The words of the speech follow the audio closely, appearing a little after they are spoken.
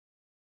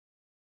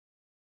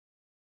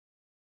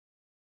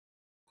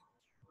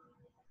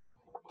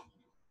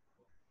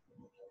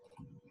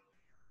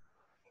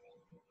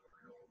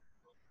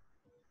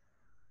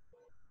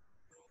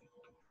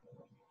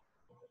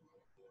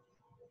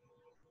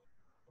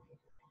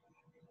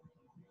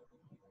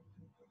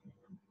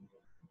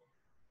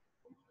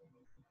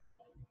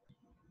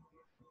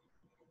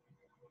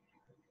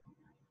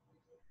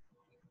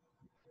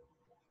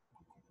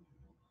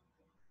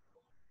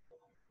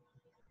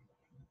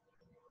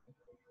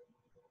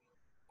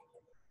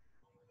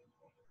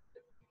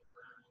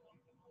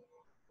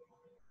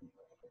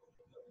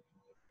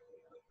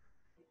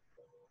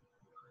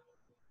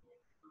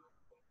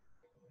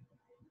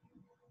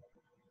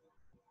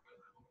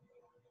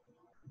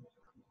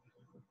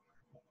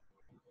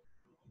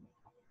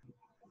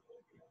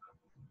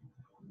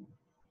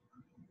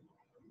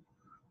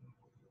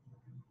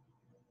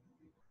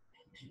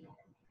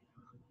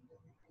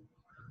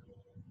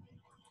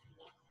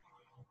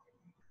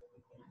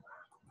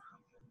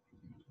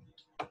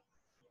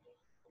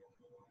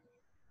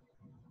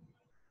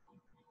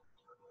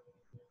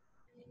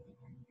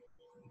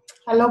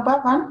Hello,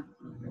 Bhavan.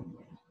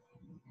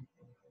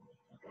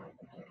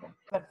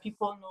 That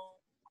people know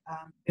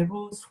the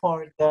rules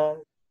for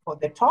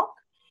the talk,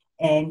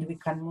 and we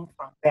can move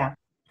from there.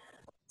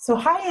 So,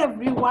 hi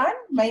everyone.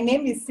 My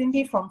name is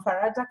Cindy from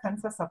Faraja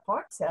Cancer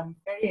Support. I'm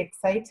very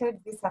excited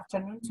this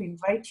afternoon to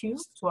invite you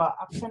to our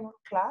afternoon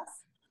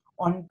class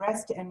on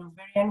breast and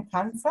ovarian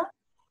cancer.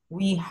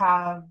 We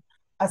have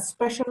a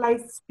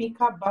specialized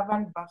speaker,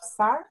 Bhavan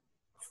Bhavsar,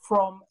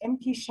 from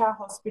M.P Shah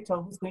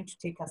Hospital, who's going to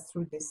take us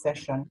through this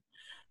session.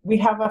 We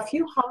have a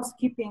few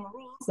housekeeping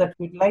rules that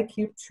we'd like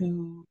you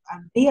to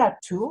adhere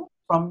to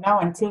from now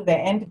until the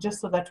end,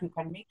 just so that we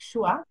can make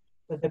sure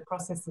that the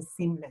process is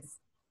seamless.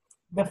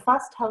 The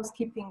first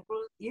housekeeping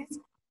rule is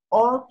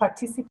all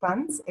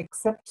participants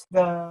except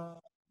the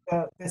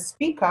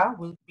speaker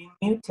will be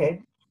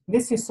muted.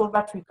 This is so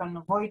that we can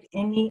avoid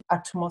any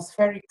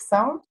atmospheric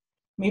sound.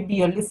 Maybe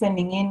you're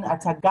listening in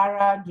at a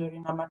garage or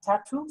in a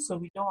matatu, so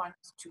we don't want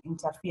to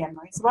interfere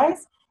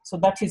noise-wise. So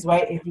that is why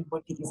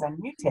everybody is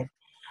unmuted.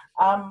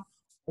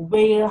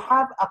 We'll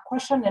have a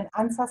question and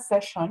answer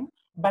session,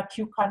 but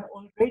you can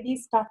already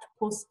start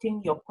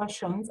posting your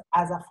questions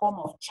as a form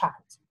of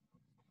chat.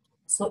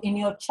 So in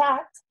your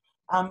chat,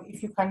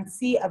 if you can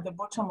see at the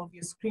bottom of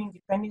your screen,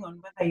 depending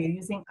on whether you're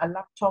using a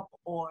laptop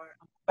or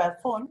a mobile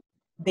phone,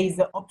 there's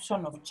the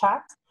option of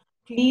chat.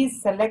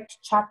 Please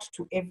select chat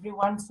to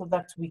everyone so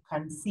that we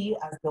can see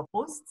as the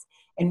hosts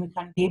and we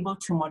can be able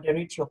to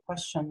moderate your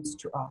questions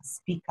to our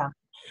speaker.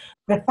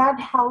 The third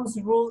house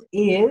rule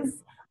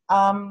is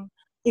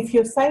if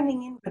you're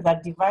signing in with a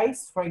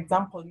device, for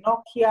example,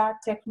 Nokia,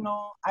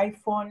 Techno,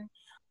 iPhone,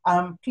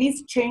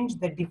 please change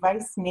the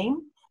device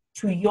name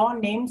to your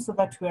name so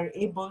that we are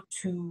able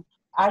to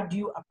add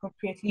you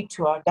appropriately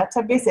to our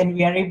database and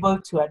we are able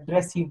to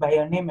address you by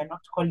your name and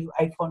not call you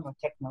iPhone or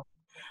Techno.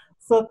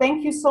 So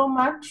thank you so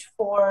much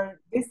for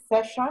this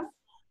session.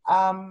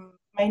 My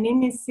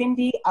name is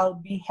Cindy. I'll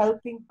be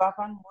helping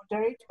Bhavan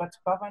moderate, but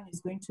Bhavan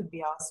is going to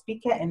be our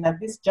speaker. And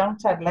at this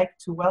juncture, I'd like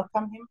to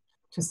welcome him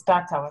to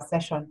start our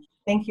session.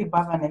 Thank you,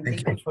 Bhavan, and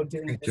thank you for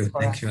doing this for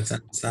us. Thank you,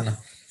 Sana.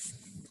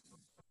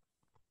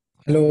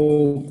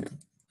 Hello,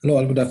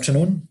 all. Good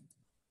afternoon.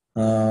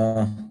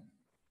 My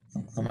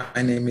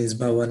name is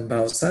Bhavan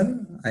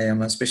Bhavsar. I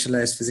am a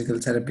specialized physical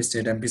therapist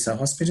at M.P Shah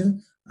Hospital.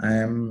 I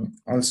am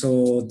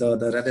also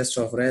the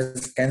registrar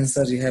of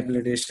cancer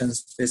rehabilitation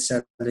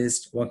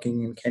specialist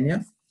working in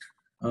Kenya.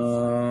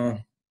 So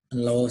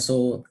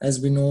as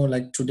we know,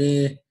 like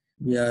today,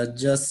 we are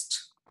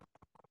just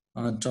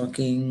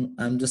talking.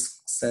 I'm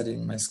just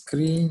sharing my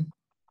screen.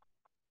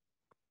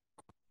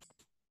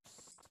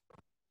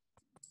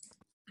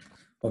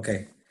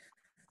 Okay.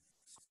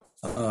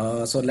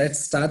 So let's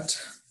start.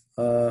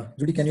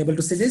 Judy, can you able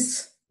to see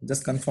this?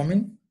 Just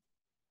confirming.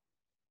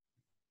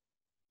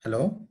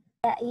 Hello?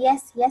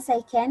 Yes,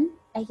 I can.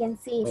 I can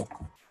see it.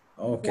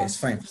 Okay, yeah. It's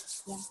fine.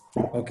 Yeah.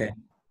 Okay.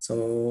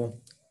 So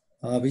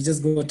we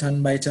just go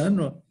turn by turn.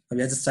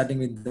 We are just starting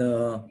with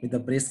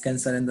the breast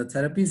cancer and the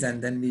therapies,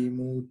 and then we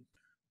move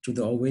to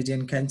the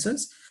ovarian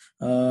cancers.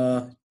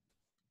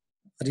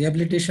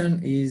 Rehabilitation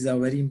is a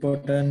very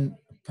important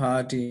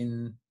part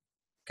in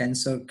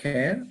cancer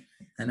care,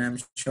 and I'm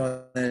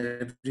sure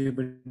that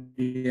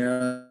everybody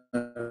are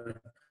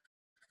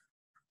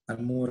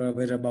more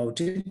aware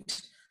about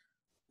it.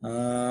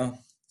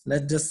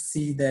 Let's just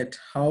see that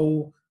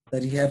how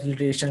the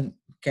rehabilitation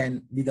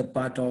can be the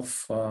part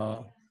of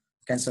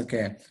cancer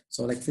care.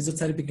 So like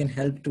physiotherapy can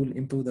help to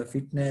improve the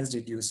fitness,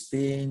 reduce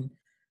pain.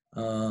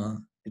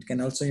 It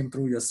can also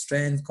improve your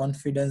strength,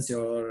 confidence,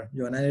 your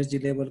energy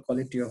level,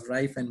 quality of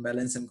life, and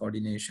balance and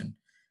coordination.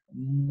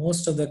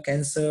 Most of the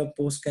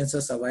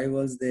post-cancer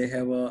survivors, they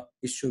have a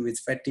issue with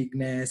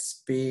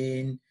fatigueness,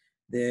 pain.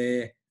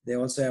 They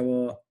also have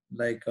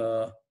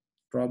a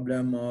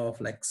problem of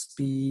like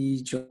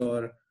speech,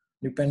 or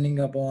depending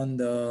upon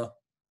the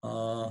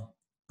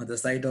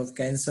side of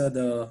cancer,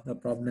 the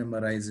problem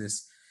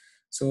arises.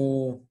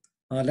 So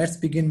let's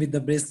begin with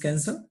the breast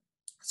cancer.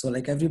 So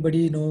like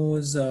everybody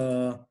knows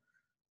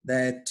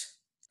that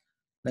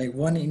like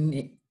one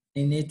in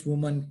 8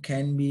 women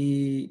can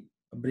be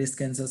a breast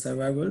cancer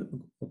survival,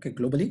 okay,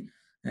 globally,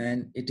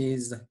 and it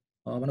is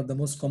one of the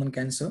most common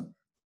cancer.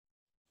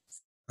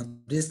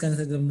 Breast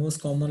cancer is the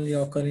most commonly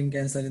occurring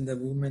cancer in the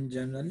women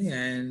generally,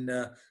 and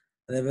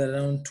there were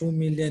around 2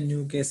 million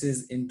new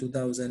cases in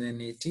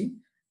 2018,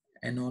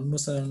 and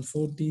almost around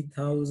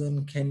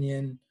 40,000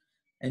 Kenyan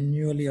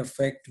annually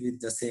affected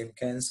with the same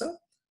cancer.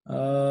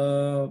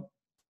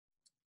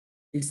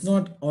 it's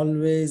not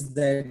always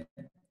that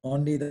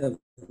only the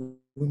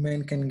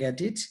women can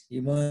get it.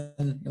 Even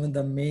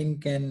the men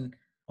can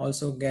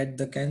also get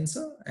the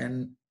cancer,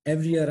 and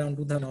every year around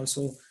 2000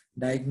 also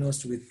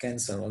diagnosed with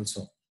cancer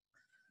also.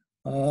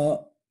 Uh,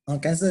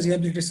 Cancer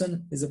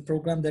rehabilitation is a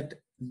program that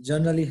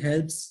generally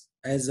helps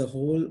as a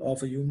whole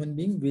of a human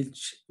being,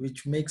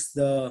 which makes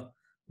the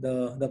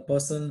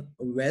person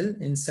well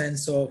in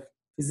sense of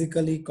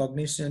physically,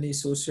 cognitionally,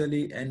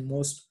 socially, and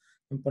most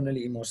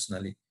importantly,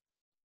 emotionally.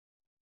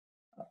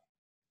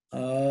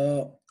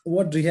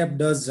 What rehab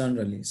does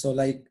generally. So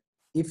like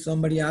if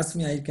somebody asks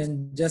me, I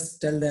can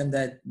just tell them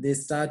that they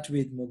start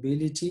with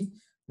mobility,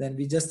 then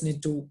we just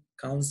need to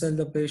counsel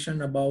the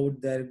patient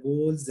about their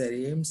goals, their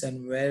aims,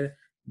 and where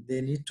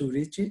they need to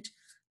reach it.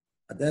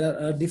 There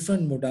are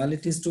different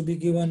modalities to be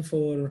given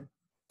for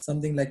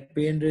something like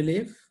pain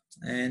relief,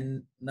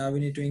 and now we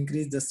need to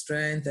increase the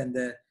strength and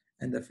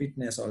the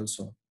fitness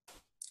also.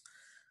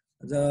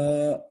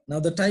 Now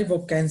the type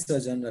of cancer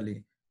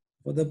generally.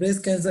 For the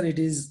breast cancer, it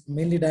is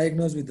mainly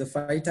diagnosed with the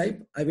 5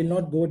 type. I will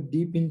not go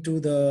deep into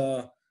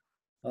the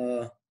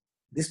uh,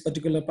 this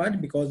particular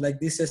part because like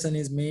this session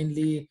is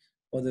mainly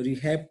for the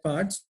rehab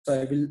part.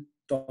 So I will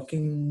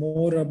talking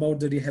more about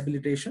the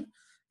rehabilitation,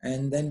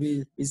 and then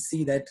we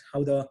see that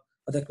how the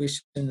other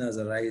questions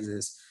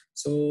arises.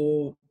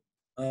 So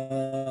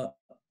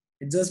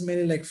it's just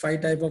mainly like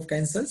 5 type of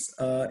cancers.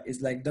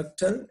 It's like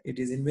ductal, it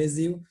is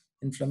invasive,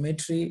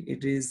 inflammatory,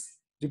 it is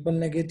triple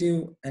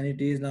negative, and it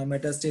is now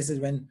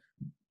metastasis when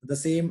the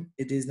same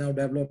it is now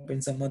developed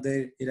in some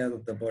other area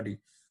of the body.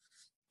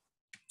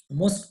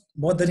 Most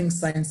bothering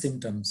sign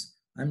symptoms,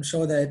 I'm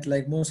sure that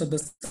like most of the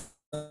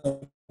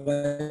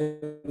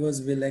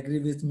survivors will agree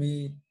with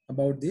me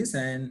about this,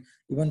 and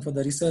even for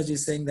the research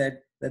is saying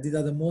that these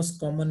are the most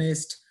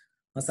commonest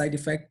side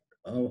effect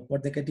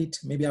what they get it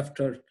maybe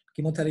after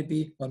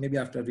chemotherapy or maybe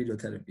after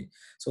radiotherapy.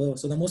 So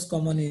the most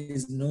common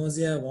is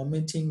nausea,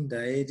 vomiting,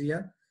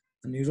 diarrhea,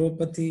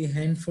 neuropathy,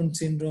 hand-foot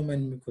syndrome,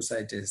 and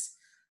mucositis.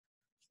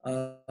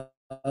 I'm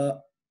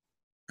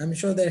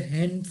sure that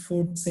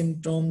hand-foot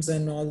symptoms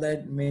and all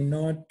that may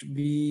not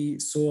be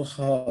so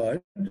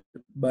hard,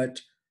 but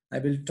I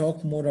will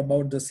talk more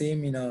about the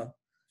same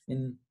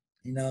in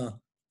in a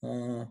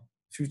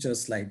future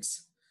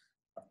slides.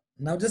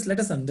 Now, just let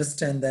us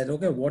understand that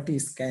okay, what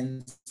is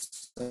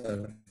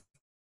cancer?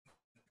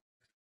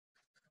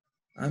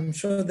 I'm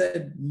sure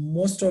that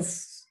most of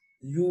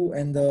you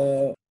and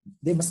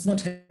they must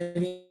not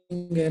having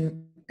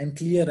an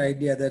clear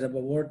idea that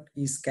about what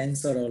is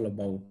cancer all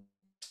about.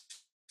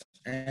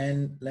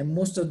 And like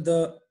most of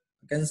the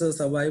cancer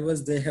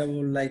survivors, they have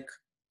like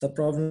the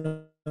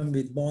problem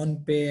with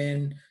bone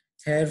pain,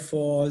 hair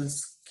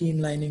falls,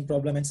 skin lining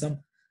problem, and some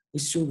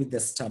issue with the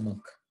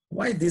stomach.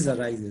 Why this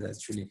arises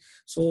actually?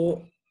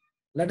 So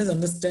let us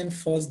understand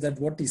first that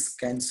what is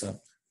cancer.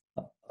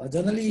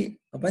 Generally,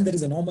 when there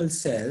is a normal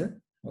cell,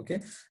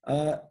 okay,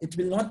 it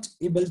will not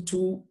able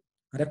to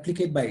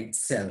replicate by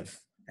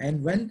itself.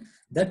 And when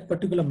that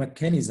particular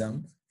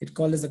mechanism, it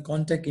called as a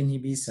contact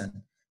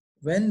inhibition.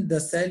 When the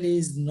cell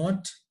is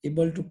not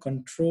able to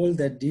control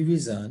that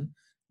division,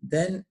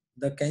 then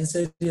the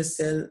cancerous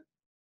cell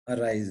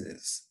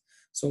arises.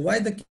 So why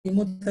the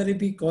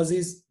chemotherapy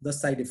causes the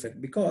side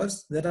effect?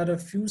 Because there are a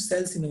few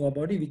cells in our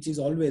body which is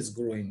always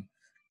growing,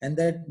 and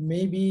that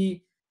may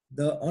be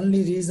the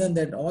only reason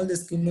that all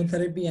this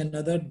chemotherapy and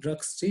other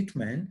drugs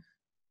treatment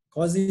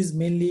causes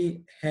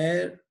mainly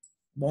hair,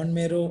 bone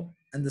marrow,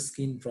 and the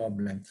skin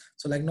problem.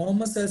 So like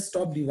normal cells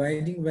stop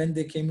dividing when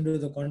they came into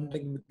the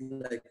contact with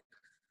like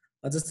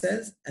other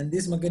cells, and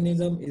this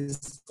mechanism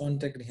is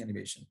contact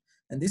inhibition.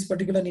 And this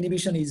particular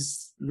inhibition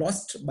is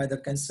lost by the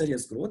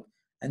cancerous growth,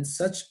 and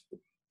such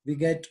we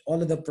get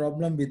all of the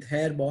problem with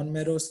hair, bone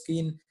marrow,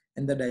 skin,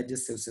 and the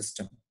digestive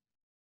system.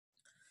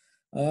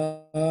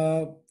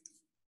 Uh,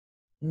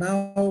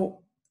 Now,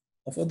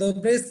 for the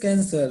breast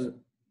cancer,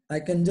 I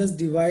can just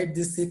divide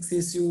this 6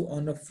 issue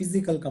on a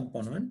physical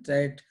component,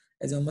 right?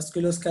 As a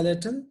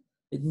musculoskeletal,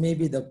 it may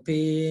be the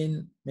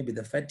pain, maybe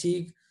the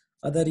fatigue.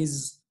 Other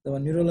is the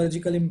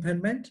neurological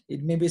impairment.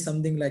 It may be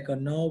something like a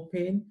nerve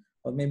pain,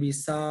 or maybe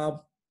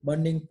sharp,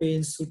 burning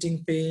pain,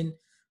 shooting pain.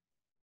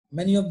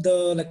 Many of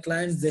the like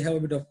clients, they have a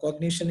bit of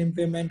cognition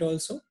impairment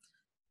also.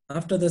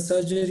 After the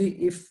surgery,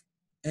 if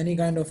any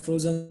kind of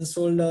frozen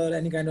shoulder,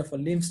 any kind of a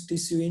lymph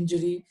tissue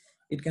injury,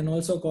 it can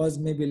also cause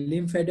maybe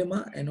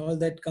lymphedema, and all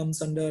that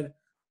comes under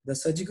the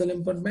surgical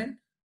impairment.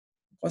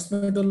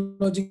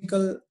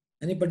 Cosmetological,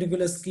 any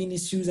particular skin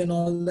issues and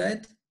all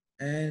that,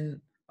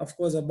 and of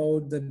course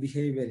about the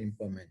behavior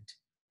impairment.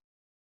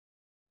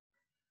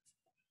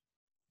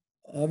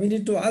 We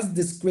need to ask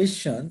this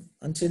question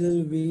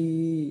until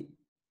we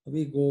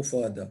go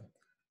further.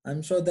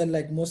 I'm sure that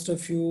like most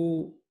of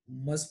you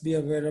must be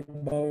aware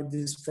about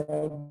these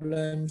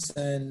problems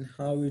and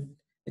how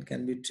it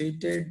can be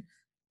treated.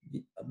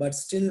 But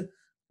still,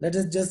 let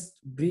us just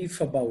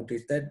brief about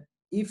it, that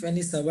if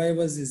any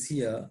survivors is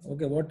here,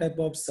 okay, what type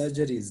of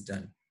surgery is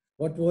done?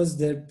 What was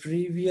their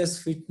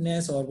previous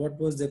fitness, or what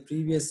was their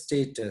previous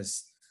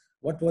status?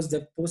 What was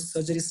their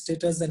post-surgery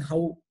status, and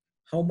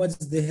how much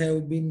they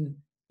have been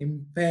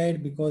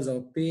impaired because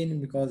of pain,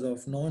 because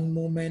of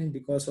non-movement,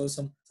 because of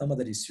some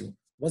other issue.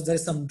 Was there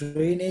some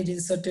drainage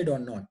inserted or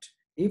not?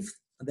 If,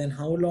 then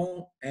how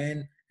long,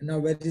 and now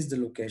where is the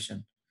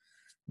location?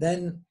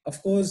 Then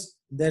of course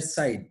their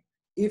side.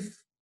 If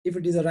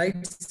it is a right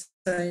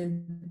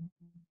side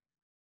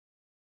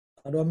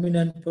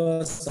dominant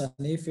person,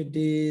 if it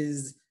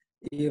is,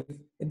 if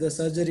the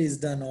surgery is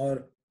done,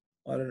 or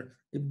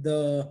if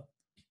the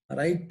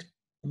right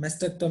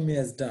mastectomy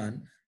is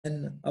done,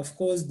 then of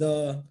course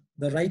the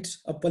right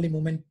upper limb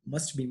movement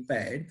must be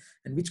impaired,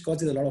 and which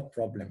causes a lot of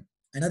problem.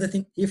 Another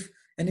thing, if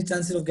any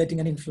chances of getting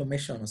an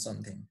inflammation or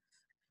something,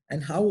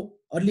 and how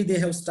early they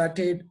have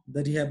started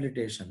the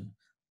rehabilitation.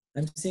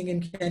 I'm seeing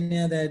in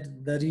Kenya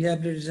that the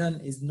rehabilitation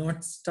is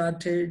not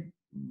started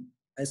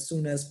as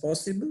soon as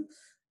possible,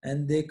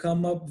 and they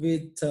come up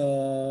with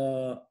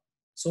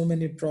so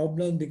many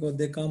problems because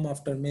they come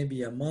after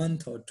maybe a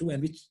month or two,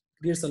 and which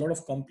creates a lot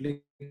of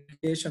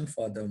complication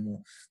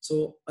furthermore.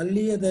 So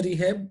earlier the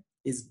rehab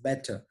is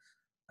better.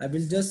 I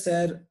will just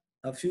share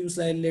a few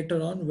slides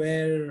later on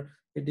where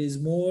it is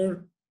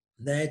more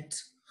that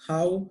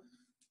how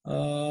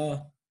uh,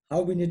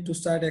 how we need to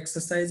start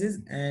exercises,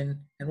 and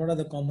what are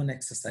the common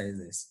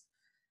exercises.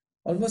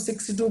 Almost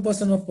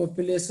 62% of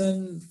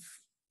population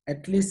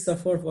at least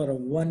suffer for a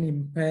one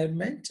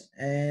impairment,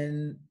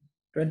 and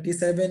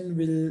 27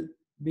 will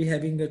be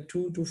having a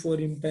 2 to 4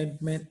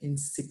 impairment in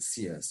 6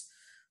 years.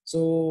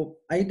 So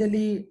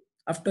ideally,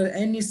 after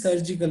any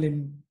surgical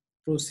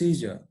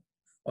procedure,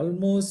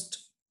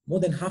 almost more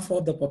than half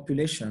of the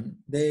population,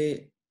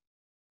 they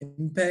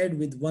impaired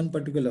with one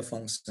particular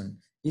function.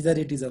 Either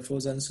it is a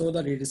frozen shoulder,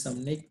 it is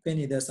some neck pain,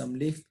 either some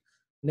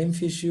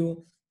lymph issue,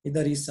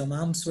 either is some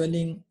arm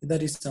swelling, either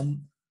is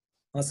some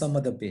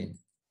other pain.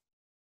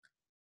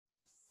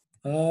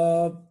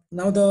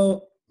 Now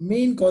the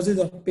main causes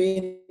of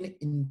pain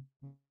in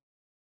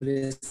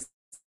breast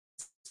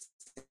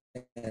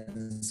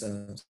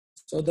cancer.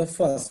 So the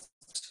first,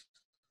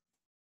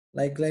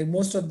 like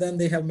most of them,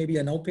 they have maybe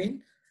a nerve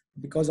pain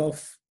because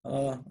of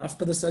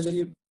after the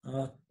surgery,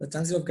 the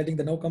chances of getting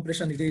the nerve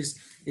compression, it is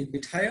a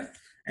bit higher,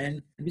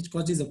 and which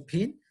causes a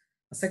pain.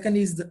 Second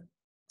is the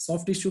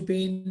soft tissue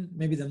pain,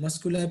 maybe the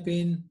muscular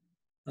pain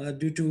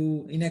due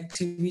to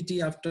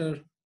inactivity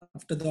after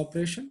the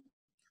operation,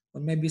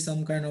 or maybe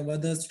some kind of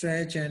other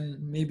stretch,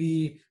 and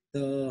maybe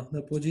the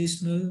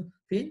positional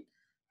pain.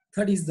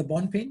 Third is the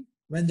bone pain,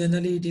 when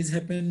generally it is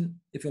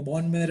happen if your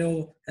bone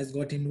marrow has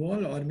got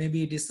involved, or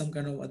maybe it is some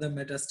kind of other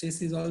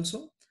metastasis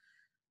also.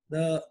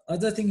 The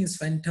other thing is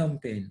phantom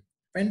pain.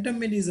 Phantom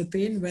pain is a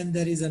pain when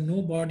there is a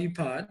no body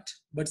part,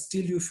 but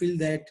still you feel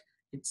that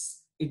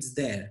it's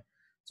there.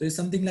 So it's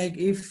something like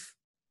if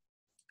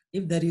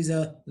there is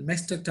a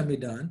mastectomy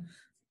done,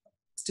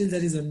 still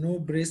there is a no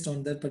breast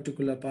on that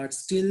particular part,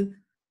 still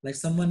like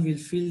someone will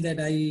feel that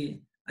I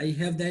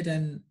have that,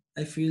 and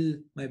I feel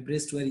my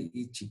breast very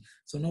itchy.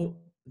 So now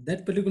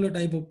that particular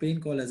type of pain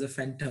called as a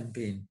phantom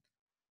pain.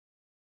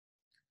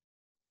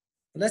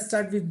 Let's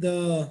start with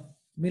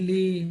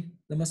mainly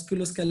the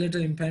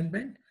musculoskeletal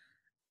impairment.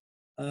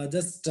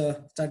 Just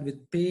start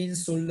with pain,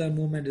 shoulder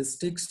movement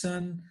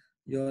restriction,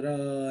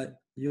 your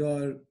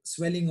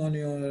swelling on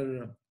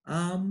your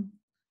arm,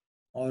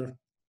 or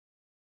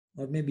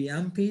maybe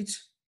armpit,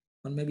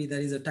 or maybe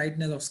there is a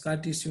tightness of scar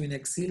tissue in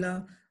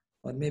axilla,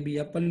 or maybe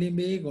upper limb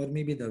ache, or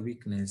maybe the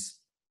weakness.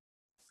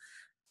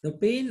 The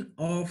pain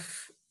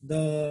of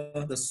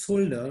the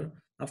shoulder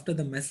after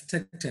the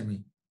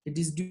mastectomy, it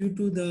is due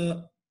to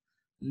the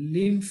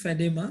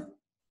lymphedema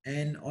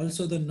and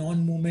also the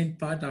non-movement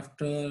part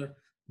after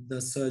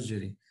the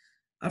surgery.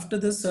 After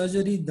the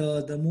surgery,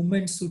 the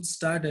movement should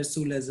start as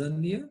soon as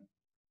earlier,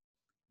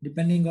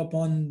 depending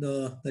upon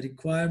the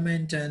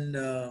requirement and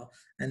the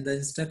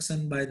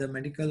instruction by the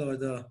medical or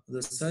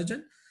the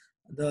surgeon.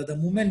 The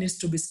movement needs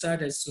to be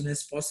started as soon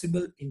as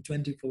possible in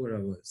 24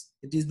 hours.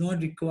 It is not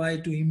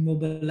required to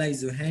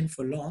immobilize your hand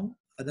for long,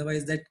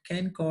 otherwise that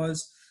can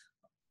cause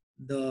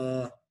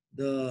the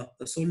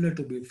shoulder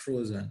to be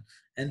frozen,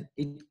 and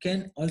it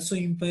can also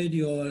impair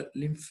your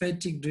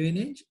lymphatic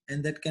drainage,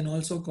 and that can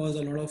also cause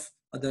a lot of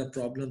other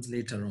problems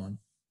later on.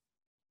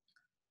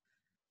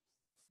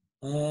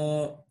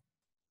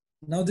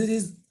 Now this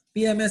is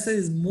PMS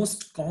is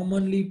most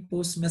commonly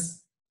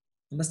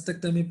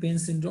post-mastectomy pain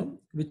syndrome,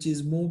 which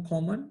is more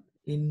common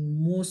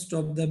in most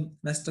of the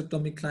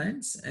mastectomy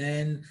clients,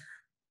 and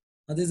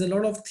there's a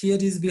lot of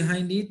theories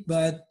behind it,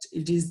 but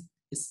it's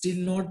still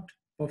not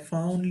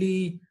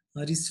profoundly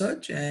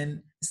researched,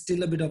 and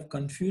still a bit of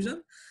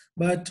confusion.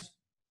 But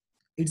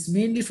it's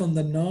mainly from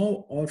the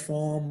nerve, or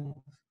from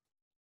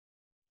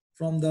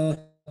the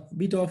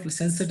bit of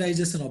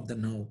sensitization of the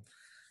nerve.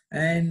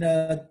 And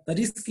the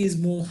risk is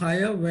more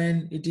higher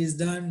when it is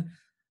done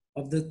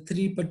of the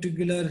three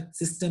particular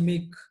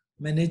systemic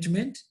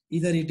management.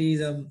 Either it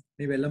is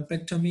maybe a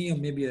lumpectomy, or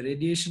maybe a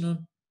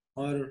radiation,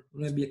 or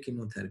maybe a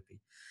chemotherapy.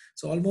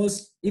 So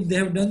almost, if they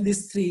have done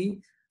these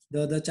three,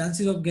 the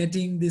chances of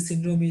getting this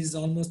syndrome is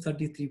almost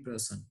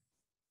 33%.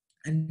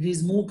 And it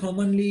is more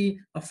commonly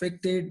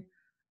affected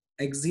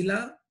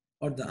axilla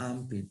or the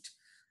armpit.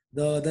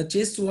 The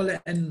chest wall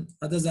and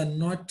others are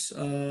not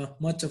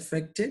much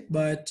affected,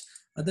 but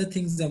other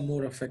things are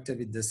more affected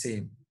with the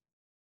same.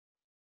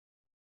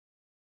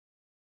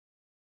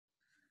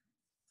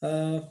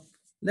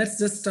 Let's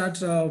just start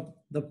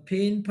the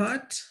pain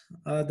part.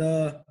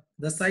 The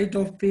site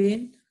of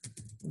pain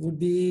would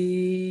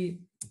be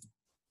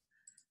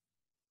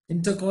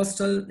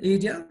intercostal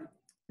area.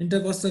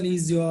 Intercostal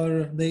is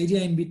the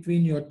area in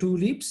between your two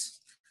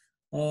ribs.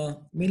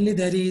 Mainly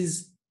there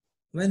is,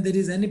 when there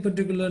is any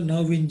particular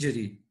nerve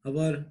injury,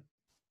 our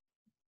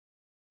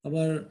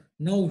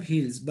nerve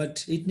heals,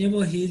 but it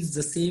never heals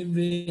the same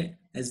way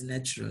as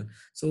natural.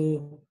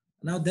 So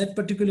now that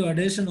particular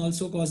adhesion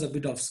also causes a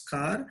bit of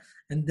scar,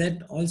 and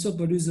that also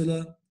produces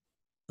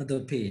the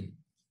pain.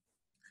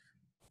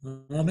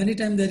 Many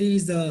times there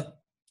is the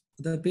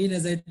pain,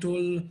 as I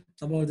told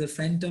about the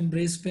phantom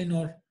breast pain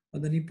or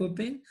the nipple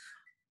pain,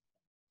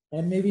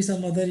 or maybe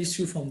some other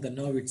issue from the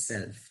nerve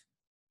itself.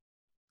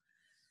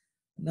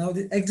 Now,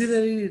 the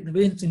axillary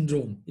vein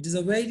syndrome, it is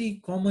a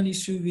very common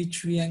issue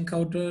which we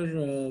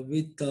encounter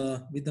with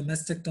the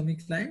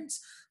mastectomy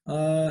clients.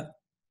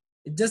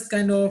 It's just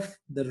kind of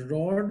the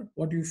rod,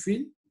 what you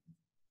feel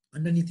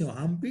underneath your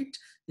armpit.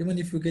 Even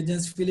if you can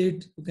just feel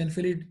it, you can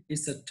feel it.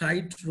 It's a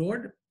tight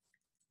rod,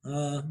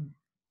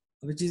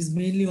 which is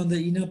mainly on the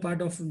inner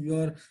part of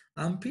your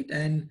armpit,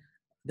 and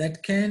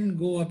that can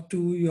go up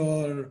to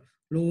your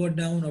lower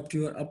down, up to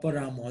your upper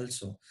arm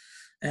also.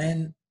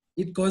 And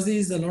it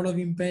causes a lot of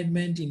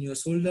impairment in your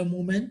shoulder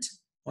movement,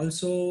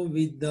 also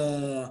with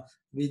the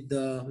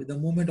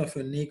movement of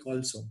your neck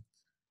also.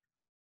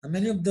 And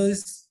many of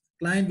those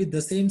clients with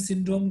the same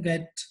syndrome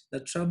get the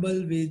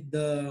trouble with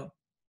the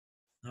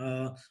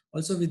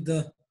also with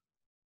the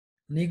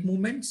neck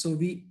movement. So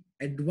we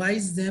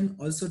advise them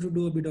also to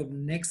do a bit of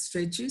neck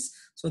stretches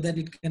so that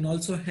it can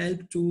also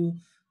help to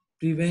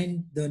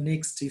prevent the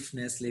neck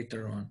stiffness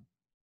later on.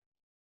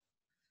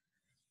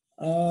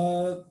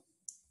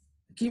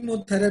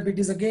 Chemotherapy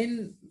is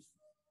again,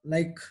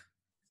 like,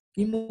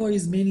 chemo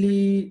is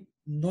mainly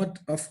not,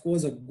 of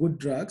course, a good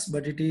drugs,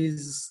 but it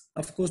is,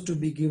 of course, to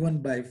be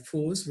given by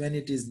force when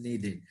it is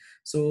needed.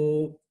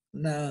 So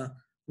now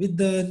with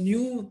the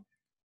new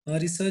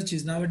research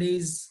is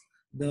nowadays,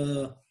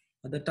 the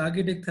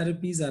targeted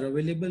therapies are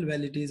available.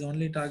 Well, it is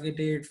only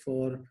targeted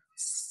for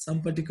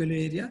some particular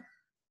area,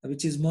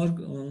 which is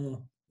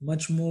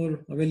much more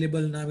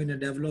available now in a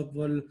developed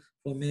world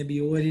for maybe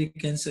ovarian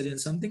cancer and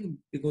something,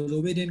 because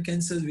ovarian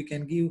cancers we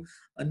can give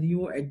a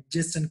new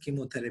adjacent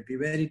chemotherapy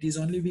where it is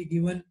only be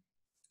given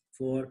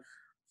for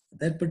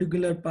that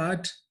particular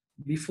part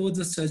before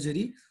the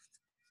surgery,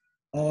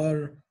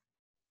 or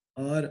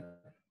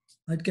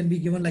it can be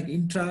given like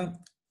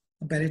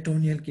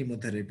intraperitoneal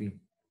chemotherapy.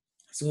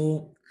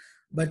 So,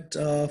 but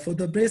for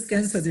the breast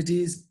cancers, it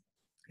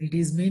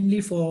is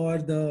mainly for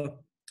the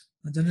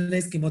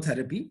generalized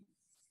chemotherapy,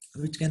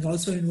 which can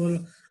also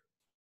involve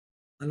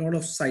a lot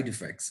of side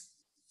effects.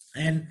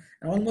 And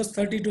almost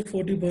 30 to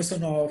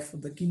 40%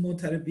 of the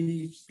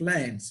chemotherapy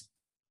clients,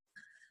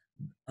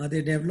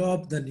 they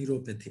develop the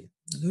neuropathy.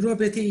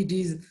 Neuropathy,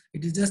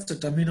 it is just a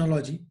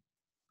terminology,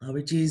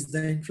 which is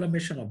the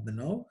inflammation of the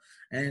nerve,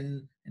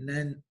 and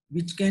then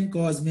which can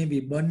cause maybe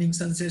burning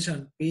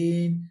sensation,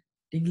 pain,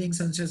 tingling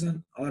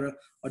sensation, or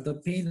the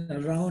pain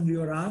around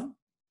your arm,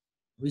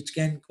 which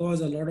can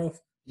cause a lot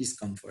of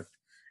discomfort.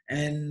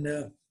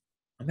 And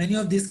many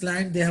of these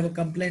clients, they have a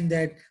complaint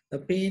that the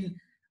pain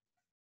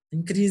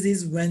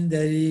increases when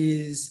there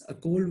is a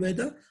cold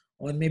weather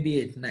or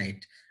maybe at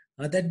night.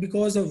 That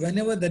because of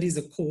whenever there is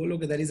a cold,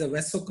 okay, there is a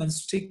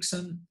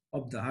vasoconstriction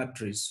of the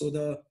arteries. So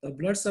the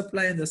blood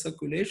supply and the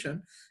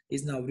circulation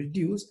is now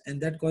reduced, and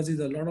that causes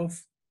a lot of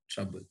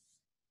trouble.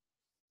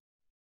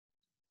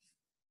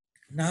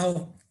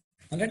 Now,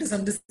 let us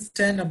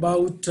understand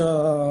about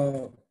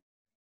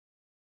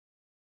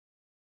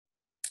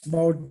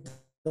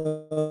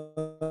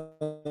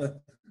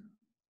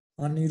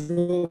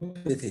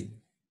neuropathy.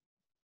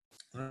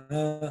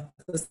 The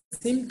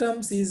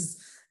symptoms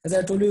is, as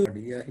I told you,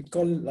 it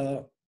called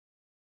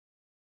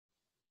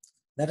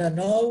that are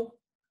now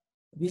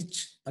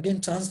which again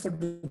transfer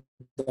to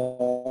the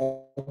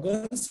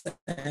organs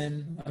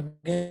and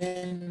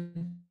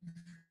again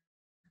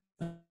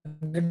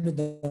to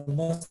the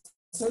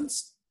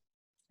muscles.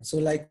 So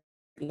like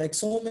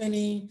so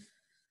many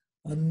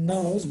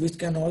nerves which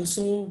can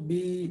also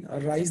be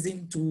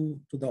rising to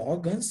the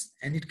organs,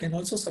 and it can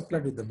also supply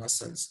to the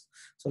muscles.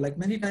 So like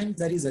many times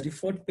there is a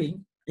referred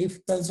pain if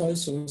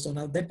also. So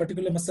now that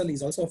particular muscle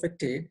is also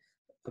affected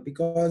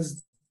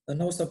because the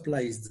nerve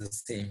supply is the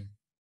same.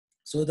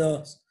 So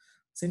the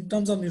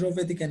symptoms of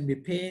neuropathy can be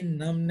pain,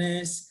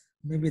 numbness,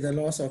 maybe the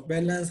loss of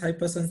balance,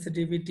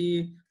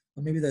 hypersensitivity,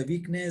 or maybe the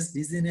weakness,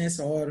 dizziness,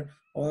 or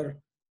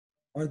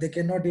they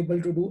cannot able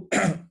to do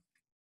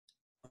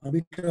a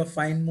bit of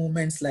fine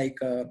movements like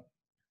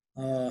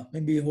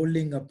maybe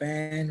holding a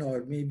pen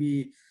or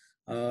maybe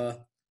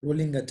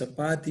rolling a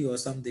chapati or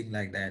something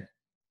like that.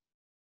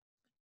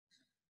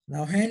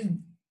 Now,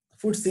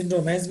 hand-foot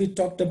syndrome, as we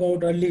talked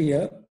about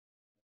earlier,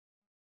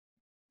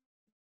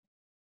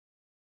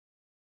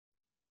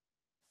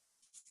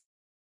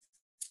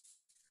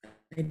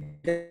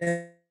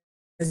 it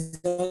is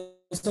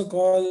also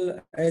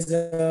called as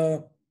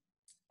a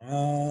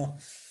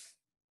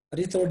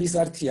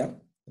erythrodysarthria,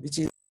 which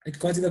is it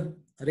causes the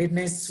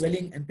redness,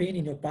 swelling, and pain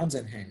in your palms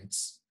and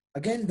hands.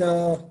 Again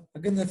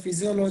the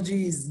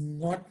physiology is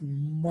not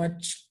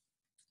much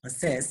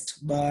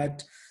assessed,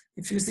 but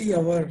if you see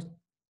our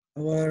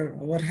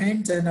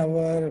hands and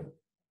our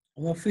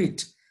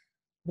feet,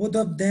 both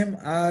of them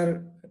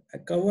are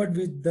covered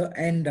with the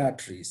end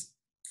arteries.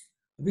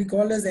 We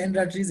call as end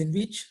arteries in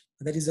which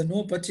there is a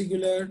no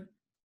particular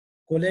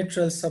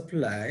collateral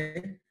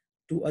supply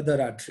to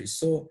other arteries.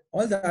 So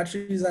all the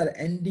arteries are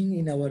ending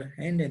in our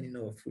hand and in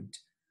our foot.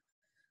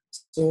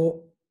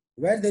 So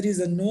where there is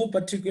a no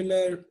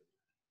particular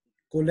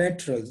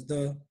collaterals,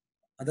 the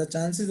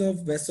chances of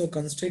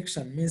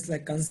vasoconstriction, means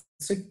like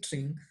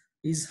constricting,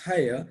 is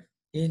higher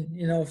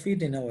in our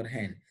feet, in our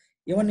hand.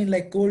 Even in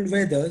like cold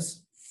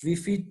weathers, we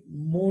feel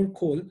more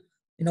cold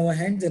in our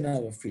hands and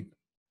our feet.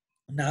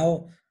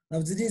 Now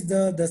this is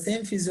the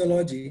same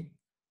physiology.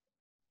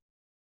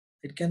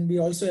 It can be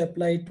also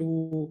applied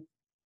to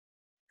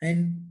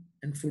hand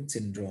and foot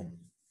syndrome.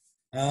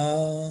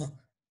 Uh,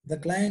 the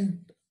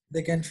client,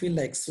 they can feel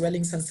like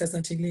swelling,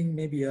 sensation, tingling,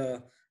 maybe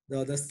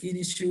the skin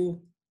issue,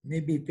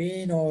 maybe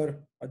pain,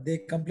 or they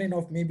complain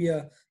of maybe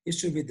a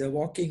issue with the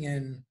walking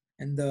and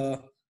the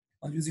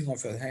using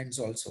of your hands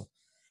also.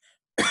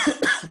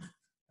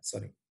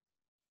 Sorry.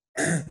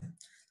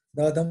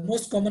 The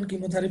most common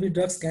chemotherapy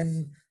drugs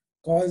can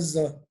cause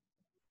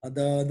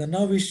the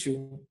nerve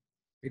issue.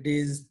 It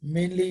is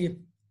mainly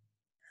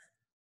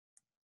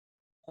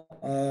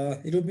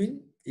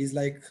erubin, is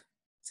like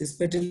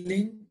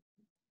cisplatin,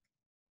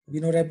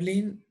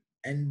 vinorelbine,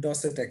 and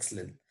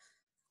docetaxel.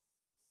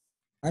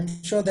 I'm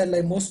sure that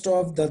like most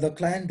of the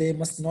client, they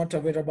must not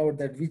aware about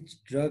that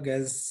which drug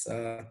has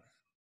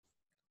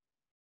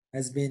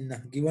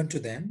been given to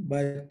them.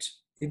 But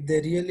if they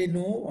really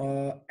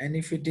know, and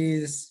if it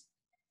is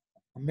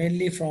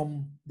mainly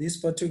from this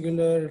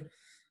particular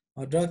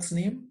drug's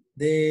name,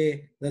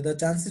 the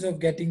chances of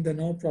getting the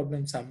no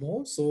problems are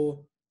more.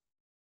 So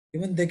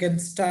even they can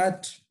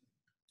start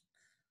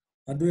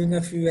doing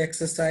a few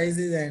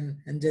exercises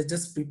and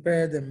just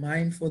prepare the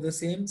mind for the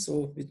same.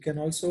 So it can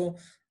also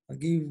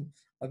give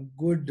a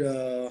good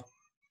a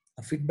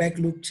feedback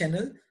loop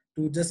channel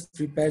to just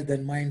prepare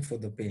their mind for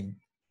the pain.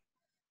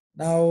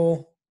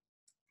 Now,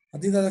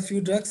 these are a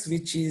few drugs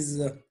which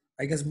is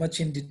I guess much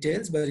in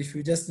details, but if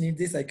you just need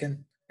this, I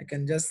can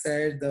just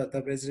share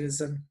the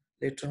presentation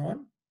later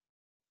on.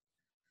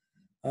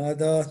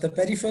 The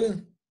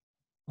peripheral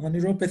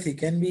neuropathy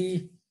can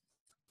be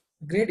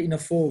great in a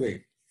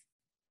four-way.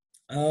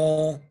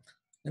 And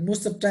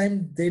most of the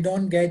time they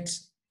don't get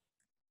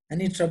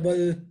any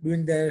trouble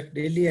doing their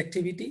daily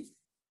activity,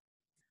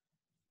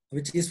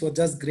 which is for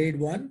just grade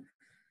 1.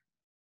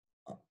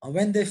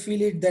 When they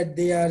feel it that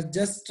they are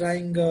just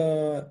trying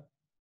to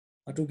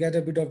get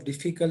a bit of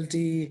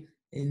difficulty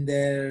in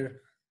the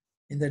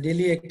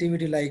daily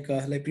activity, like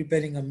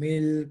preparing a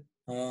meal,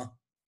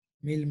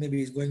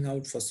 maybe is going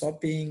out for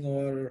shopping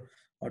or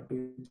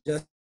to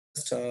just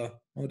or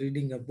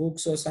reading a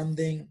books or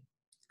something.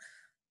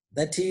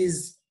 That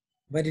is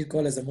what we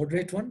call as a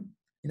moderate one.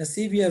 In a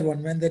severe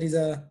one, when there is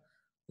a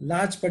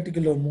large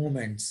particular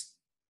movements,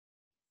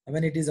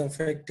 when it is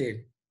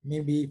affected,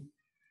 maybe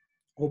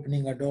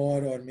opening a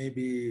door or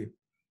maybe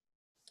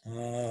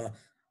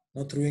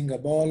throwing a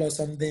ball or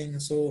something.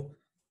 So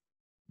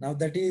now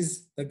that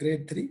is the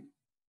grade 3.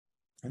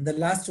 And the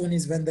last one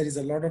is when there is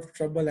a lot of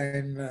trouble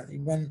and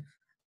even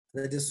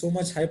there is so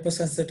much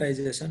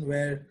hypersensitization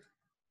where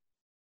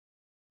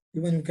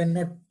even you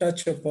cannot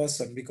touch a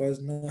person because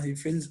no, he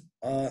feels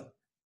that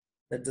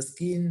the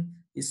skin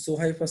is so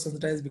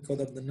hypersensitized because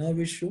of the nerve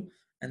issue,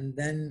 and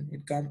then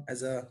it comes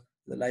as a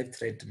life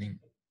threatening.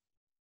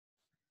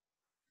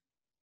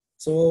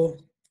 So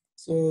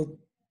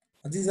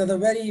these are the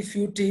very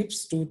few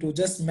tips to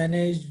just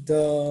manage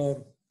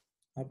the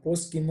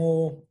post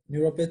chemo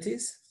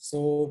neuropathies.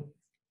 So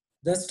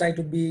just try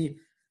to be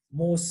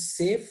more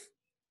safe.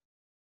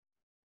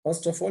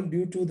 First of all,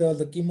 due to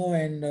the chemo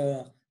and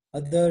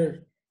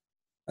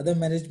other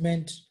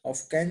management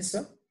of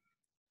cancer,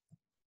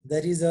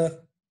 there is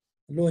a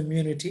low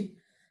immunity,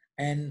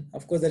 and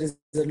of course there is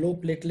a low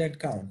platelet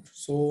count.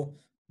 So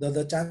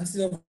the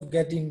chances of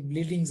getting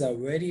bleedings are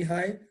very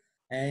high,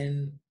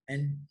 and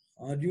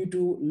due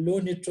to low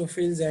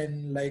neutrophils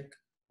and like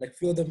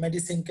few of the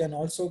medicine can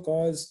also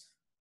cause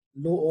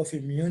low of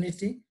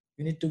immunity.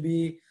 You need to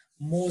be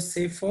more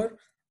safer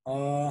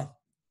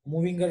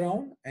moving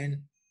around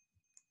and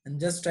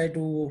just try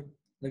to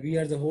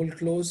wear the whole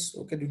clothes.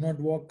 Okay, do not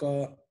walk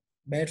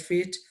bare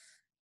feet.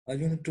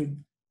 You need to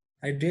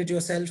hydrate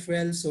yourself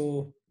well.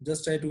 So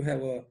just try to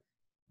have a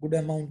good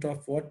amount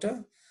of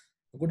water.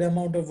 A good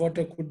amount of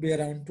water could be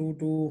around 2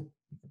 to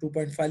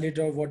 2.5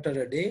 liter of water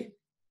a day.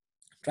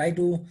 Try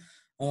to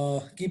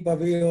keep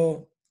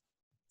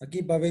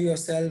away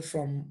yourself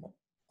from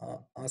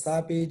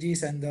sharp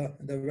edges and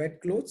the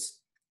wet clothes.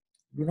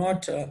 Do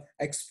not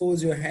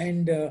expose your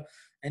hand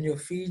and your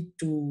feet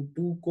to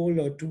too cold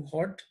or too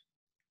hot.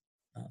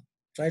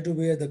 Try to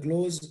wear the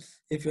gloves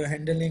if you're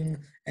handling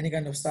any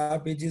kind of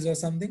sharp edges or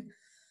something.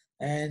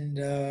 And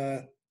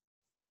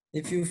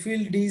if you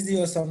feel dizzy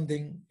or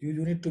something, you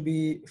need to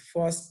be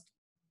first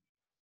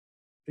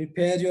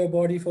prepare your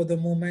body for the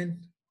movement.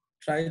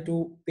 Try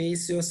to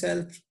pace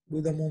yourself,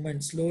 do the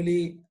movement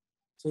slowly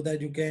so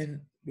that you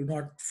can do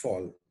not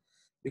fall,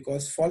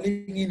 because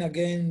falling in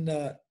again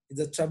is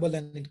a trouble,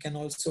 and it can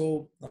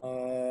also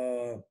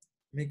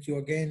make you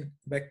again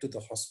back to the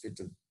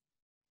hospital.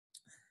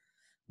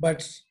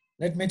 But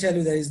let me tell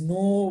you, there is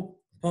no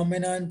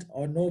permanent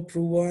or no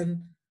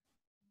proven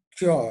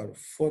cure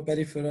for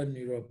peripheral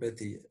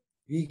neuropathy.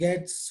 We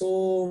get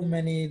so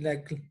many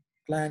like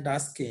client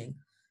asking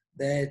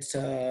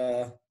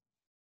that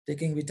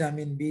taking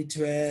vitamin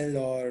B12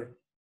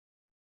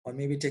 or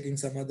maybe taking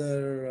some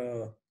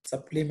other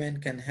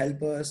supplement can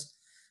help us,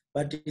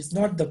 but it's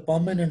not the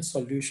permanent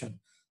solution.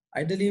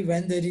 Ideally,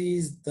 when there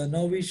is the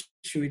nerve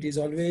issue, it is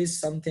always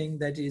something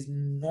that is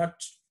not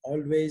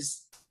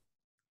always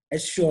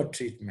assured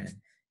treatment.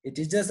 It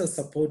is just a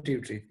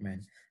supportive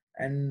treatment.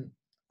 And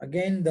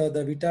again, the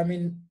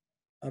vitamin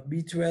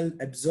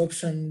B12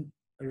 absorption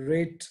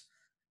rate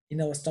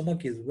in our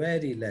stomach is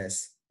very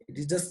less. It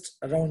is just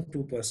around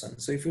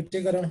 2%. So if you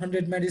take around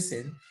 100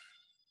 medicine,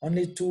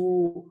 only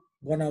 2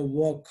 gonna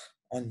work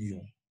on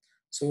you.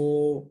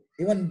 So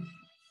even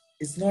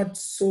it's not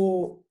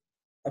so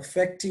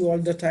effective all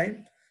the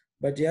time,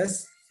 but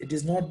yes, it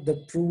is not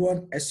the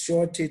proven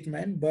assured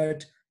treatment,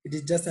 but it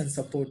is just a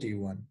supportive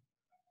one.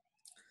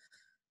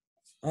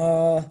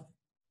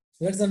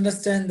 Let's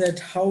understand that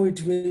how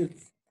it will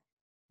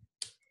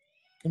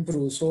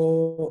improve.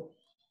 So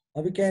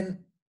we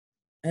can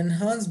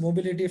enhance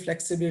mobility,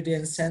 flexibility,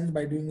 and strength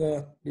by doing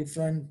a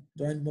different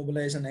joint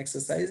mobilization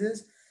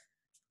exercises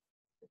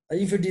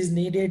if it is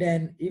needed,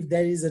 and if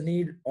there is a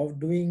need of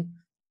doing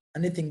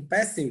anything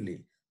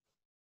passively.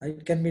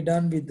 It can be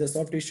done with the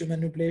soft tissue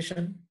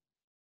manipulation,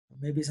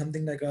 maybe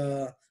something like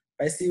a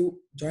passive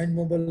joint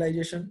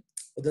mobilization.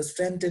 For the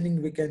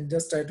strengthening, we can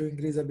just try to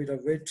increase a bit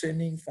of weight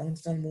training,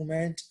 functional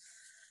movement,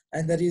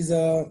 and there is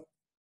a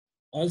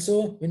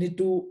also we need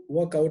to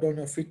work out on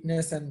your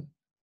fitness and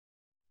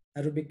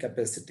aerobic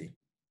capacity.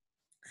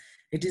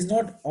 It is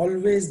not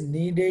always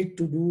needed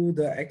to do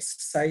the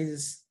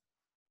exercise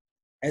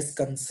as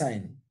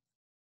consigned.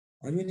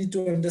 You need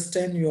to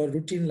understand your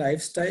routine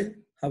lifestyle,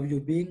 how you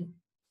being,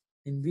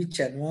 in which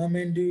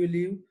environment do you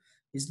live.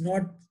 It's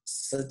not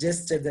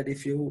suggested that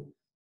if you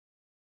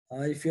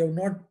have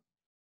not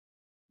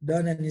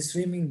done any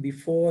swimming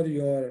before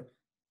your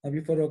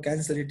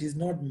cancer, it is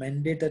not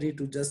mandatory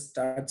to just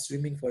start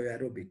swimming for your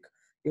aerobic.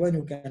 Even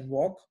you can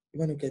walk,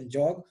 even you can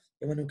jog,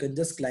 even you can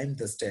just climb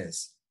the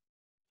stairs.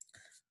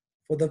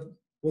 For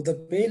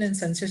the pain and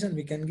sensation,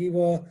 we can give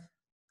a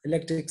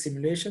electric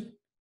stimulation.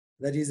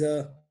 There is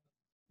a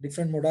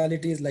different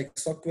modalities like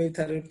shockwave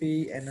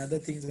therapy and other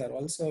things are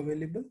also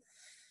available.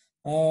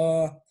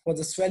 For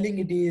the swelling,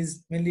 it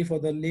is mainly for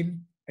the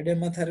limb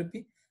edema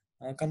therapy.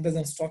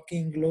 Compression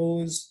stocking,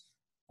 gloves.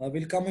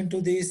 We'll come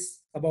into this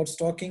about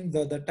stocking,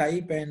 the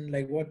type and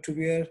like what to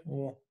wear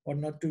or what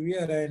not to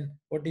wear, and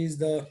what is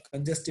the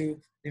congestive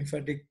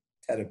lymphatic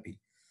therapy.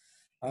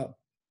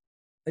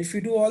 If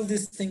you do all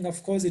this thing,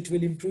 of course, it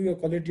will improve your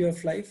quality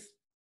of life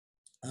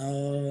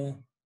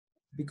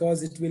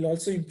because it will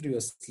also improve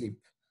your sleep.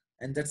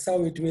 And that's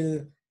how it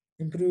will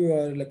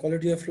improve your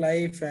quality of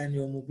life and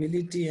your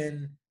mobility.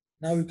 And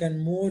now you can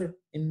more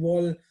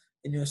involve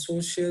in your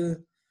social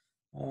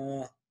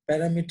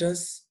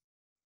parameters,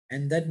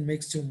 and that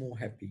makes you more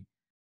happy.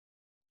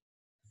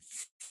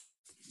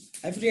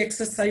 Every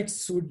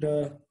exercise should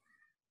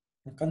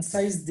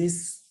concise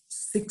these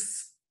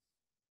 6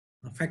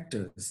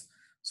 factors.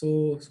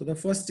 So the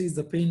first is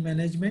the pain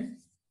management.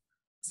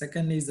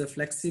 Second is the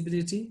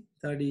flexibility.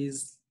 Third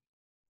is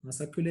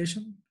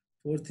circulation.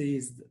 Fourth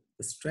is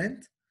the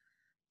strength.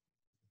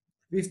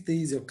 Fifth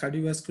is your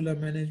cardiovascular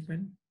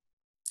management.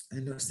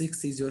 And your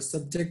sixth is your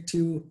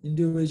subjective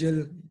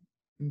individual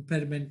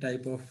impairment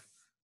type of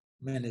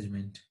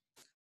management.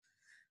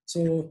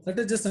 So let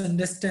us just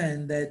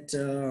understand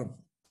that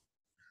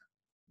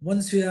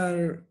once we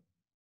are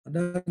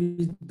done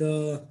with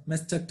the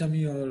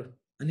mastectomy or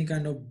any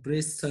kind of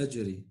breast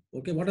surgery,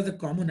 okay, what are the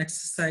common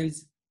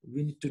exercise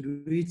we need to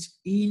do it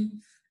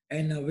in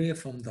and away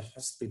from the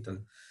hospital?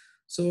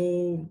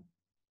 So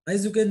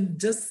as you can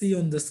just see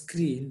on the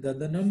screen,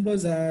 the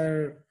numbers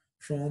are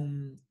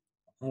from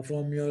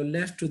your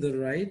left to the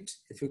right.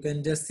 If you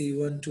can just see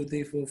 1, 2,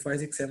 3, 4, 5,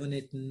 6, 7,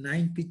 8,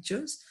 9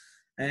 pictures,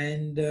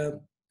 and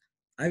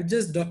I've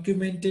just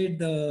documented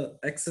the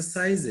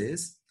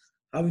exercises,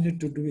 how you need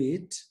to do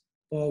it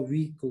per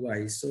week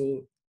wise.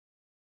 So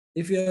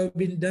if you have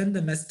been done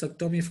the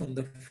mastectomy from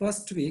the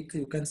first week,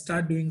 you can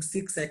start doing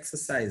 6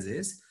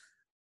 exercises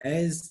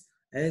as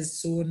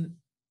shown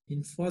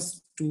in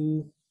first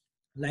 2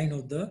 line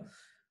of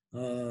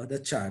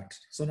the chart.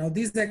 So now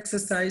this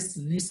exercise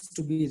needs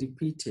to be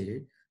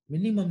repeated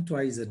minimum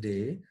twice a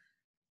day,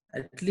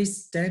 at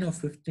least 10 or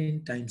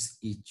 15 times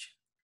each.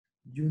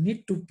 You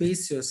need to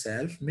pace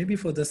yourself, maybe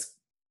for the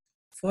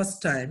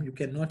first time you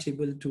cannot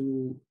able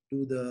to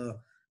do the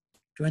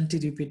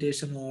 20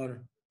 repetition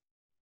or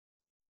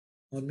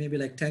maybe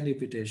like 10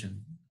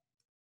 repetition.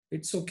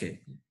 It's okay.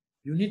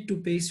 You need to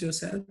pace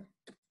yourself.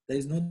 There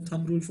is no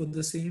thumb rule for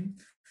the same,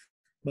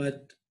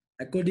 but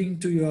according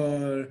to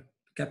your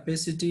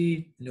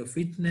capacity, your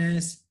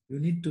fitness, you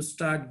need to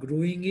start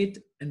growing it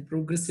and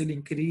progressively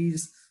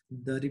increase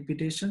the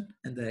repetition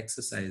and the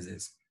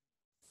exercises.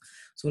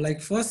 So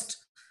like first,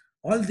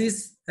 all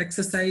these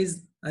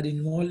exercise are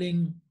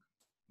involving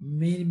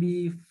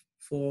maybe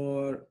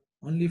for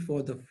only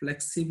for the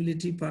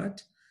flexibility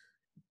part.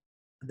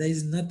 There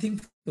is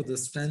nothing for the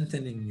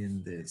strengthening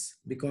in this,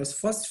 because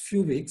first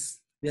few weeks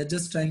we are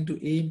just trying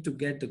to aim to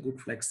get a good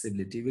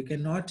flexibility. We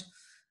cannot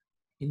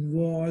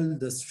involve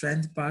the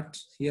strength part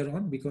here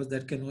on, because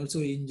that can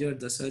also injure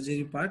the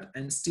surgery part,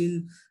 and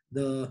still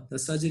the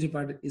surgery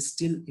part is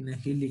still in a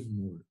healing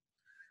mode.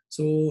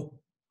 So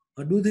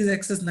do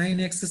these 9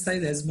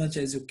 exercise as much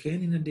as you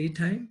can in a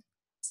daytime.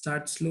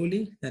 Start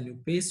slowly, then you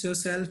pace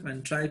yourself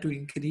and try to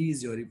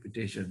increase your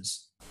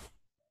repetitions.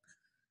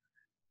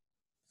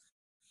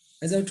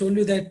 As I told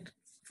you that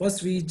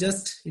first we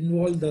just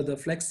involve the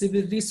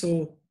flexibility.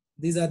 So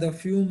these are the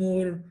few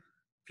more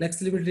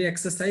flexibility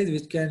exercise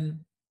which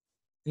can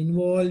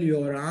involve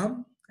your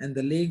arm and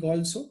the leg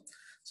also.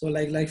 So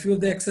like few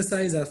of the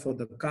exercises are for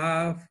the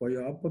calf, for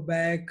your upper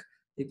back.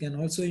 It can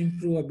also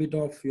improve a bit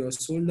of your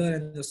shoulder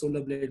and the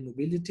shoulder blade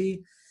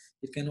mobility.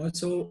 It can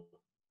also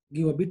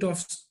give a bit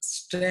of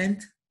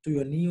strength to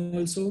your knee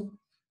also,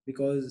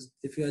 because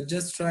if you are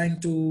just trying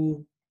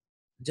to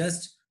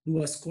just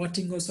do a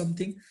squatting or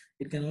something,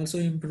 it can also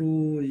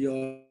improve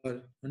your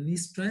knee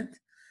strength.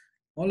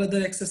 All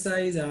other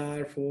exercises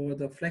are for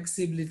the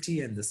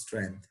flexibility and the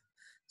strength.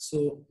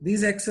 So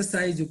these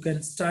exercises you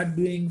can start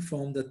doing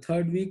from the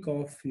 3rd week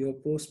of your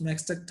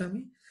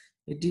post-mastectomy.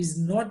 It is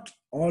not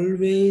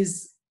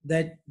always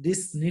that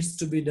this needs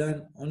to be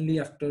done only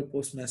after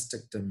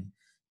post-mastectomy.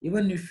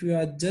 Even if you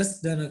are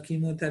just done a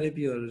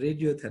chemotherapy or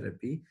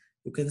radiotherapy,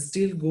 you can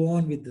still go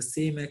on with the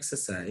same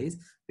exercise,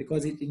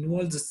 because it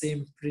involves the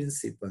same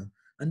principle.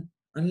 And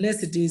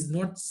unless it is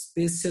not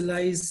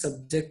specialized,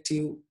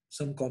 subjective,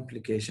 some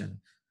complication.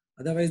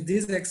 Otherwise,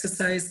 this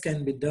exercise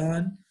can be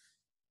done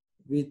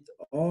with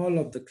all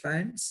of the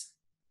clients,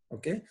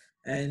 okay?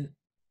 And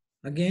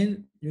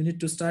again, you need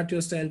to start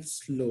yourself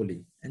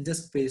slowly and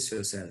just pace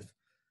yourself.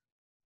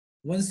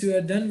 Once you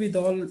are done with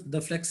all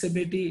the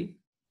flexibility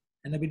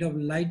and a bit of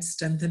light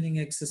strengthening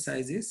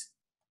exercises,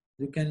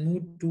 you can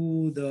move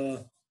to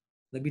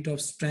the bit of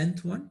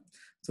strength one.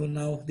 So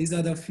now these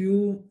are the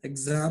few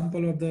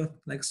example of the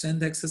like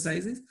strength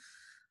exercises.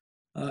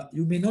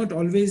 You may not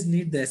always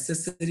need the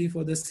accessory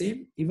for the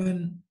same.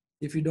 Even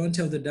if you don't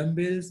have the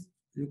dumbbells,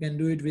 you can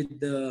do it with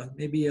the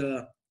maybe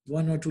a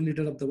 1 or 2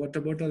 liter of the water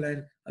bottle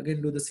and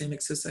again do the same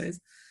exercise.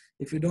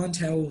 If you don't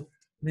have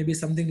maybe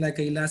something like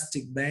an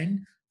elastic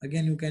band,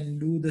 again you can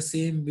do the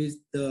same with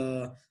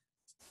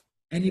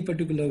any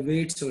particular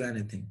weights or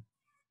anything.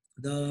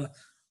 The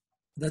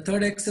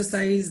third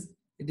exercise,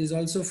 it is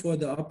also for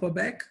the upper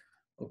back,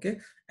 okay?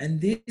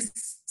 And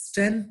this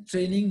strength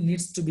training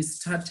needs to be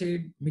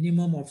started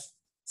minimum of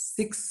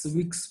 6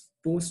 weeks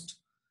post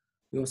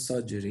your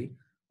surgery,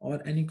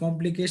 or any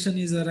complication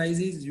is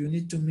arises, you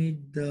need to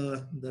meet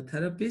the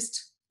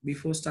therapist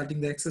before starting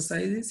the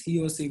exercises. He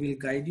or she will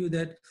guide you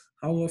that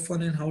how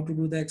often and how to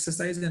do the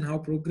exercise and how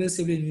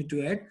progressively you need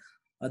to add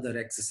other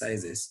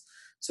exercises.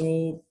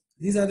 So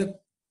these are the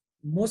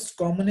most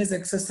commonest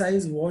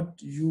exercise what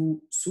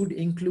you should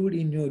include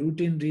in your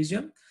routine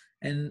regime,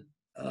 and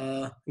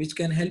which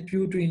can help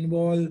you to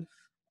involve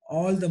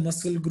all the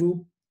muscle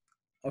group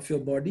of your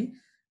body,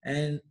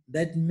 and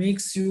that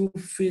makes you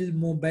feel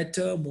more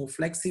better, more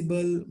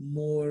flexible,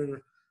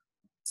 more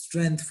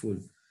strengthful.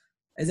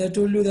 As I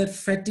told you that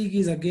fatigue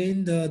is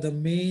again the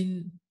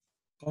main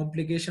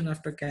complication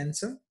after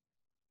cancer.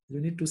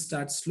 You need to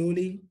start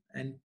slowly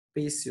and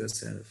pace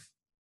yourself.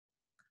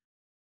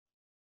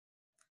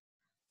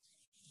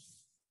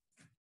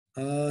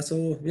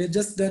 So we're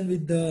just done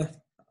with the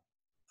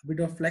bit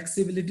of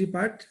flexibility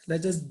part.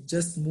 Let's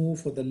just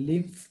move for the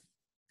lymph.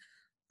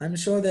 I'm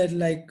sure that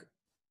like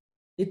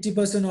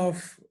 80%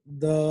 of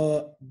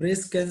the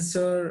breast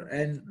cancer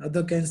and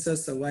other cancer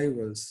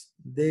survivors,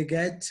 they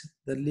get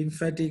the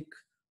lymphatic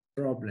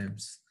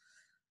problems.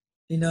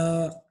 In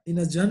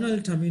a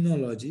general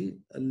terminology,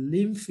 a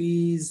lymph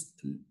is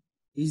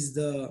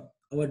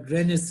our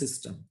drainage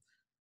system.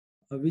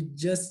 We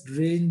just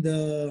drain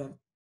the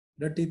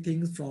dirty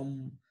things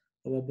from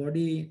our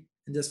body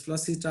and just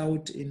flush it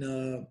out in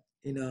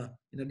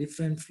a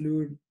different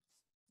fluid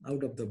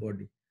out of the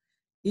body.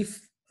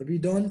 If we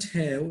don't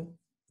have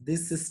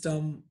this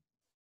system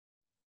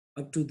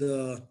up to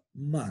the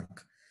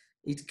mark,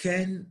 it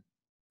can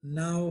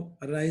now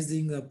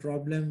arising a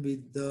problem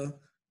with the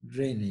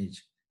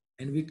drainage,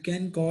 and it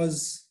can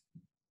cause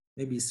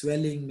maybe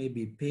swelling,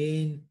 maybe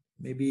pain,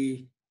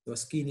 maybe your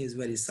skin is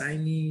very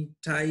shiny,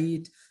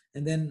 tight,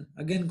 and then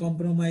again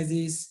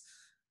compromises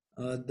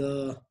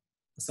the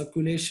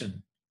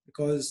circulation,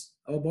 because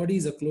our body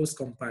is a closed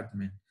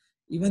compartment.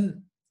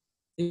 even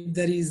if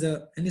there is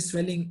any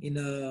swelling in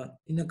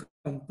a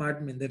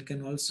compartment, that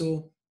can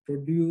also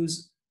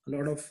produce a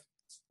lot of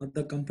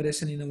the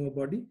compression in our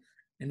body,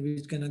 and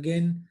which can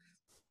again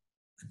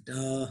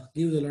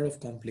give a lot of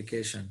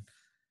complication.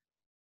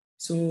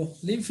 So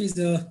lymph is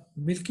a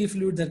milky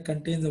fluid that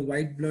contains the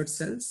white blood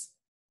cells.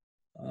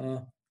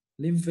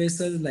 Lymph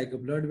vessels, like a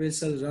blood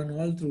vessel, run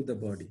all through the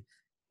body.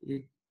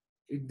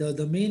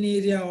 The main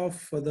area of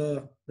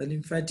the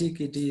lymphatic,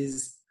 it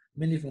is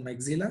mainly from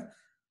axilla.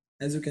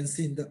 As you can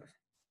see in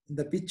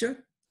the picture,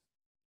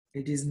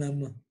 it is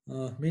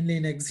mainly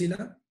in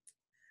axilla.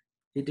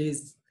 It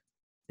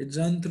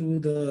run through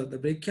the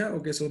brachia.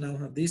 Okay, so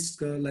now this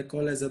like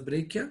called as a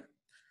brachia,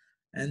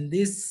 and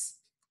this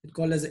it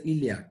called as a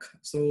iliac.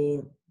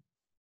 So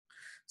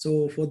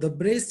for the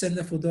breast and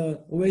for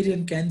the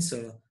ovarian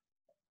cancer,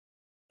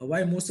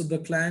 why most of the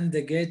clients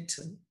they get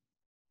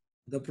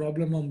the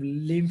problem of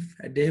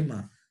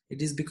lymphedema,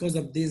 it is because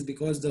of this,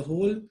 because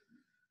the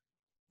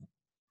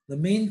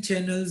main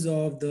channels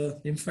of the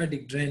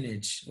lymphatic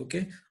drainage,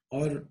 okay,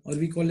 or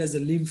we call as the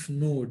lymph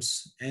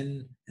nodes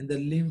and the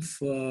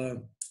lymph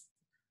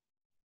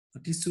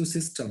tissue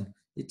system,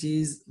 it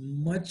is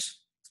much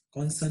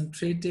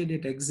concentrated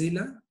at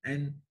axilla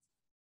and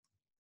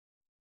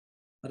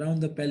around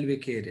the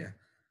pelvic area.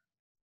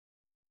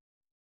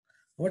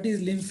 What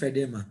is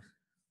lymphedema?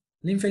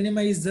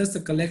 Lymphedema is just a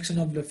collection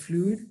of the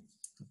fluid,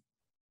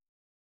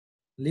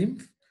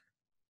 lymph,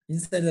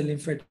 inside the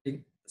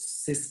lymphatic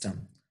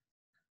system.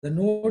 The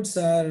nodes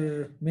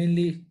are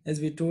mainly, as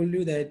we told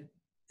you, that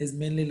is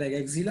mainly like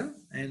axilla.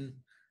 And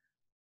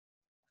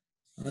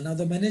now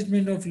the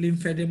management of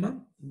lymphedema,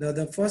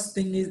 the first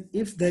thing is,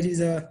 if there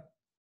is a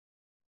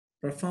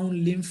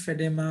profound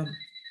lymphedema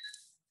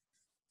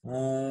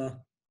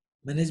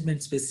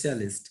management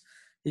specialist,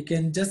 he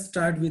can just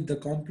start with the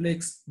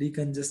complex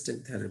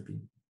decongestant therapy.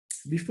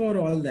 Before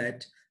all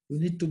that, you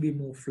need to be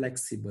more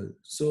flexible.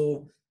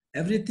 So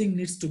everything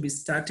needs to be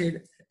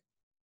started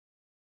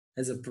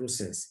as a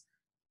process.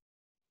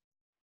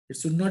 It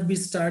should not be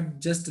start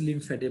just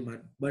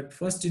lymphedema, but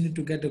first you need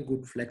to get a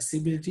good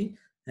flexibility,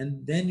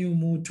 and then you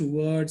move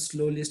towards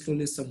slowly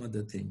some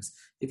other things.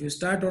 If you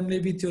start only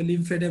with your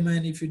lymphedema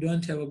and if you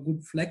don't have a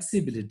good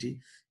flexibility,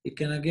 it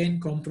can again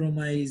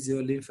compromise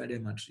your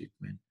lymphedema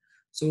treatment.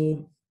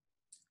 So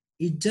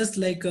it's just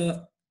like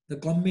the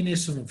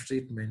combination of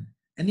treatment.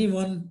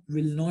 Anyone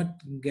will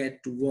not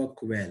get to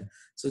work well.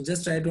 So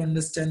just try to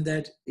understand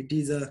that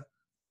it's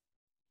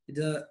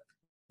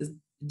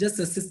just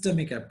a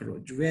systemic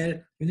approach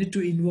where you need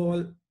to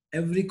involve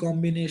every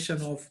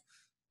combination of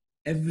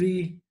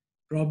every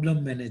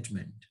problem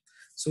management.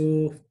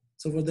 So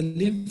for the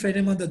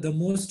lymphedema, the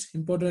most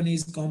important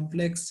is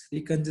complex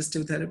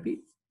decongestive therapy,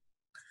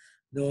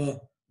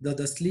 the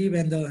sleeve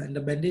and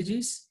the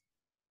bandages,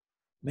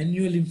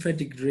 manual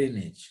lymphatic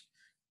drainage.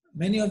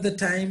 Many of the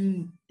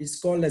time it's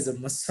called as a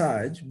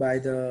massage by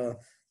the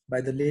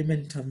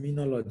layman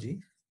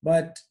terminology,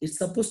 but it's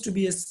supposed to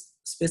be a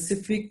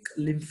specific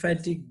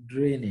lymphatic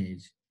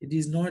drainage. It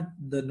is not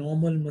the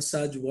normal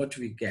massage what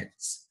we get.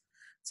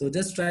 So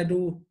just try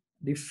to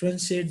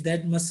differentiate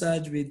that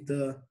massage with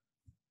the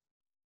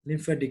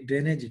lymphatic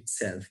drainage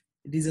itself.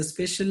 It is a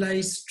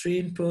specialized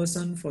trained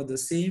person for the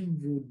same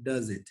who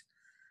does it,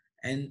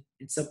 and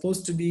it's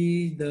supposed to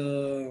be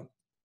the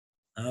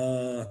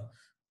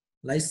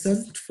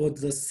licensed for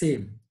the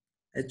same.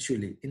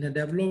 Actually, in a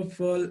developed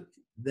world,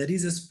 there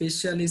is a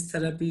specialist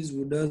therapist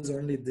who does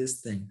only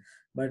this thing,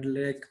 but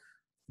like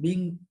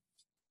being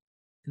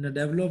in a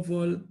developed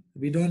world,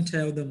 we don't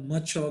have the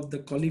much of the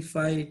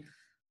qualified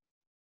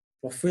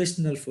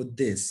professional for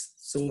this.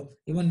 So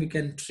even we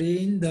can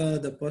train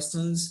the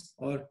persons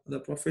or the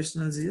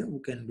professionals here who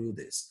can do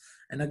this.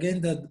 And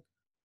again,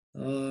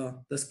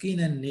 the skin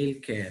and nail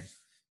care.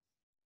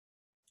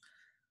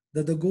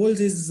 The goals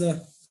is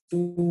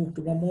to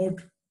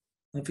promote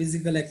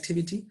physical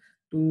activity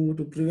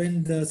to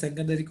prevent the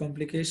secondary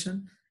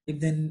complication. If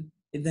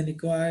they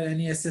require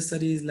any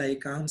accessories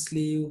like arm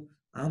sleeve,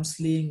 arm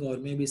sling, or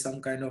maybe some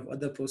kind of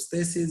other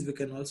prosthesis, we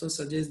can also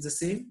suggest the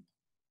same.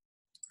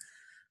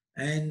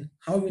 And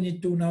how we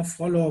need to now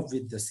follow up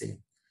with the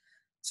same.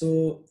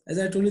 So as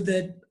I told you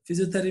that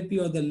physiotherapy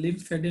or the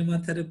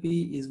lymphedema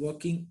therapy is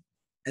working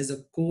as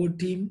a core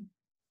team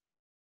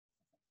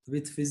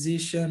with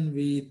physician,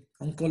 with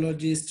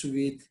oncologist,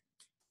 with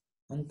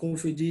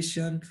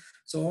oncophysician.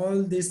 So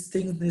all these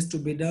things needs to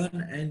be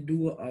done and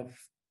do a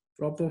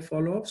proper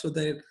follow-up so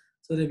that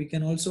we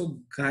can also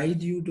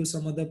guide you to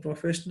some other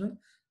professional,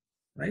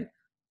 right?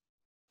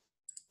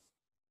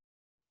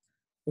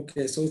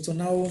 Okay, so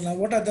now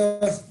what are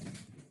the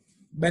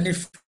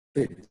benefits?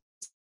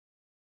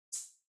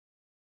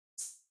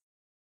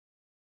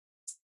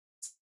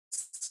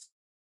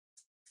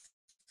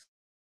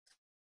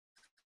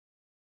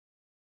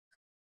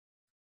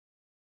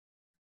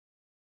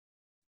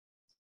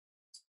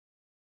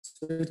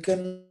 So it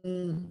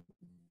can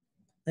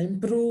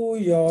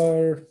improve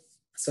your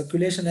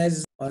circulation,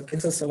 as our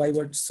cancer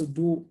survivors should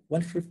do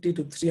 150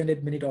 to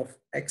 300 minutes of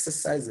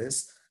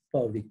exercises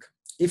per week.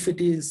 If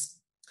it is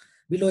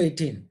below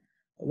 18,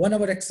 1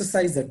 hour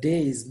exercise a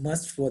day is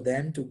must for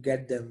them to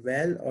get them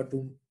well or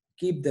to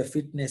keep their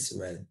fitness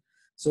well.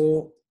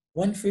 So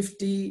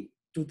 150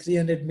 to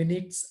 300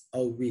 minutes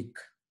a week.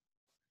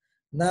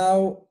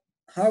 Now,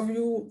 how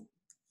you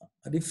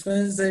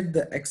differentiate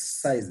the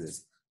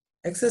exercises?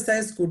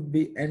 Exercise could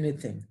be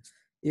anything.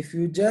 If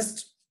you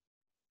just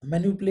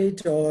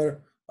manipulate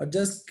or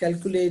just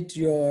calculate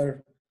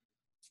your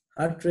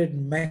heart rate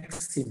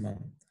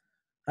maximum.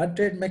 Heart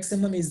rate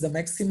maximum is the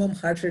maximum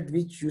heart rate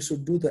which you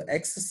should do the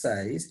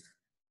exercise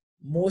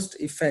most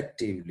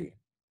effectively.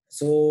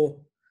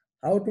 So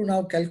how to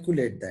now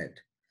calculate that?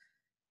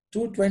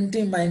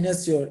 220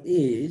 minus your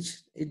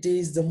age, it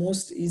is the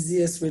most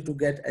easiest way to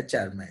get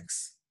HR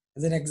max.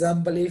 As an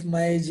example, if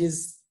my age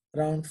is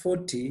around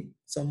 40,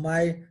 so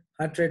my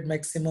heart rate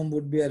maximum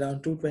would be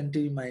around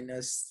 220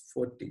 minus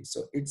 40.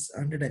 So it's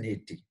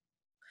 180.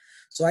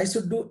 So I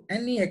should do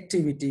any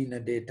activity in a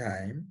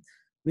daytime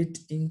which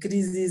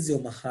increases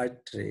your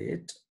heart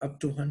rate up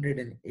to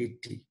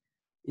 180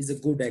 is a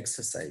good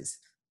exercise.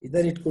 Either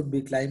it could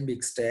be climb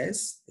big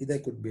stairs, either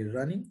it could be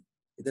running,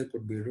 either it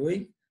could be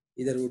rowing,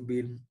 either it would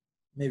be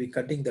maybe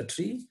cutting the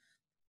tree,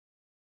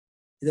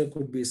 either it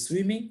could be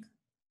swimming,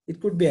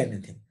 it could be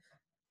anything.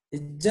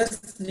 It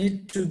just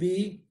need to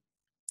be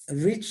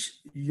reach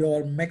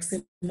your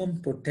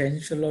maximum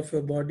potential of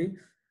your body,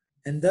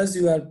 and thus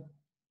you are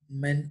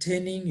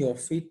maintaining your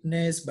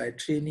fitness by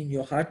training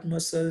your heart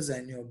muscles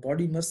and your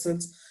body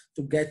muscles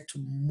to get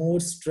more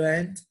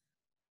strength,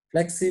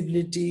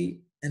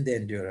 flexibility, and the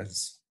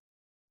endurance.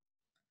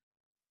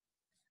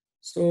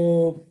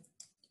 So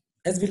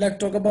as we like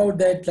talk about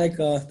that, like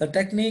the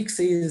techniques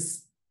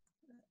is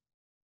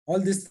all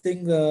these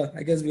things,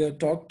 I guess we have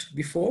talked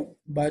before,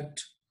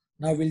 but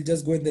now we'll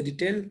just go in the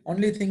detail.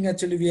 Only thing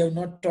actually we have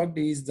not talked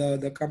is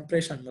the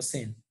compression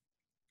machine.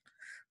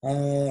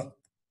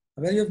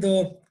 Many of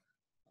the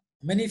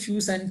many few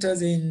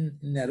centers in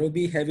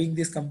Nairobi having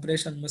this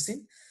compression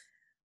machine.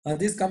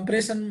 This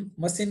compression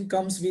machine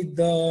comes with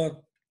the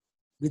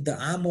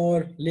arm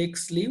or leg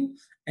sleeve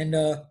and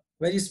a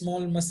very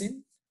small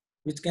machine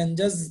which can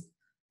just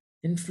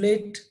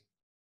inflate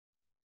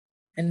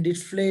and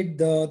deflate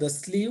the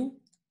sleeve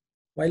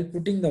while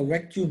putting the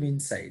vacuum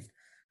inside.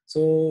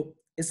 So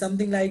it's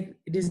something like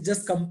it is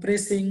just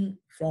compressing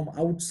from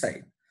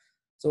outside.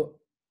 So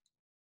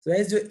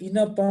as your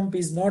inner pump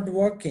is not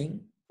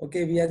working,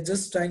 okay, we are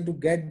just trying to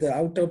get the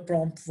outer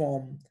pump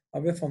from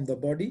away from the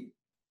body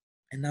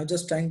and now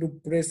just trying to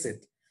press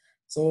it.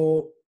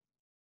 So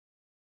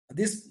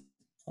these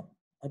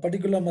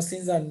particular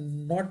machines are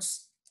not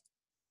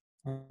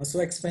so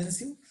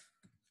expensive.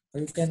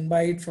 You can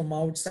buy it from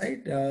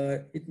outside.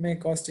 It may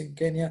cost in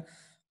Kenya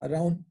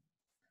around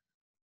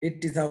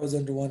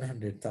 80,000 to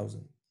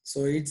 100,000.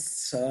 So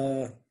it's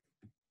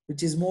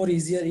which is more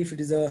easier if it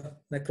is a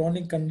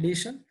chronic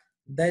condition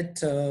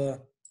that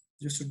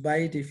you should buy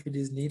it if it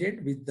is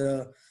needed with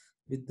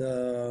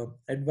the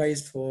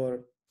advice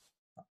for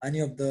any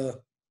of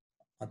the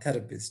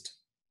therapist.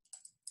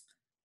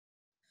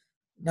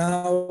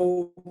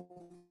 Now,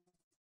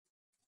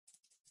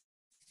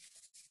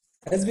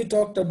 as we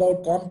talked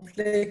about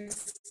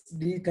complex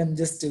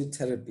decongestive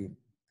therapy,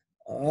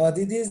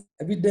 this is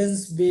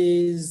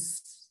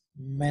evidence-based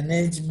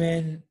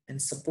management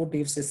and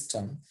supportive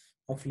system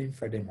of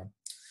lymphedema.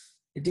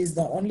 It is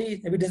the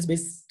only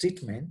evidence-based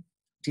treatment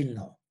till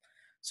now.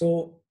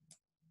 So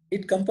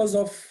it composed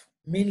of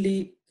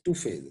mainly two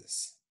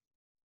phases.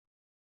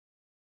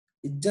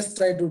 It just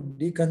try to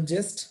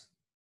decongest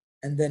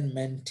and then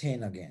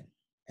maintain again.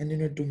 And you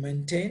need to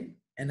maintain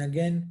and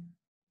again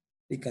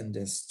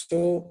decongest.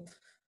 So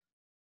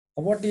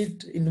what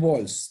it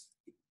involves?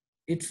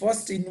 It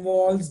first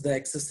involves the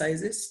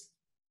exercises,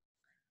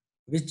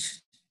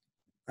 which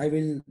I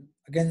will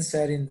again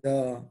share in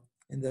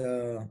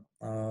the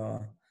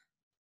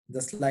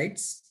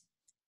slides.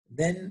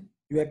 Then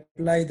you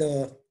apply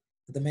the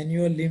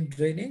manual lymph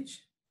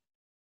drainage.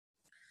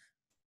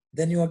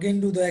 Then you again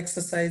do the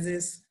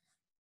exercises.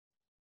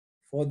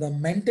 For the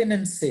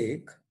maintenance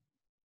sake,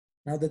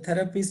 now the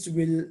therapist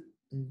will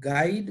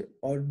guide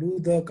or do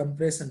the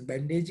compression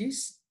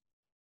bandages.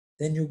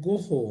 Then you go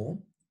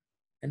home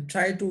and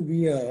try to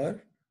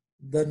wear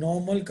the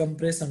normal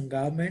compression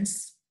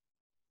garments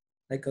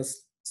like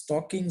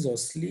stockings or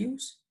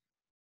sleeves.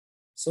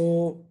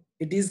 So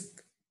it is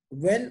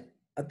when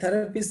a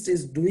therapist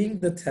is doing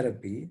the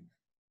therapy,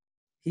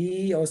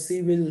 he or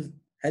she will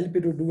help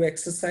you to do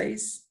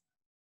exercise,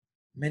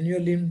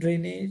 manual lymph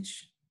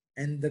drainage,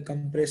 and the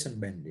compression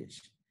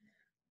bandage.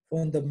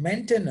 For the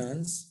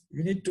maintenance,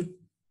 you need to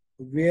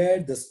wear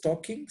the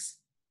stockings,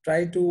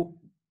 try to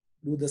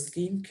do the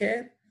skin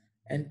care,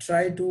 and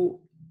try to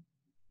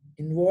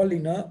involve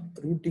in a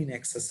routine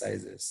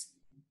exercises.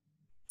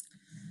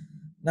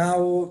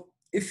 Now,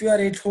 if you are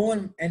at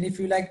home and if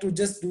you like to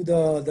just do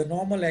the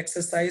normal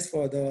exercise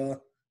for the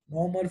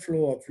normal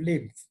flow of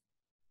lymph,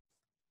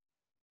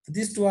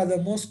 these two are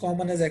the most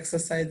common as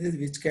exercises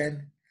which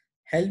can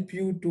help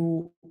you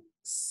to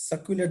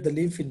circulate the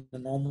lymph in a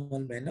normal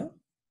manner.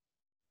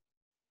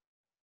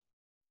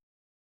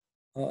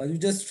 You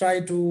just try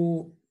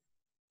to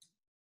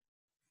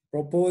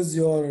propose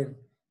your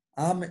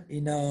arm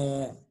in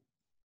a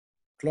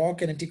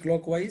clock and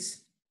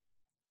anti-clockwise.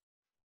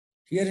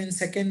 Here in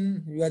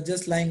second, you are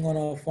just lying on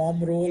a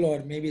foam roll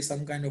or maybe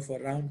some kind of a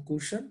round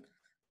cushion.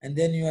 And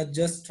then you are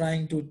just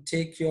trying to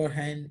take your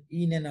hand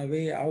in and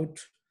away out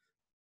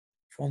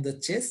from the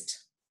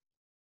chest.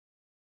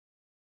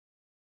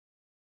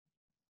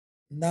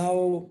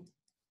 Now,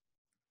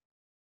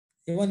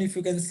 even if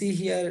you can see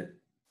here,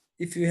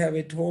 if you have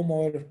at home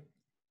or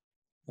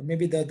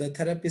maybe the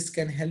therapist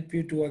can help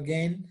you to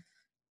again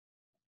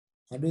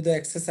do the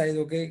exercise,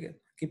 okay,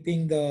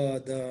 keeping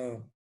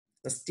the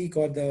stick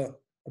or the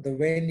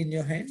wand in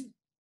your hand.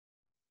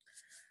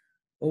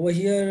 Over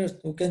here,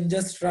 you can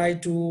just try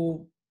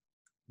to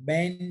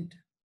bend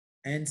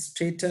and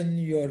straighten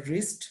your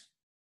wrist.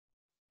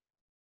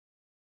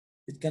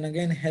 It can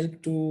again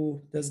help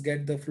to just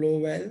get the flow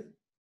well.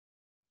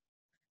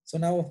 So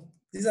now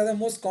these are the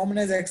most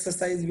commonest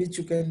exercise which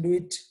you can do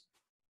it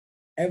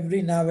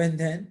every now and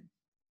then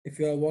if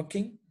you are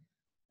walking,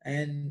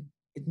 and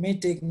it may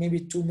take maybe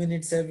 2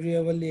 minutes every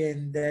hourly,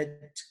 and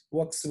that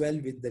works well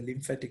with the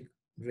lymphatic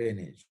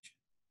drainage.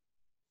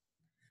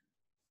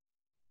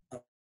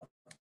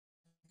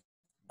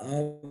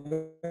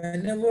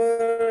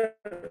 Whenever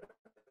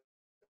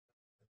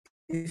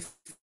if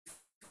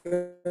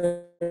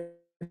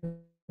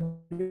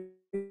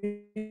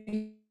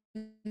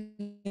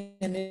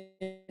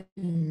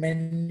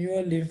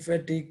manual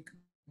lymphatic,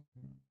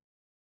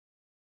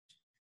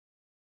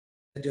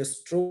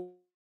 just stroke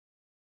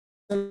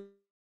the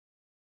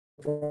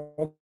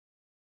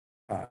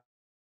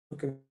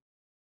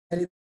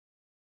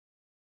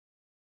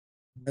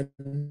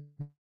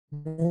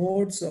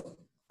nodes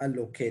are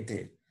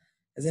located.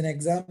 As an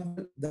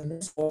example, the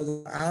nodes for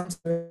the arms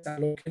are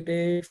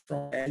located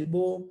from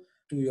elbow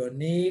to your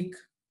neck.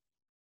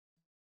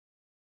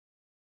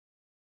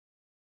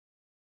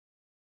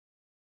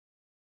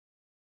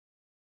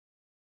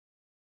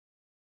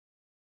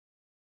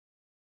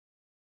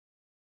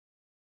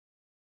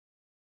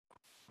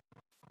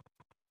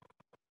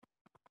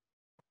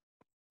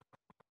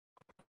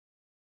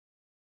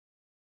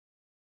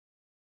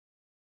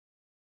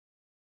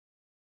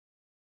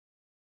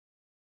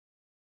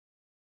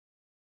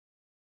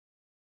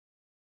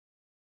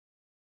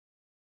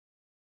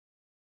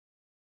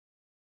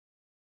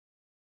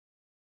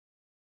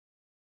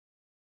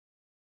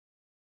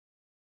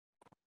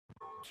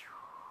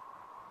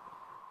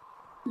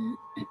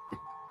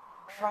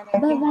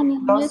 Bhavan,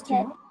 you're Lost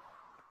muted.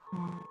 you.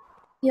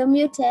 You're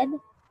muted.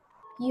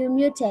 You're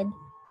muted.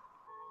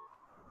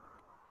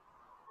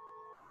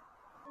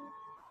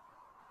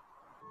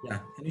 Yeah,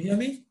 can you hear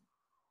me?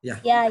 Yeah.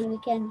 Yeah, we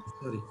can.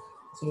 Sorry.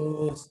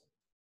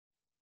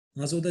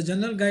 So the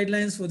general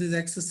guidelines for these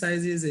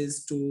exercises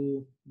is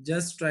to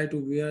just try to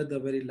wear the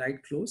very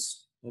light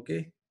clothes.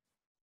 Okay.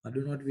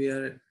 Do not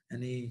wear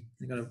any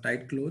kind of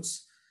tight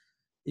clothes.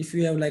 If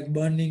you have like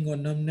burning or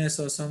numbness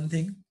or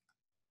something,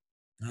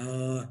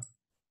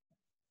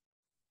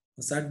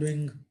 start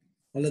doing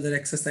all other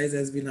exercise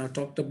as we now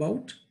talked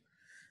about.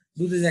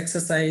 Do this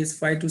exercise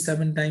 5 to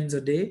 7 times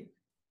a day.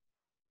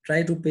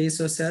 Try to pace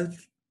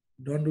yourself.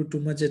 Don't do too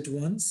much at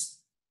once.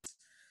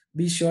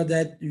 Be sure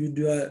that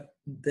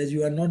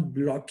you are not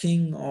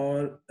blocking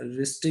or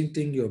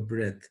restricting your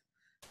breath.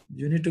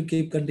 You need to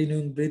keep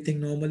continuing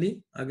breathing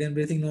normally. Again,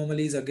 breathing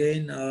normally is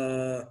again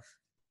a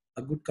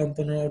good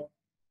component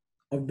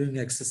of doing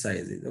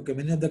exercises. Okay,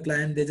 many of the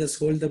clients, they just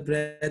hold the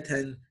breath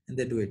and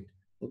they do it.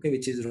 Okay,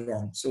 which is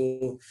wrong.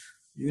 So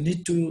you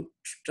need to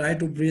try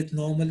to breathe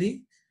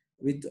normally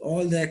with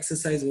all the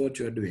exercise what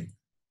you are doing.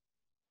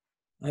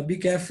 Be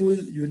careful.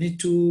 You need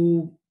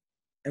to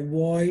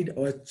avoid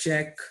or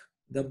check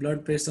the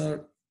blood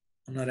pressure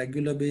on a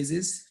regular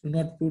basis. Do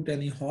not put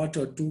any hot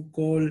or too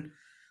cold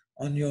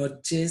on your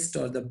chest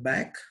or the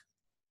back.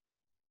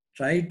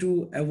 Try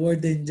to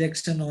avoid the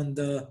injection on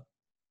the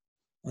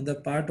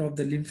part of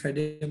the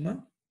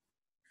lymphedema.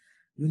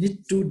 You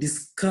need to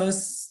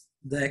discuss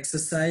the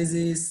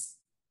exercises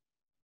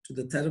to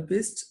the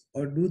therapist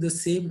or do the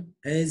same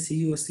as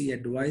he or she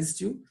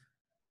advised you.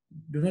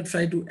 Do not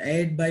try to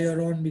add by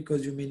your own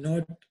because you may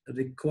not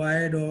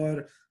required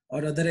or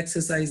other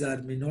exercise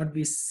are may not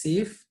be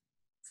safe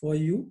for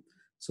you.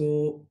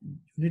 So you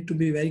need to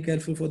be very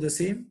careful for the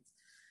same.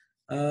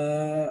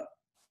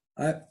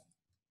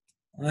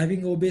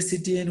 Having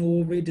obesity and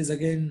overweight is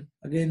again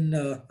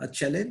a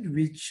challenge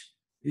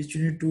which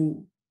you need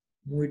to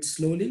move it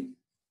slowly.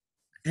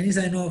 Any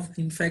sign of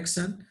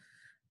infection,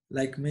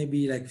 like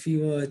maybe like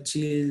fever,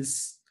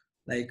 chills,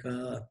 like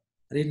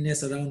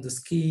redness around the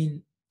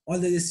skin, all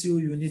the issue,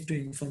 you need to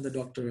inform the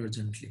doctor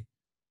urgently.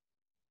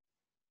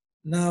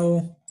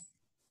 Now,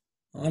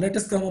 let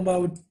us come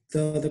about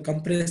the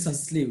compression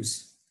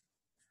sleeves.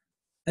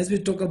 As we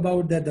talk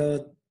about that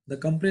the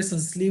compression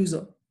sleeves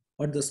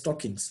or the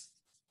stockings,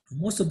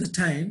 most of the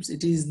times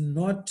it is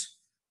not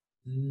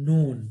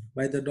known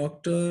by the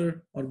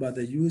doctor or by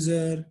the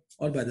user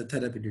or by the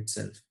therapist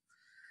itself.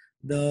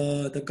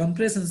 The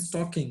compression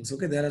stockings,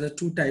 okay, there are the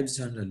two types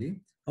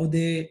generally. How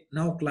they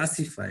now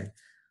classify?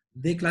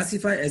 They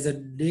classify as a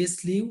day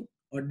sleeve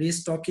or day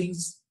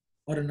stockings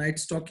or a night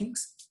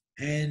stockings,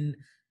 and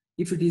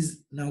if it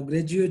is now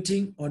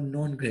graduating or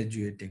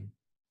non-graduating.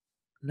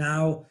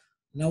 Now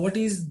what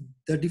is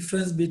the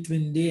difference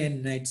between day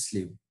and night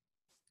sleeve?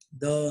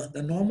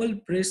 The normal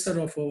pressure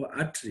of our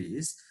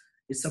arteries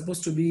is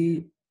supposed to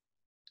be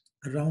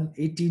around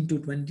 18 to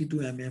 22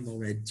 mm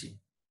of Hg.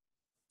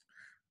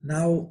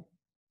 Now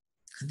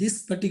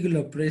this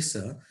particular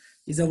pressure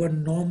is our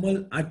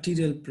normal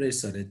arterial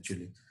pressure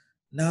actually.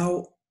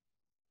 Now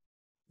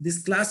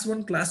this class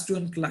 1, class 2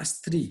 and class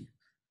 3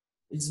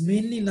 is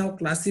mainly now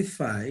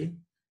classified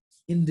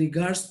in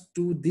regards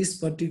to this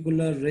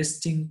particular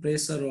resting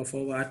pressure of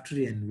our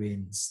artery and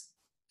veins.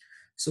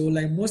 So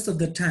like most of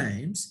the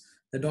times,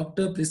 the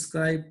doctor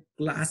prescribe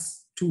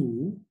class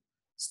 2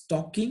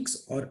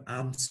 stockings or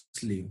arm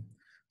sleeve.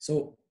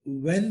 So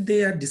when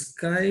they are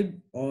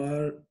described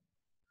or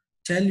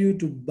tell you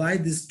to buy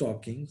these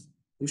stockings,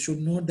 you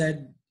should know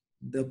that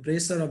the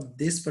pressure of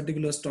this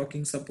particular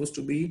stocking is supposed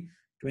to be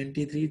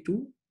 23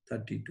 to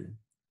 32.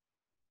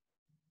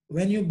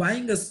 When you're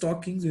buying a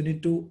stockings, you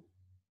need to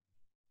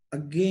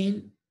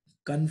again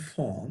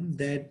confirm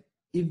that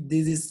if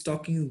this is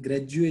stocking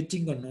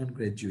graduating or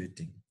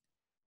non-graduating.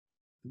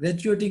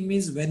 Graduating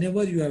means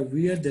whenever you are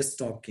wear the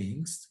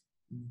stockings,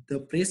 the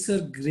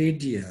pressure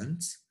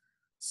gradients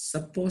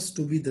supposed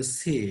to be the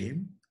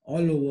same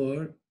all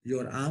over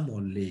your arm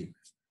or leg.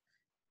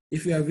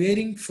 If you are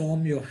wearing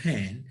from your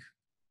hand,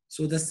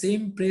 so the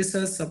same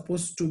pressure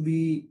supposed to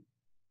be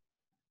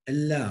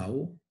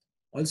allowed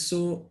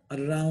also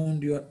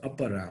around your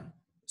upper arm.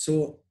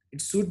 So it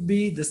should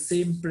be the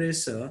same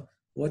pressure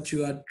what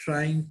you are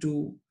trying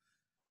to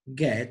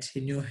get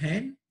in your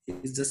hand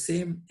is the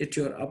same at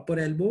your upper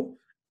elbow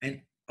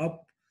and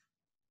up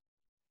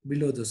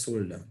below the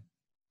shoulder.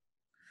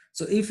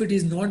 So if it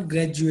is not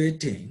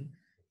graduating,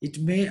 it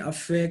may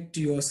affect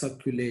your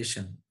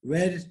circulation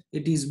where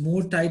it is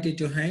more tight at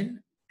your hand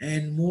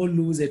and more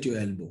loose at your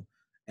elbow.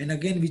 And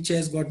again, which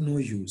has got no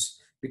use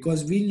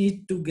because we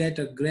need to get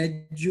a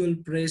gradual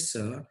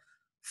pressure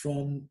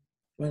from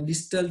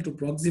distal to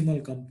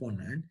proximal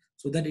component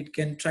so that it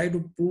can try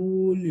to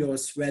pull your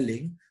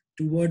swelling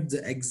towards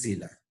the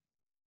axilla,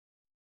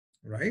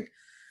 right?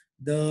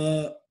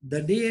 The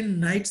day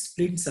and night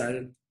splints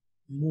are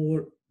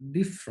more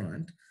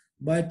different,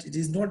 but it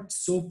is not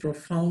so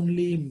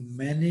profoundly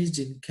managed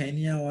in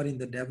Kenya or in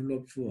the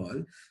developed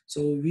world.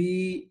 So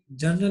we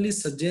generally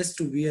suggest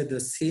to wear the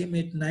same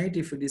at night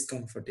if it is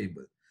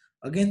comfortable.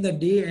 Again, the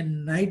day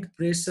and night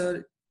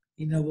pressure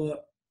in our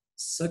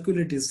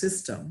circulatory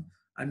system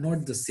are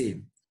not the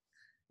same.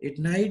 At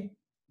night,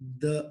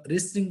 the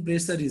resting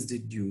pressure is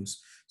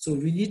reduced. So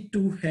we need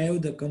to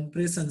have the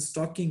compression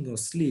stocking or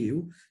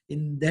sleeve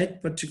in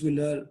that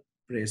particular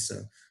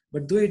pressure.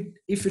 But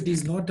if it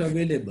is not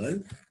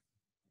available,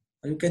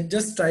 you can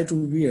just try to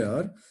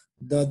wear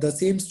the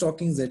same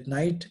stockings at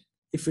night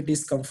if it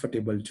is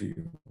comfortable to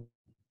you.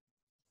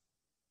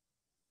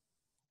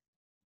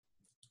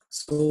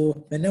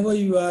 So whenever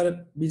you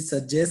are being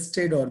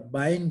suggested or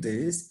buying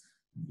this,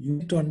 you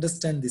need to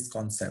understand this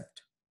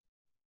concept.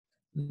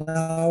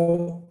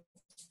 Now,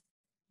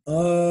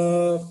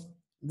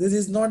 this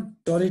is not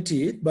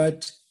authority,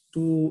 but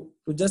to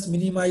just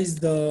minimize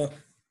the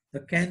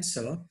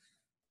cancer,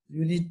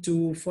 you need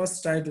to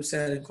first try to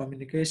share in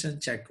communication,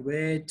 check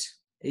weight,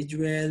 age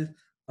well,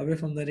 away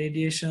from the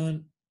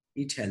radiation,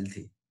 eat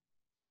healthy.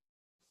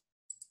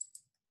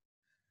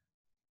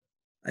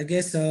 I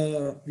guess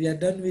we are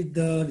done with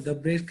the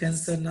breast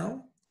cancer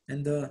now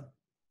and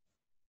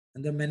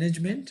the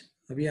management.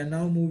 We are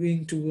now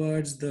moving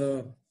towards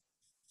the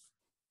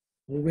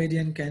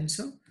ovarian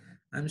cancer.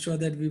 I'm sure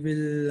that we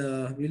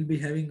will be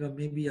having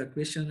maybe a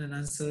question and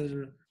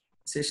answer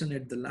session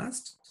at the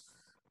last,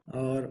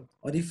 or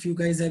if you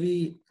guys are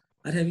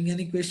having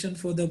any question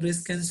for the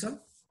breast cancer.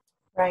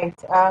 Right.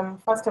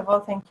 First of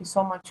all, thank you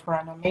so much for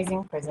an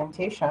amazing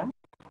presentation.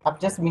 I've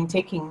just been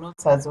taking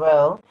notes as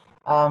well.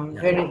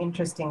 Very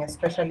interesting,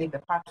 especially the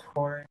part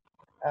for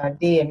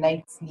day and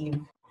night sleep.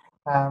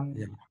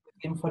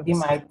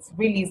 Lymphedema, it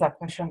really is a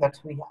question that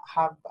we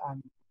have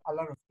a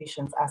lot of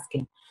patients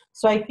asking.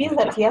 So I feel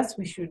that yes,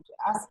 we should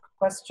ask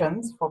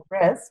questions for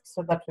breast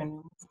so that when we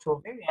move to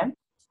ovarian,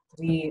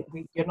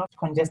 you're not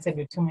congested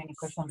with too many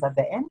questions at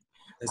the end.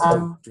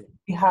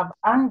 We have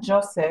Anne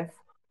Joseph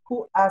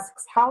who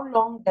asks, how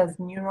long does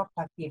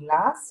neuropathy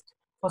last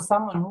for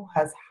someone who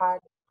has had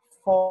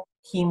 4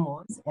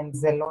 chemos and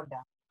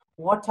Zeloda?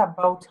 What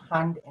about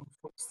hand and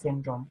foot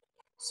syndrome?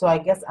 So I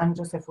guess Anne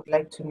Joseph would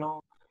like to know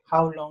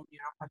how long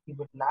neuropathy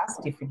would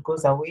last if it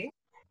goes away.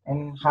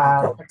 And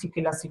her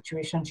particular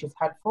situation, she's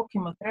had 4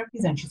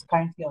 chemotherapies and she's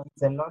currently on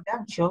Zeloda.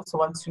 And she also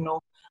wants to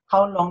know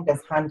how long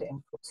does hand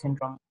and foot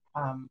syndrome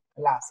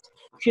last.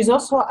 She's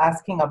also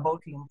asking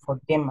about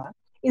lymphedema.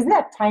 Is there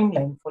a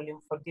timeline for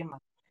lymphedema?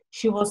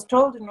 She was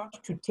told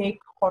not to take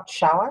hot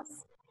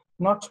showers,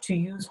 not to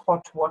use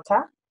hot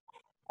water,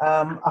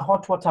 a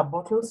hot water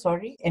bottle,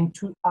 and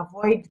to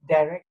avoid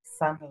direct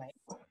sunlight,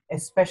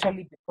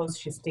 especially because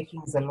she's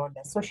taking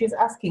Zeloda. So she's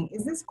asking,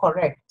 is this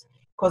correct?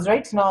 because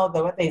right now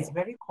the weather is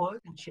very cold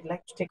and she'd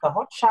like to take a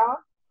hot shower.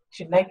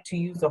 She'd like to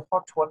use a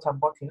hot water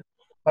bottle,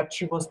 but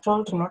she was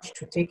told not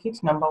to take it,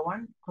 number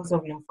one, because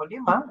of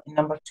lymphedema, and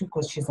number two,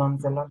 because she's on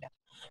Zeloda.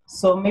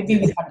 So maybe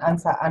we can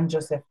answer Anne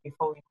Joseph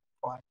before we move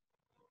forward.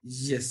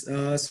 Yes.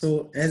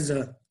 So as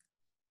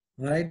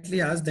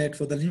rightly asked that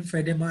for the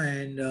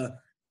lymphedema and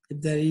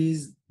if there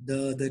is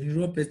the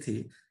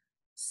neuropathy,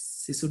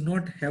 she should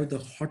not have the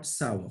hot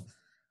shower.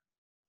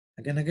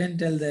 I can again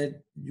tell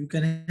that you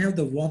can have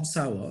the warm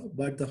shower,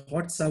 but the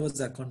hot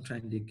showers are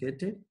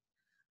contraindicated.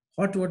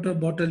 Hot water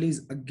bottle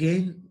is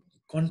again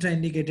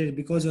contraindicated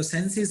because your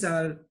senses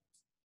are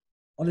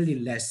already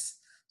less.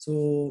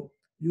 So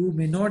you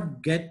may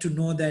not get to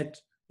know that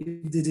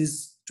if it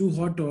is too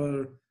hot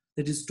or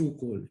it is too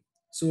cold.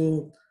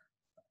 So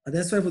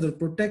that's why for the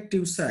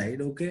protective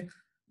side, okay,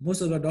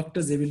 most of the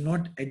doctors, they will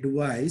not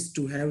advise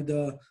to have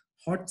the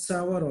hot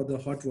shower or the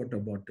hot water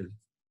bottle.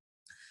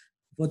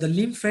 For the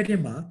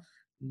lymphedema,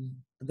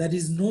 there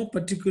is no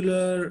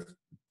particular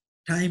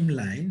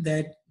timeline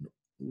that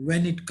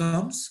when it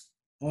comes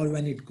or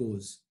when it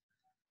goes.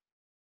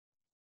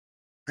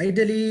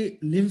 Ideally,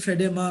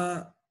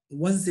 lymphedema,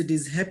 once it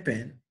is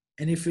happened,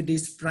 and if it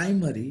is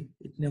primary,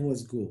 it never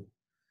go.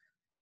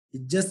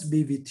 It just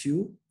be with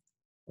you,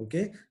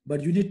 okay?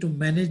 But you need to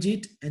manage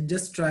it and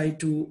just try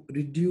to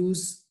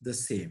reduce the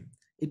same.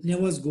 It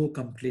never go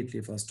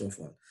completely, first of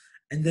all.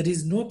 And there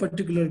is no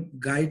particular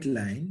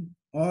guideline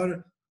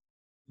or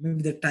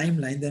maybe the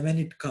timeline that when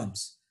it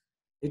comes.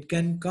 It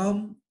can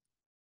come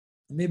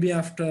maybe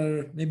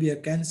after maybe a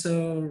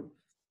cancer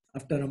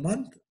after a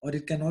month, or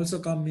it can also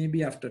come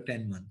maybe after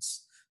 10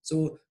 months.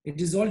 So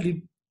it is all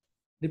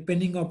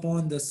depending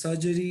upon the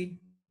surgery,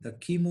 the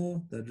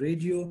chemo, the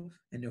radio,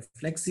 and your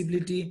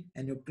flexibility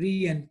and your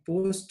pre and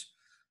post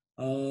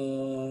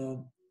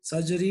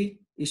surgery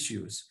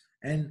issues,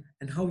 and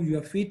how you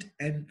are fit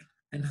and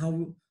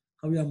how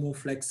you are more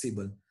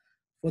flexible.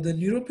 For the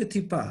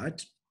neuropathy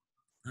part,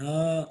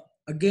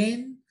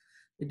 again,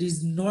 it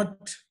is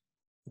not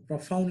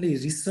profoundly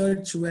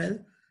researched well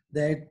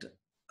that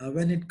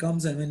when it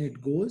comes and when it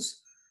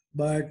goes,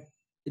 but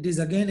it is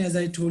again, as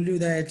I told you,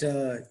 that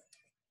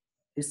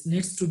it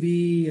needs to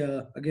be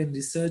again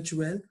researched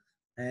well,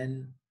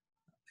 and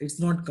it's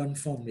not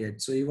confirmed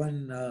yet. So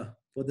even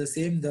for the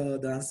same,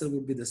 the answer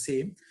would be the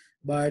same.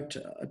 But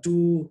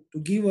to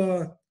give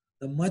a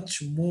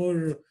much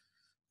more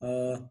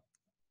uh,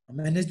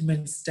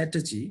 management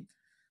strategy,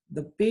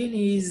 the pain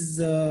is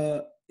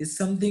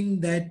something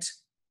that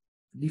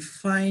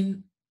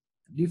define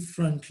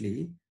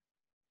differently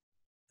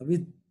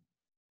with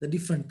the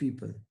different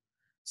people.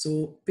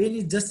 So pain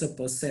is just a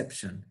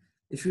perception.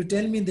 If you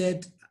tell me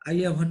that I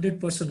have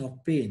 100%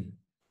 of pain,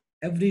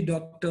 every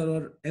doctor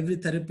or every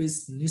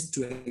therapist needs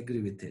to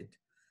agree with it.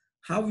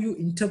 How you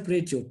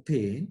interpret your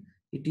pain,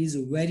 it is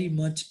very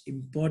much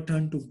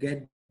important to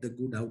get the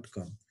good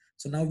outcome.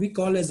 So now we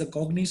call as a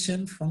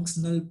cognition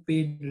functional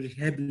pain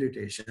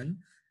rehabilitation,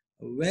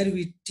 where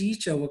we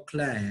teach our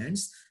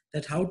clients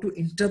that how to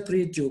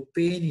interpret your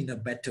pain in a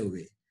better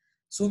way.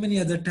 So many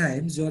other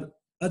times your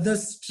other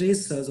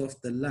stressors of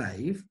the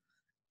life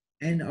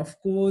and of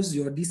course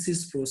your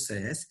disease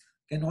process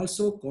can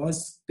also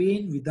cause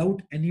pain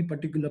without any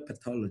particular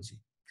pathology.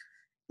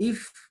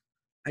 If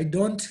I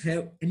don't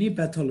have any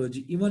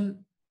pathology,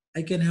 even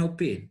I can have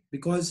pain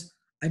because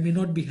I may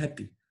not be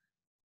happy,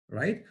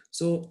 right?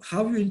 So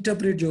how you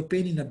interpret your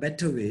pain in a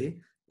better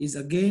way is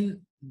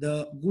again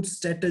the good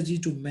strategy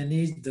to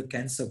manage the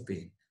cancer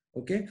pain,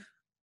 okay?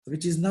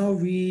 Which is now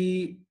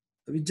we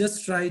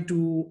just try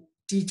to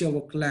teach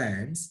our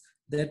clients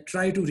that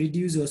try to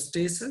reduce your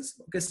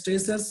stresses. Okay,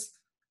 stresses,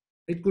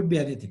 it could be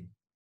anything.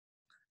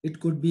 It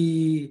could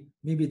be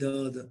maybe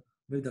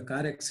maybe the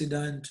car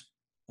accident,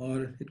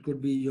 or it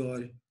could be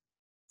your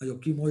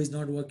chemo is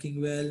not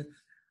working well.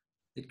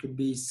 It could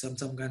be some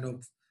kind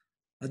of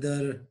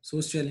other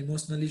social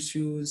emotional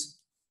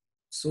issues.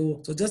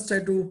 So just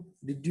try to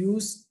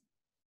reduce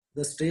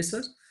the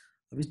stressors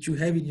which you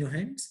have in your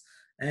hands,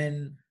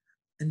 and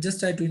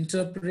just try to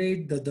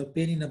interpret the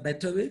pain in a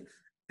better way,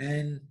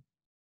 and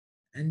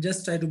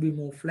just try to be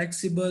more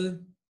flexible,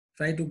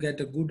 try to get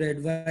a good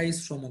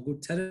advice from a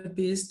good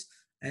therapist,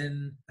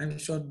 and I'm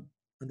sure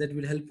that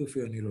will help you for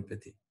your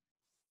neuropathy.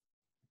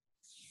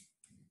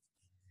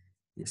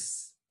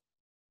 Yes.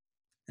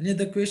 Any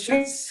other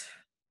questions?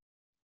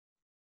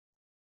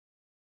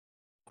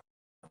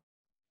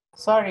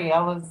 Sorry,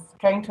 I was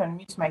trying to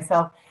unmute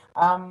myself.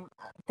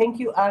 Thank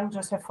you, Anne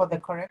Joseph, for the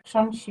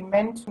correction. She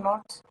meant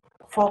not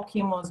 4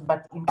 chemos,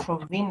 but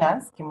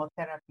intravenous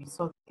chemotherapy.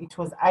 So it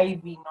was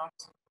IV, not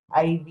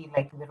IV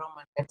like the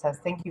Roman letters.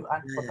 Thank you,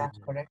 Anne, for that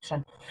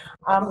correction.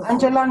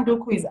 Angela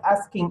Nduku is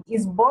asking,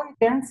 is bone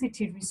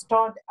density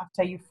restored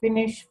after you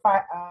finish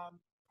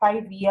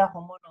 5-year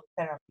hormonal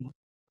therapy?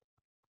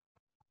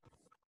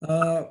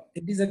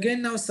 It is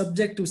again now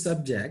subject to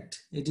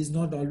subject. It is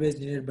not always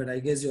needed, but I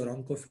guess your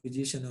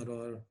oncophysician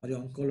or your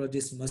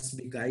oncologist must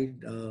be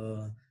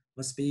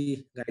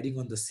guiding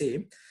on the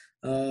same.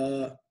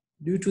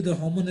 due to the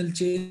hormonal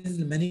change,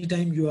 many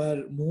times you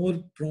are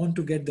more prone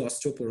to get the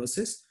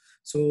osteoporosis.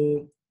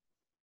 So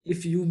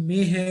if you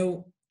may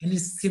have any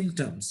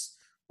symptoms,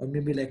 or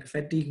maybe like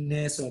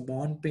fatigueness or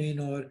bone pain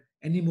or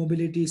any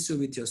mobility issue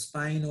with your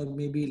spine, or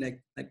maybe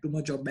like too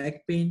much of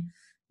back pain,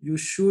 you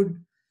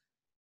should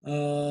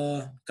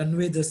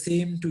convey the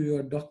same to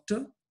your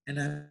doctor, and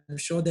I'm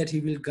sure that he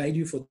will guide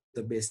you for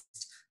the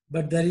best.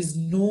 But there is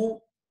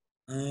no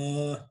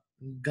uh,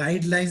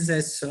 guidelines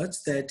as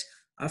such that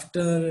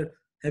after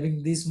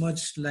having this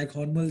much like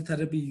hormonal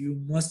therapy you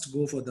must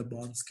go for the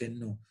bone scan.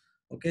 No,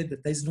 okay, there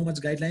is no much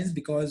guidelines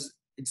because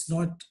it's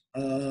not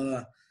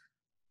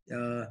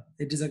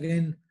it is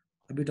again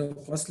a bit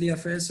of costly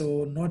affair,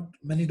 so not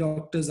many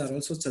doctors are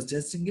also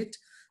suggesting it,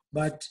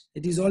 but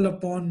it is all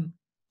upon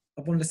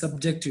a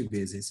subjective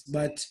basis.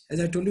 But as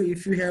I told you,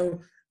 if you have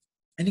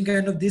any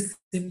kind of these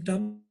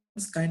symptoms,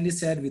 kindly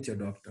share with your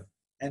doctor,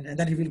 and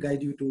then he will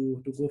guide you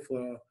to go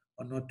for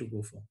or not to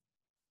go for.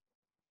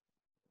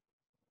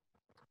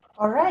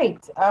 All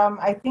right.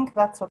 I think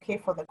that's okay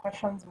for the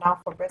questions now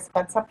for breast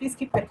cancer. Please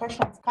keep the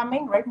questions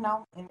coming. Right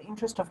now, in the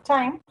interest of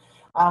time, we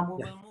Yeah.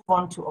 will move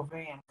on to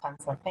ovarian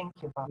cancer.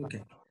 Thank you, Baba.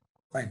 Okay.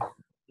 Fine.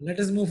 Let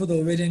us move for the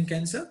ovarian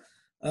cancer.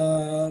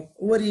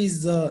 Ovary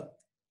is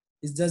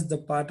just the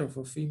part of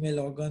a female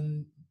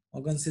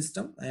organ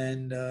system,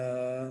 and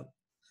uh,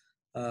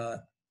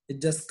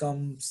 it just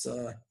comes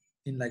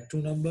in like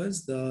two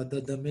numbers.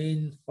 The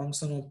main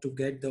function of to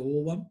get the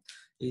ovum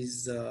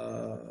is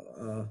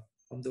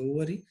from the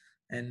ovary,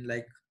 and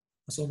like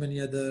so many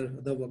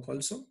other work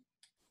also.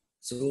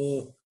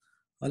 So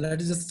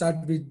let us just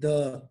start with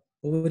the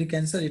ovary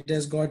cancer. It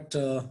has got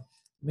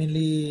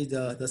mainly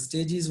the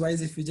stages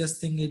wise. If you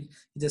just think it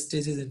just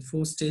stages in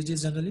 4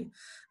 stages generally.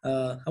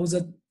 How's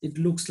that it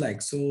looks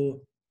like?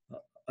 So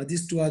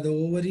these two are the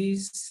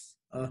ovaries.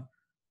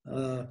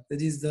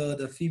 That is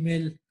the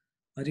female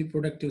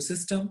reproductive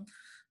system,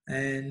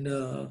 and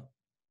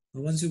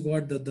once you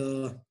got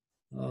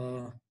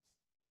uh,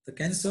 the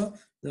cancer,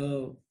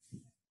 the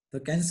the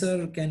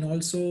cancer can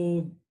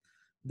also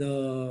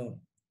the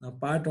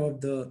part of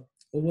the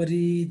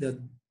ovary, the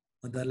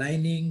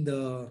lining,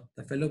 the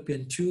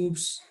fallopian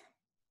tubes,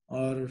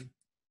 or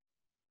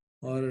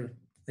or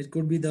it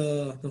could be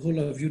the whole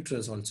of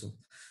uterus also.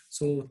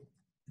 So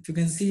if you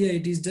can see,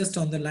 it is just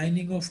on the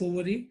lining of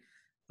ovary,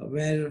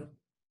 where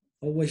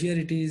over here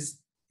it is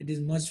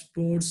much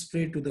more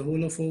spread to the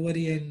whole of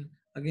ovary, and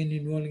again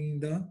involving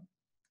the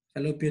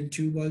fallopian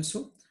tube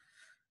also.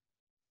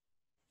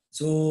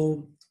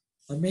 So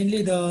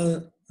mainly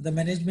the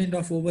management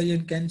of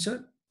ovarian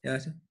cancer, yeah,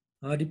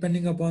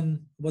 depending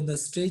upon the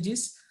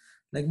stages.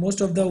 Like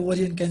most of the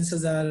ovarian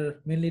cancers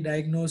are mainly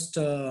diagnosed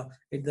at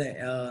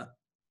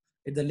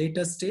the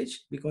later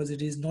stage, because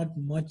it is not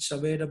much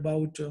aware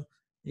about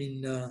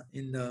in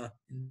the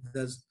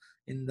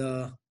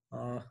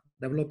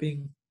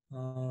developing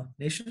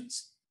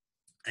nations,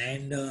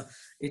 and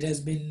it has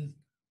been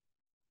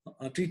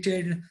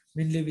treated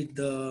mainly with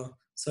the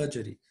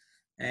surgery.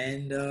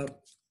 And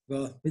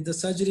with the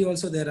surgery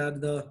also, there are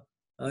the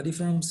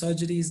different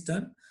surgeries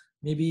done.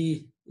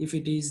 Maybe if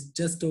it is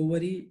just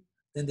ovary,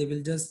 then they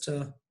will just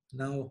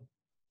now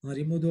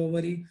remove the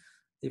ovary.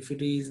 If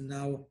it is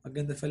now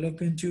again the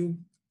fallopian tube,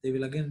 they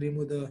will again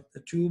remove the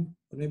tube,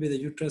 or maybe the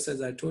uterus,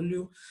 as I told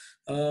you.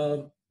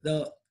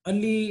 The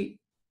early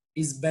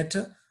is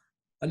better.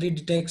 Early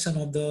detection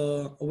of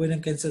the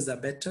ovarian cancers are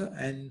better,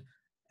 and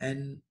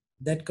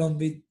that come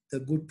with the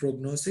good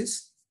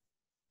prognosis.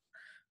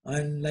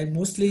 And like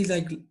mostly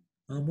like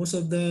most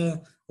of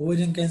the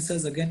ovarian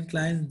cancers, again,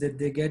 clients that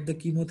they get the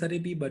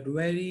chemotherapy, but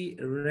very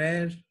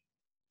rare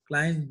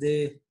clients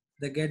they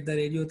get the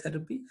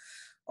radiotherapy.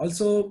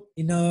 Also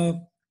in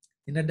a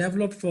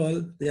developed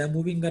world, they are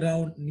moving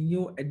around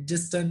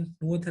neo-adjuvant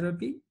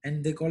chemotherapy,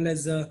 and they call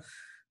as a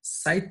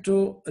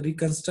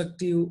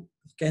cyto-reconstructive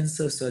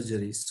cancer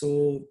surgery.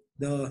 So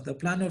the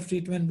plan of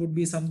treatment would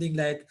be something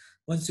like,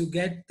 once you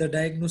get the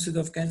diagnosis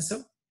of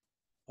cancer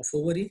of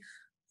ovary,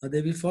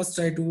 they will first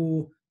try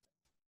to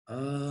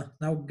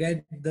now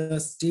get the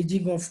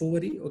staging of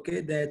ovary,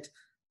 okay, that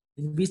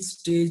in which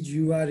stage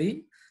you are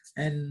in.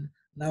 And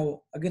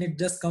now again it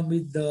just come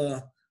with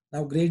the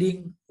now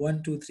grading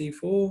 1 2 3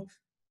 4,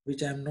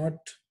 which I'm not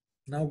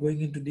now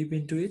going into deep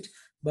into it,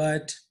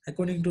 but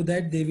according to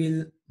that they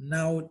will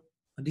now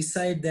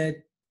decide that,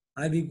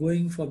 are we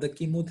going for the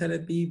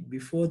chemotherapy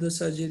before the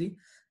surgery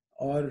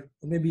or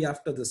maybe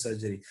after the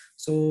surgery.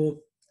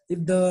 So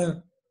if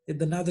the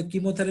now the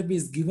chemotherapy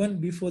is given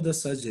before the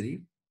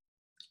surgery,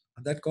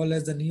 that called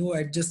as the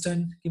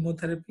neo-adjuvant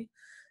chemotherapy,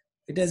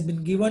 it has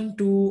been given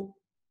to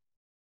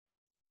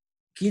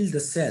kill the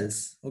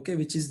cells, okay,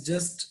 which is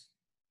just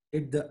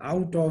at the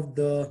out of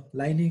the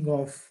lining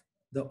of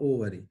the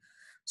ovary.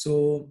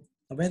 So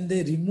when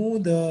they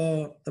remove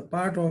the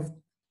part of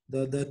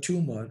the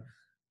tumor,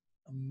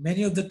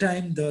 many of the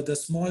time the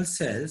small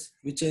cells,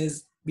 which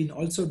has been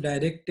also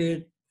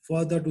directed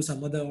further to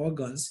some other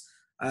organs,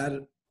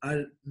 are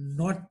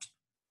not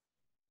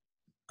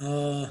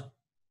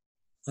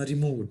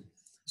removed.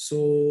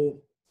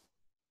 So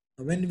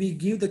when we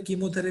give the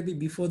chemotherapy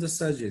before the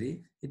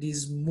surgery, it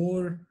is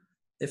more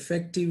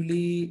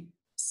effectively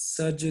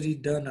surgery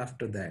done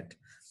after that.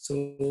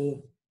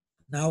 So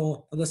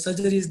now the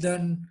surgery is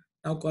done,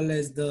 now called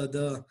as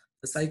the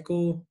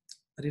psycho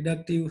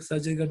reductive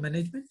surgical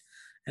management.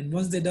 And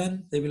once they're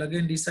done, they will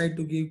again decide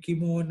to give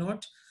chemo or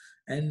not.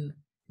 And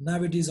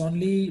now it is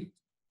only,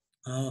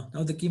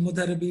 now the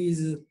chemotherapy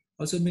is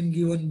also been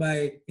given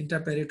by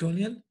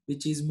intraperitoneal,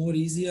 which is more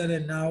easier.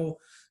 And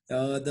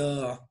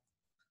the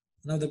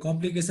now the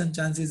complication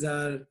chances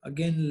are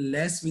again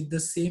less with the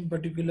same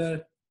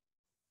particular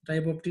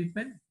type of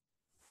treatment.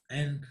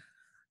 And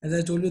as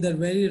I told you that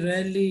very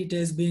rarely it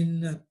has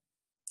been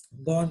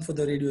gone for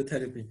the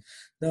radiotherapy.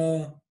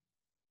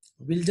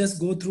 We'll just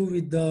go through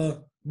with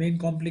the main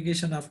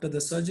complication after the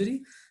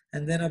surgery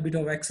and then a bit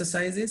of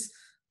exercises.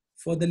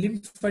 For the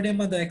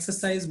lymphedema, the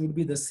exercise would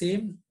be the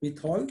same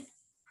with all,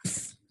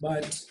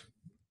 but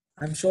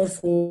I'm sure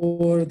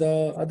for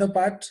the other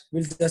part,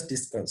 we'll just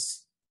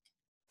discuss.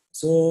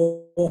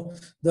 So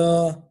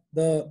the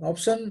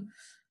option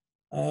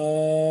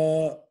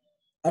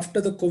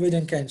after the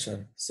ovarian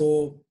cancer.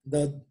 So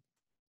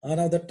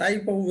now the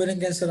type of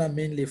ovarian cancer are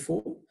mainly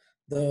four.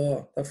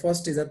 The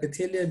first is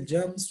epithelial,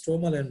 germ,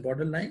 stromal, and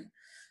borderline.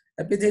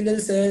 Epithelial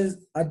cells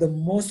are the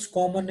most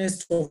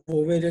commonest of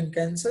ovarian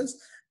cancers,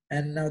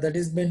 and now that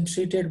is been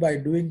treated by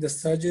doing the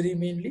surgery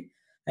mainly.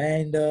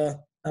 And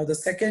now the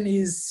second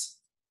is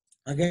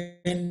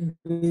again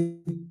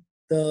with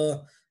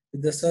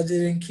the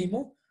surgery and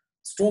chemo.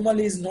 Stromal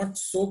is not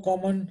so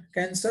common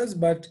cancers,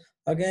 but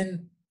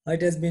again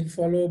it has been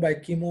followed by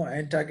chemo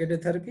and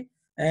targeted therapy.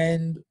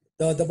 And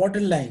the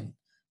borderline,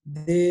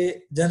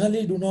 they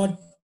generally do not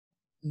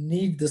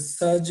need the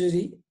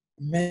surgery.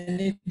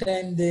 Many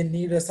times they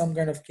need some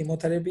kind of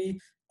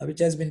chemotherapy, which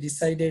has been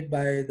decided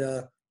by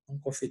the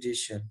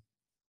oncophysician.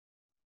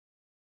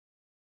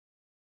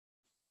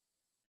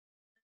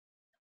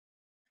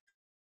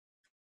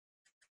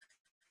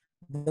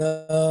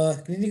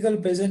 The clinical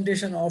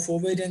presentation of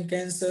ovarian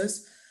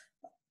cancers,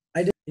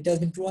 it has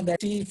been proven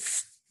that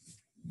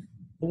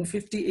over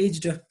 50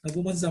 aged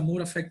women are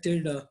more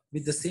affected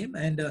with the same,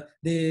 and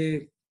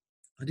they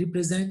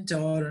represent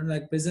or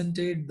like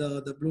presented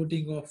the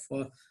bloating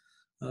of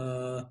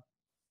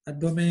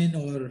abdomen,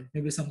 or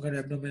maybe some kind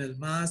of abdominal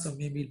mass, or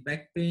maybe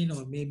back pain,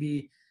 or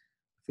maybe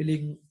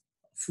feeling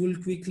full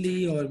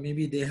quickly, or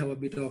maybe they have a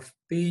bit of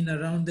pain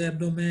around the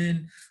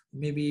abdomen,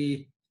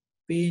 maybe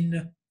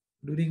pain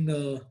during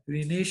the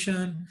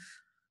urination.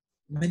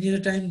 Many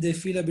of the time they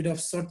feel a bit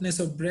of shortness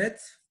of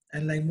breath,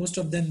 and like most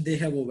of them, they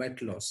have a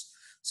weight loss.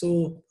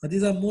 So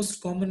these are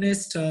most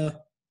commonest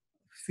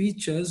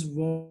features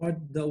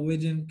what the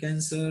ovarian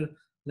cancer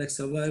like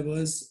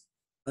survivors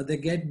they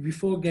get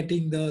before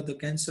getting the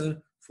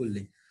cancer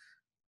fully.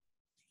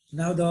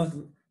 Now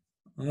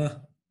uh,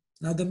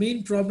 the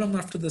main problem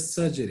after the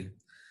surgery,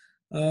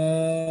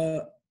 uh,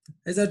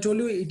 as I told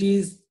you, it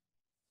is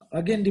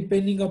again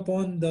depending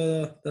upon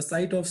the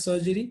site of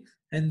surgery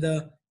and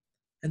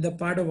the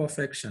part of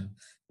affection.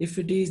 If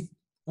it is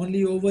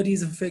only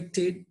ovaries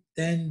affected,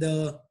 then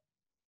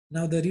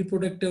now the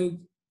reproductive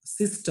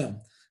system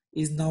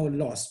is now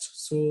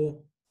lost.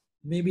 So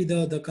maybe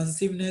the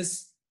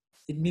conceiveness,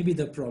 it may be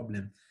the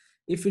problem.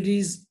 If it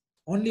is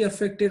only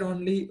affected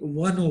only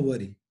one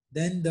ovary,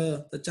 then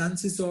the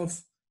chances of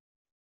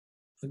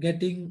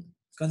getting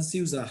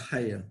conceived are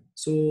higher.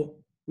 So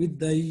with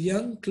the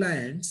young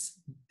clients,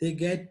 they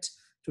get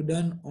to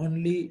done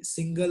only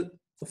single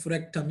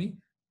oophorectomy.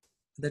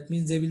 That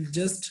means they will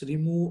just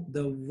remove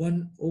the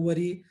one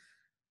ovary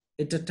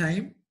at a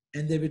time,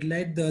 and they will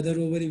let the other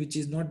ovary, which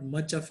is not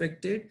much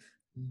affected,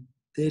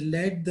 they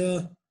let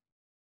the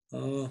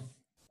a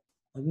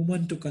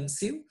woman to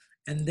conceive,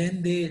 and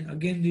then they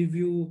again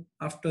review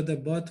after the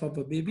birth of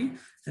a baby,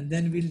 and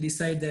then we'll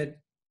decide that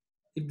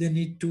if they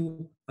need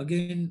to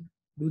again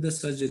do the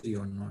surgery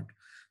or not.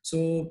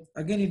 So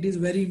again, it is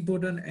very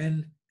important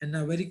and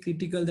very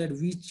critical that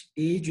which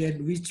age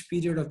and which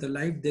period of the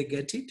life they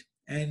get it,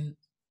 and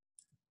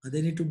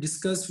they need to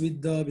discuss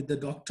with the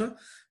doctor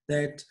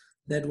that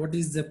what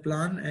is the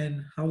plan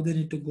and how they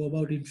need to go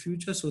about in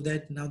future, so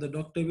that now the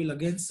doctor will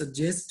again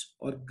suggest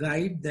or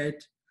guide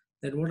that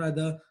what are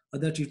the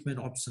other treatment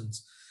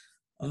options.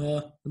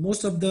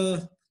 Most of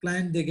the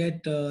client, they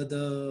get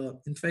the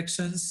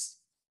infections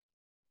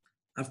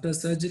after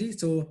surgery.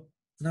 So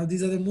now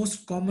these are the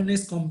most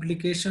commonest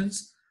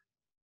complications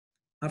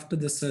after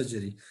the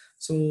surgery.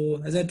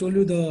 So as I told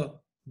you,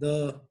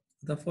 the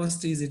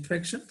first is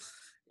infection.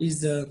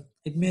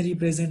 It may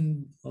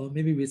represent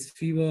maybe with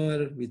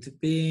fever, with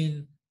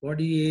pain,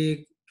 body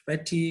ache,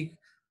 fatigue,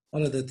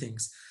 all other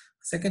things.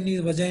 Second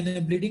is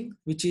vaginal bleeding,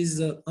 which is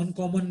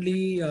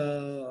uncommonly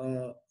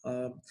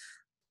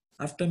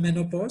after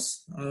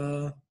menopause.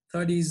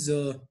 Third is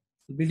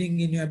bleeding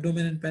in your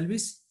abdomen and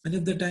pelvis. Many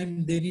of the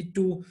time they need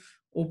to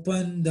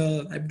open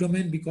the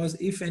abdomen, because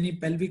if any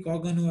pelvic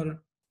organ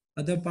or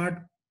other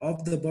part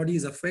of the body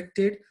is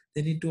affected,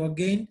 they need to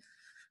again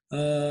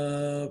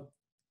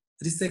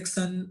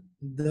resection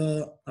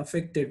the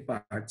affected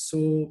part.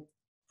 So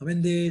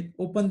when they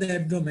open the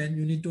abdomen,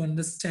 you need to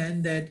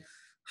understand that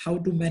how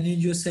to manage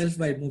yourself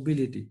by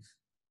mobility.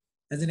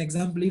 As an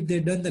example, if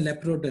they've done the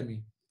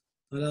laparotomy,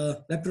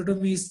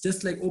 laparotomy is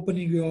just like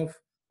opening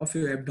of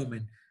your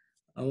abdomen.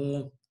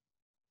 Uh,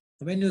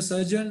 when your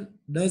surgeon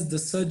does the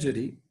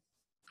surgery,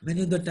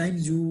 many of the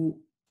times you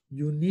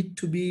need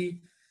to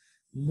be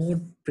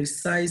more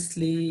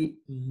precisely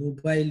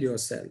mobile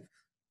yourself.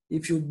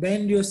 If you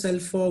bend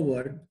yourself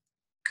forward,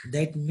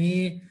 that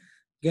may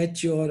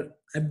get your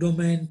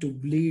abdomen to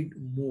bleed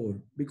more,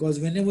 because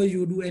whenever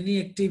you do any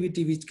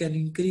activity which can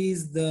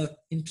increase the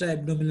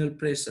intra-abdominal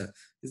pressure,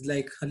 it's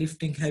like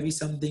lifting heavy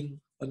something,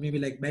 or maybe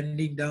like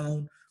bending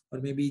down, or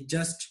maybe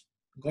just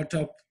got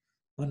up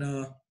on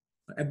a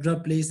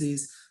abrupt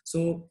places.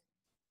 So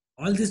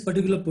all this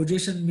particular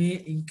position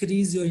may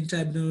increase your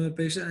intra-abdominal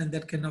pressure, and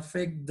that can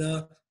affect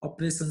the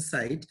operation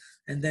site,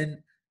 and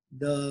then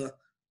the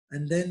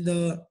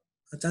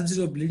the chances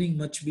of bleeding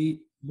much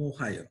be more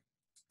higher.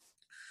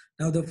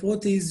 Now the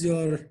fourth is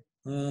your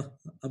uh,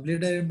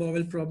 bladder and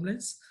bowel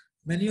problems.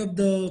 Many of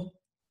the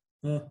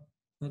uh,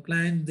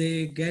 clients,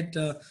 they get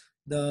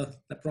the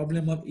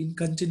problem of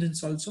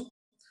incontinence also,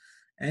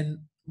 and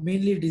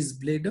mainly it is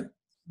bladder.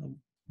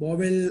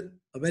 Bowel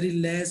very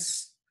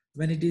less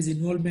when it is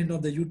involvement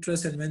of the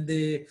uterus, and when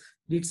they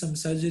did some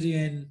surgery,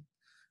 and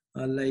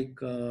like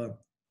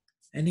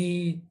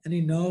any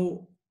nerve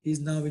is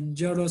now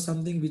injured or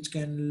something which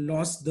can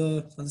lose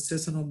the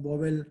sensation of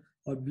bowel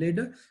or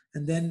bladder,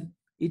 and then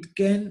it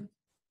can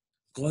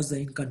cause the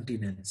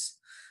incontinence.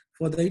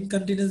 For the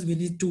incontinence, we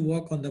need to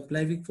work on the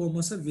pelvic floor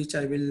muscle, which uh,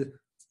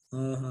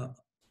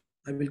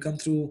 I will come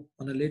through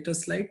on a later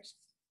slide.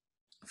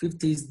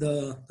 Fifth is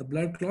the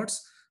blood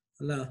clots.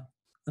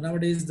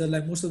 Nowadays,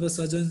 like most of the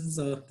surgeons,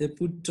 they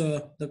put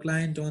the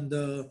client on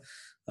the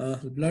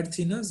blood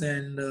thinners,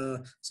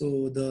 and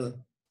so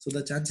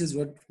the chances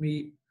would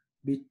be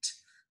bit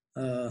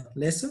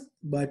lesser.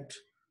 But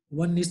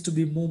one needs to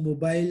be more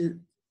mobile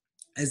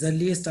as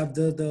earliest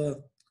after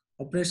the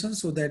operation,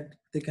 so that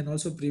they can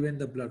also prevent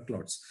the blood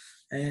clots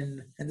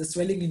and the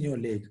swelling in your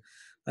leg.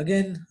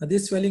 Again,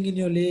 this swelling in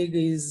your leg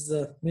is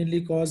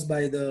mainly caused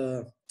by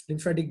the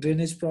lymphatic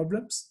drainage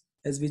problems,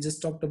 as we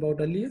just talked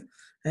about earlier.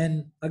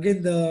 And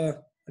again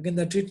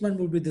the treatment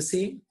would be the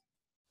same.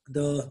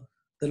 The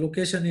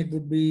location, it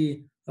would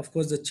be of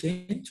course the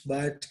change,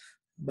 but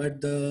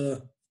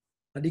the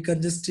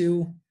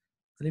decongestive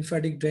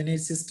lymphatic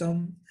drainage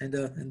system and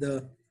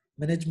the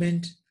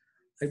management,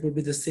 it would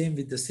be the same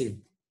with the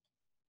same.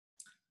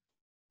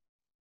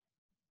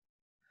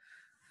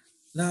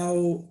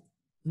 Now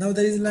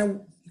there is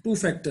now two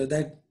factor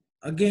that,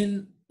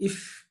 again,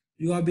 if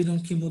you have been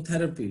on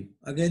chemotherapy,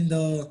 again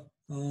the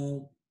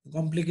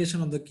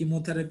complication of the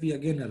chemotherapy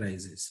again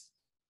arises.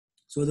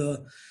 So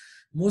the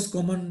most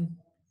common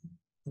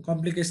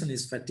complication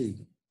is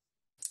fatigue.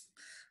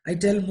 I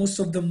tell most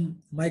of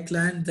them, my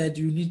client, that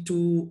you need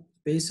to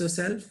pace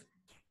yourself,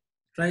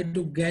 try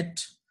to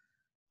get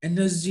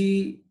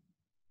energy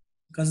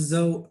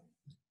conserve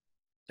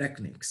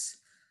techniques.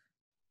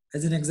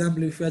 As an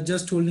example, if you are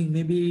just holding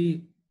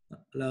maybe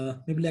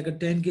like a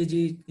 10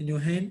 kg in your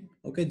hand,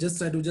 okay, just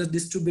try to just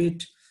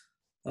distribute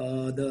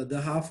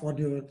the half on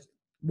your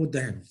both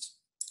the hands.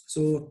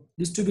 So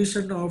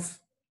distribution of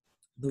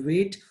the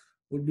weight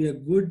would be a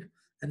good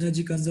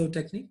energy conserve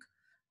technique.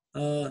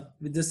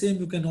 With the same,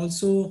 you can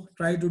also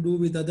try to do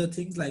with other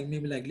things, like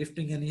maybe like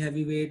lifting any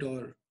heavy weight,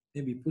 or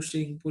maybe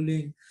pushing,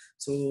 pulling.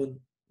 So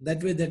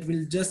that way, that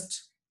will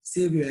just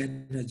save your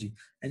energy,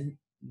 and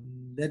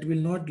that will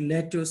not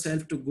let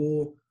yourself to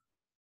go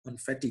on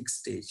fatigue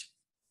stage.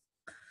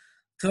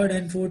 Third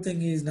and fourth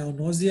thing is now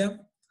nausea.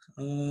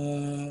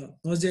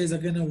 Nausea is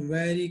again a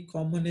very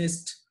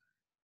commonest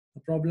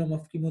problem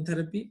of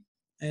chemotherapy,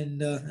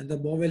 and the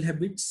bowel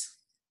habits.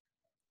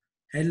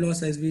 Hair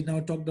loss, as we now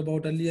talked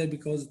about earlier,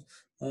 because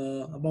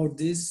about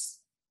this,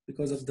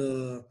 because of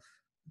the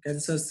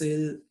cancer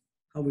cell,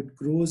 how it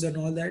grows and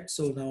all that.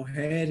 So now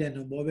hair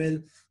and bowel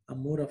are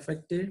more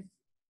affected.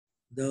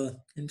 The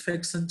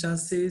infection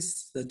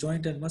chances, the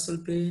joint and muscle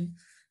pain,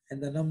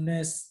 and the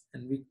numbness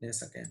and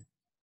weakness again.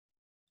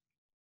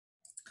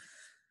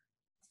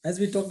 As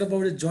we talked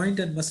about the joint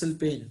and muscle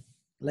pain,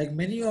 like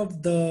many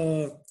of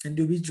the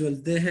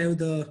individuals, they have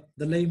the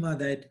dilemma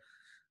that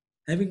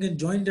having a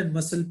joint and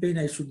muscle pain,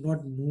 I should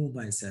not move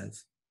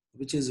myself,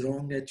 which is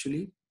wrong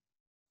actually.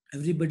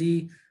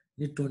 Everybody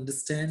need to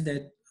understand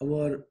that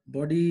our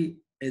body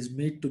is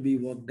made to be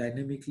work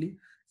dynamically,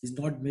 is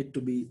not made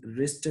to be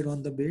rested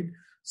on the bed.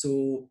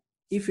 So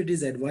if it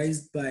is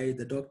advised by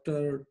the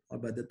doctor or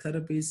by the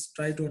therapist,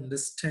 try to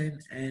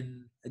understand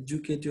and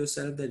educate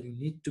yourself that you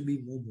need to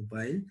be more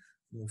mobile,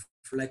 more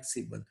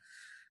flexible.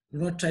 Do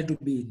not try to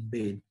be in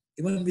bed.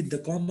 Even with the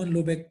common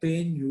low back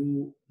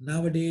pain,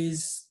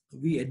 nowadays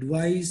we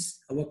advise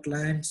our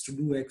clients to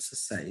do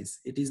exercise.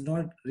 It is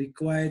not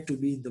required to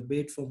be in the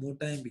bed for more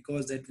time,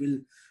 because that will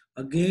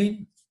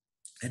again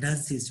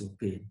enhances your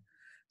pain.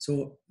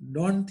 So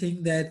don't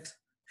think that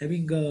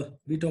having a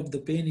bit of the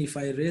pain, if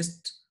I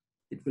rest,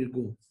 it will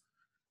go.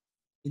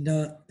 in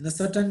a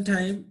certain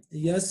time,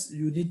 yes,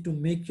 you need to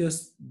make your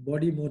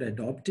body more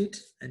adapted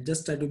and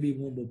just try to be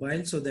more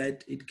mobile so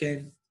that it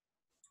can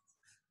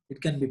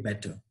be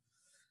better.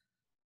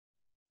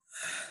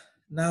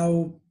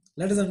 Now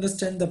let us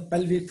understand the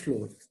pelvic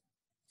floor.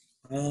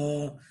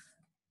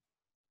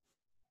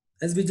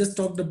 As we just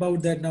talked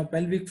about that, now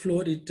pelvic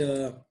floor, it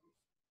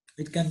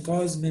can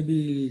cause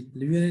maybe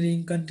urinary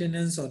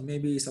incontinence or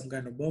maybe some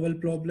kind of bowel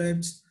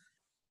problems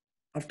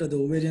after the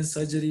ovarian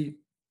surgery,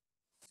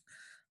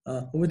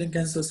 ovarian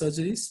cancer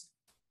surgeries.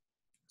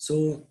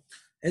 So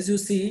as you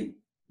see,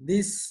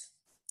 this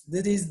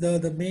is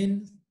the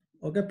main,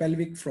 okay,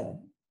 pelvic floor.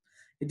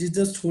 It is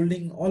just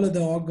holding all of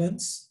the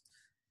organs.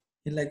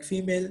 In like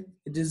female,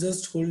 it is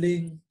just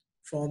holding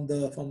from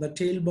the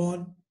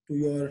tailbone to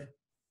your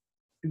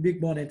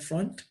pubic bone at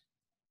front.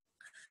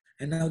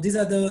 And now these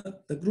are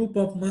the group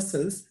of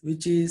muscles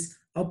which is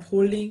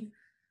upholding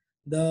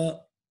the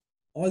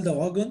all the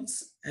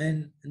organs,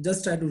 and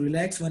just try to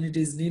relax when it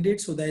is needed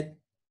so that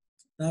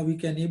now we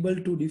can able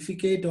to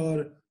defecate,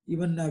 or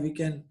even now we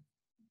can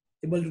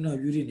able to now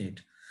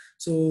urinate.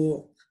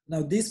 So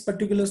now these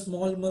particular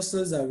small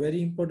muscles are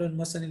very important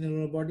muscle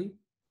in our body.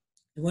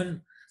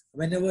 Even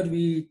whenever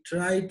we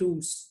try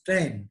to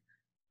stand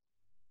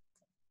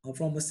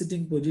from a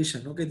sitting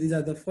position, okay, these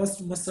are the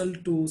first muscle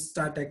to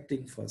start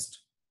acting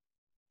first.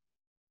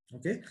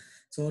 Okay,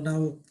 so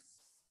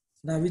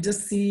now we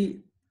just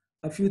see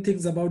a few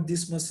things about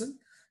this muscle.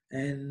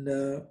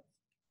 And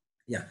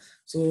yeah,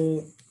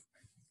 so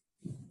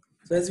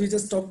as we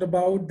just talked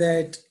about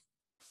that,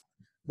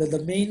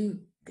 the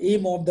main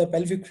aim of the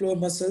pelvic floor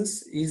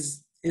muscles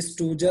is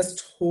to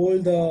just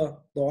hold the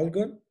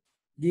organ,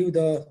 give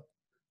the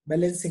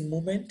balancing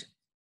movement,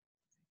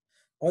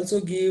 also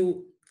give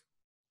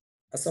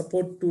a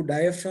support to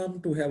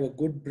diaphragm to have a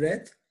good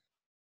breath,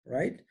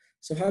 right?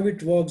 So how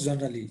it works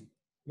generally,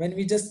 when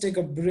we just take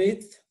a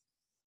breath,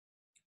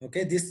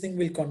 okay, this thing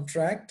will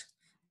contract,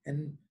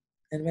 and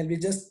when we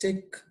just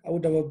take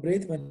out our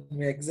breath, when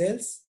we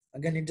exhales,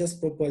 again it just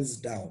propels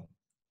down.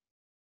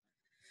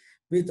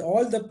 With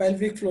all the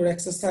pelvic floor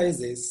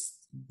exercises,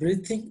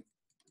 breathing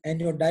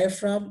and your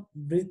diaphragm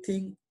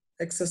breathing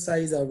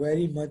exercise are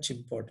very much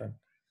important.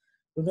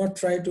 Do not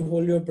try to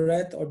hold your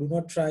breath, or do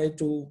not try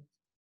to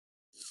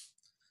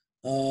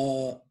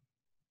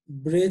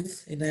breathe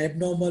in an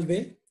abnormal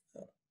way,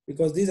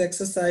 because this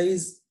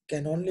exercise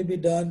can only be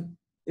done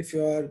if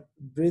you are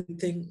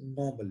breathing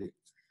normally.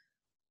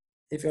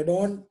 If you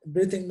don't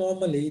breathing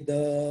normally,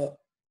 the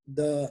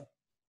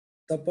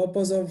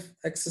purpose of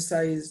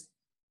exercise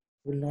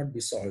will not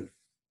be solved.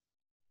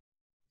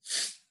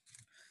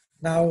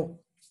 Now,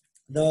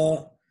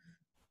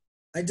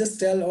 I just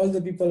tell all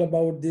the people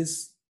about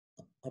this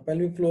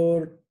pelvic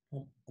floor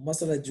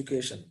muscle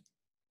education.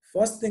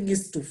 First thing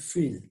is to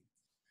feel.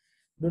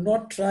 Do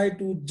not try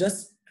to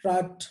just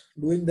start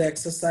doing the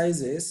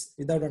exercises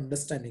without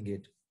understanding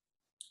it.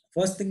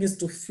 First thing is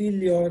to feel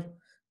your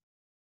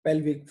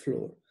pelvic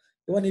floor.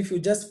 Even if you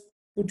just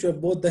put your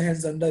both the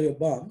hands under your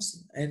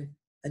bums and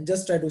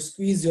just try to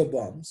squeeze your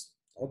bums,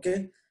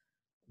 okay,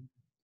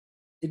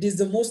 it is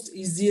the most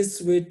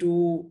easiest way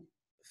to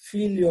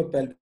feel your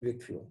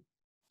pelvic floor.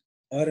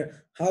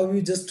 Or how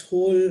you just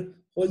hold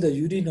the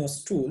urine or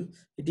stool,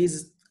 it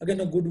is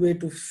again a good way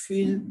to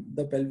feel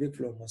the pelvic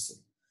floor muscle.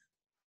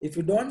 If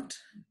you don't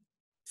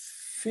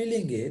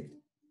feeling it,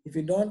 if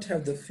you don't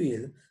have the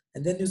feel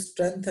and then you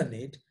strengthen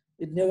it,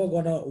 it never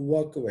gonna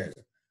work well.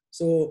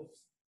 So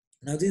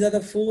now these are the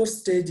 4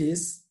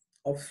 stages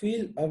of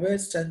feel, aware,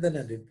 strengthen,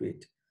 and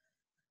repeat.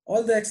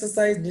 All the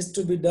exercise needs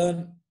to be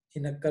done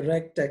in a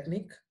correct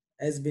technique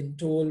as been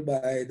told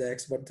by the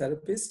expert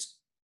therapist.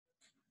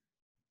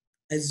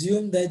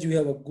 Assume that you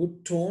have a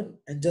good tone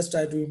and just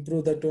try to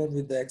improve the tone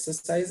with the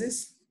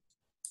exercises.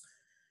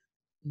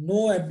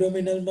 No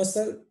abdominal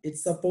muscle.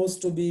 It's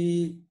supposed to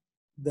be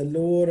the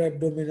lower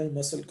abdominal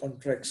muscle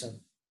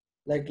contraction.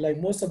 Like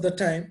most of the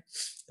time,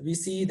 we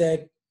see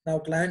that now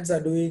clients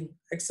are doing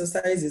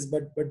exercises,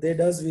 but they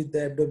does with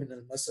the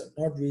abdominal muscle,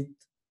 not with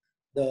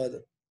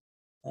the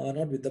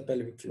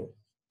pelvic floor.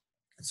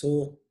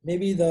 So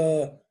maybe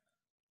the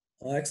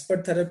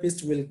expert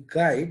therapist will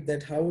guide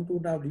that how to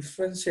now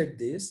differentiate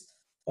this,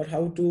 or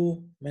how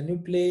to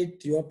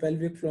manipulate your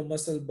pelvic floor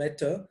muscle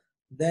better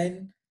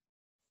than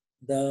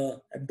the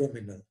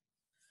abdominal.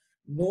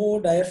 No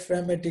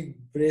diaphragmatic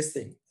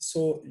bracing.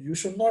 So you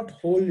should not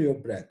hold your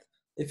breath.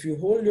 If you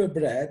hold your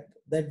breath,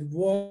 that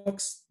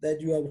works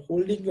that you are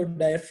holding your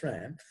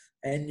diaphragm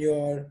and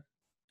your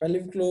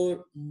pelvic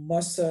floor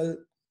muscle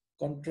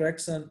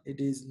contraction, it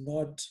is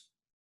not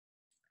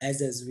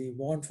as we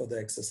want for the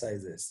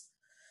exercises.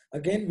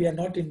 Again, we are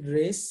not in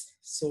race,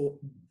 so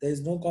there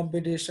is no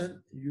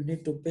competition. You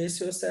need to pace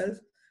yourself.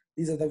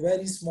 These are the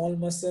very small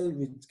muscle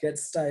which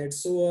gets tired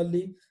so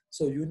early.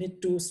 So you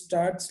need to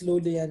start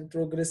slowly and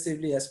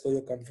progressively as per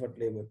your comfort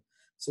level.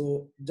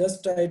 So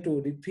just try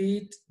to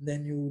repeat,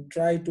 then you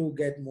try to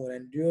get more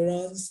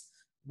endurance,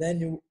 then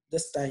you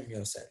just time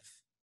yourself.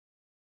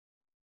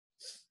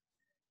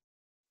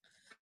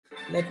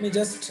 Let me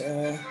just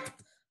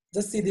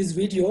see this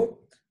video.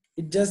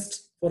 it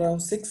just for around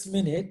 6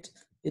 minutes,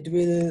 it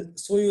will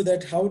show you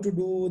that how to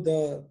do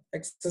the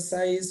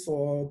exercise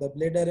for the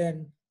bladder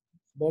and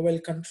bowel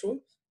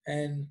control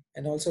and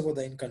also for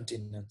the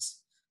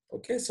incontinence.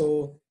 Okay,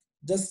 so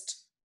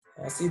just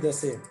see the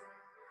same.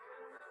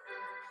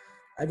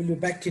 I will be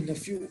back in a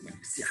few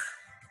minutes. Yeah.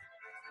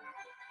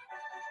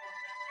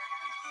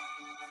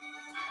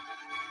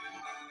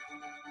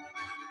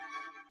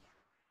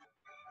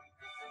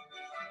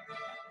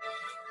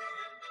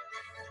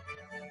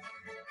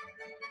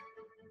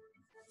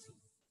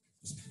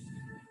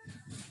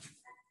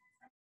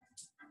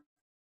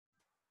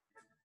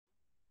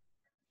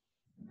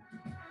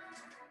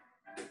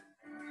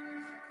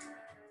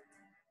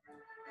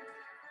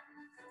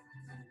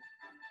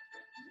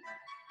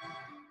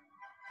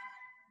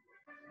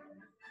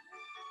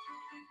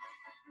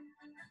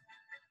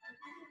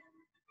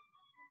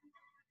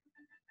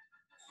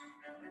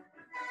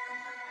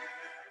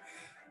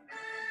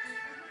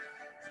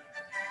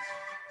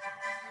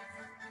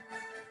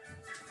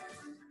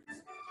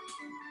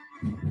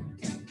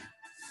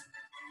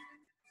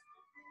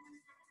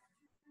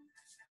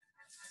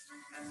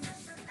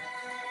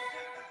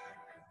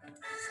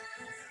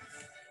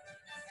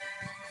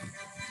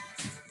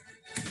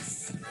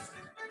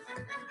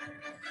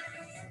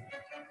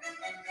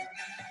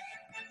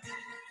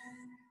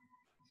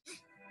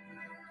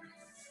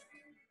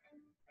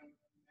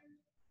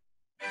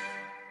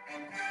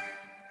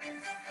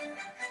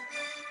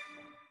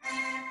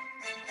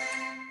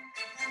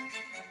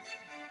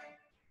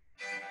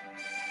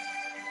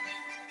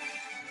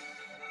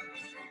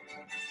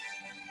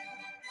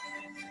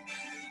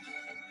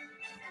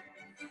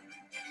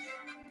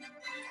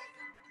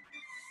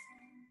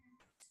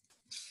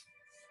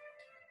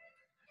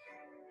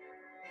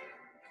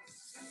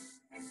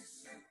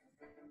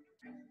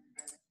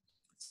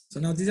 So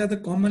now these are the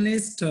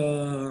commonest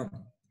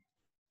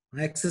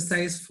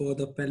exercise for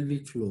the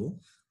pelvic floor,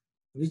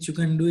 which you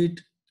can do it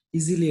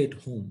easily at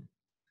home.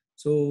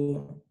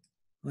 So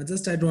I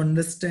just try to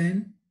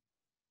understand.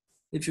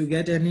 If you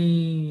get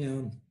any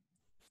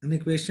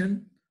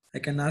question, I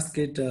can ask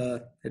it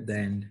at the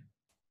end.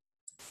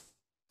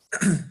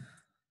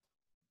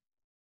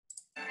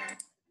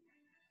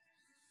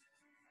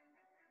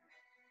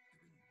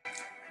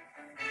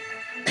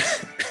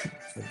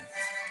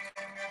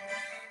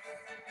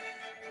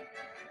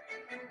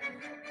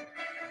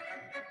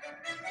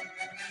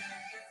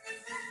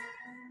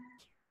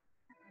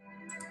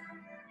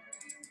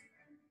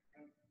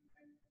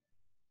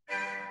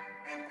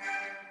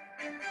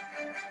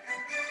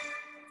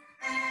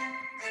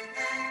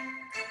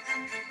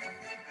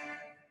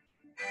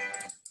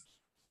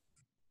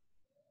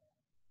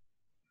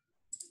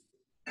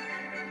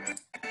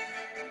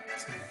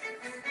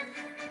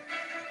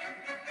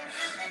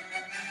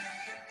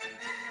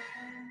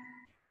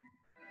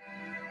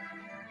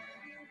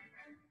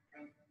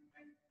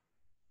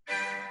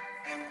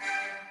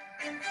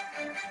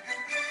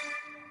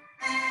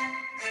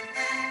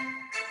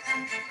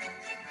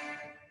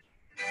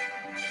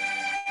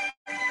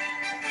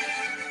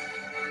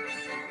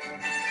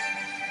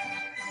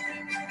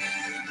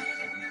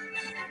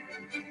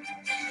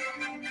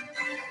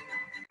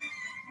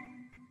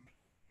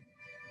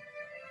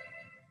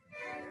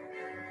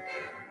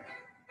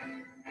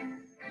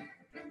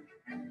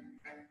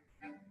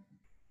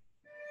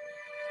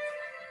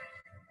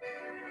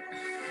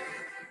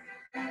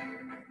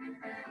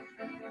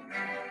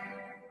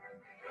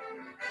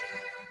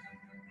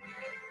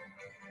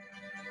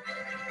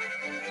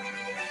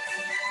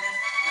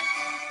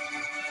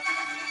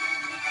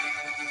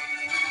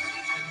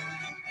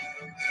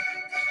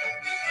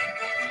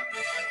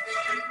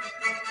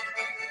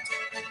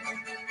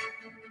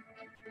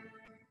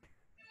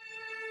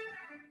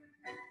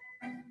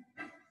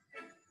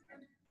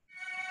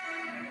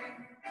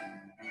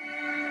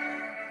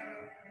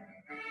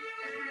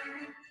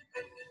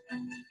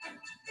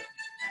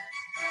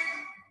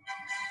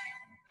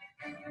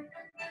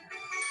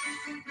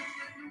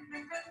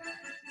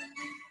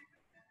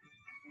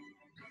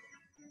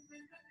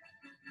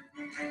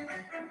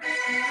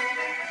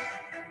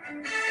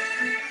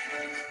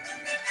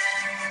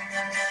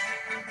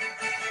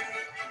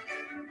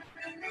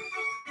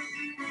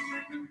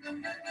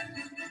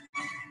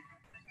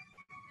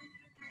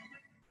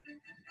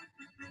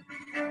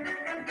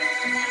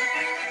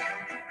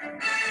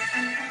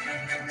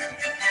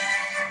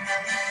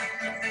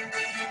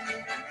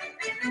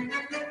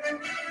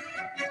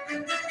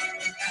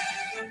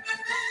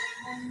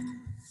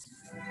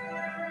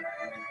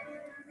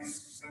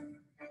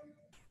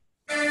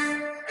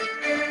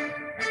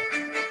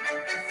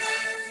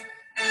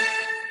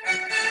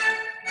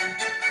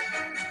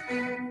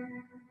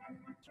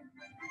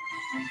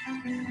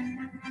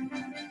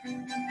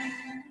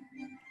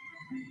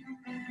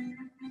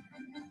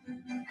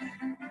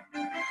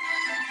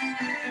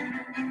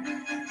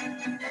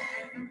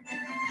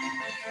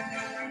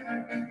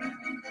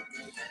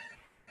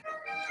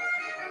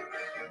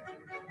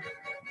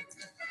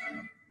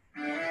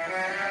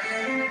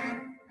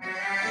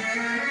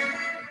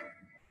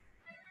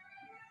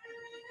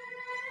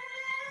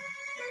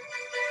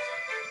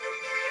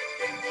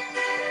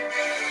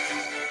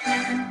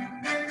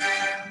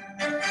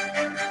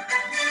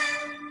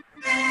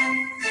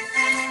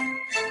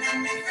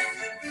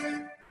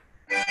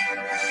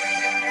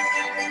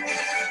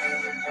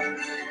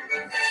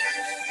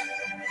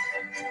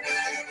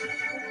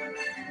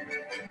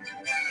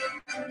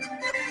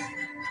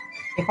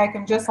 if I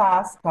can just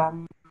ask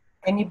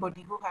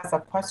anybody who has a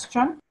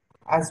question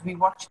as we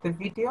watch the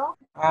video,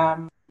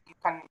 you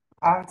can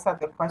answer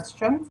the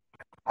questions.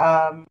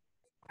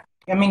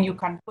 I mean, you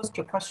can post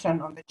your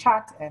question on the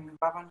chat and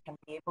Bhavan can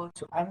be able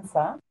to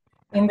answer.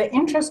 In the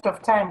interest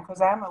of time,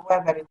 because I am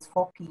aware that it's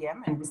 4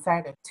 p.m. and we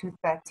start at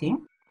 2:30,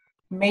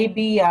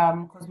 maybe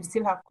because we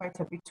still have quite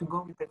a bit to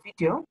go with the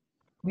video,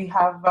 we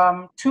have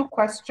two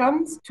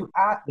questions to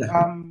add,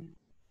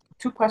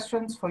 two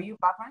questions for you,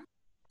 Bhavan.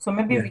 So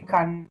maybe we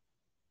can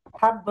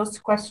have those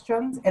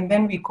questions and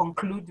then we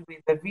conclude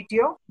with the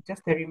video,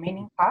 just the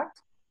remaining part,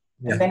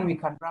 and then we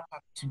can wrap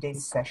up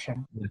today's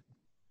session.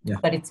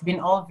 But it's been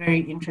all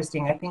very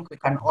interesting. I think we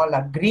can all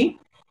agree.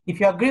 If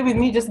you agree with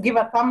me, just give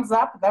a thumbs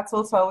up. That's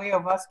also a way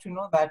of us to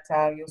know that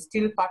you're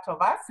still part of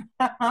us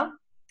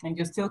and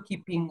you're still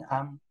keeping,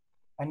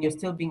 and you're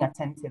still being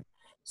attentive.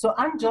 So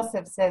Anne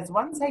Joseph says,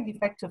 one side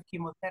effect of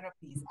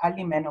chemotherapy is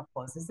early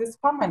menopause. Is this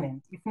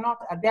permanent? If not,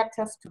 are there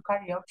tests to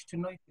carry out to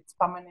know if it's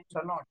permanent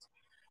or not?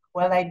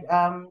 Well,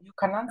 you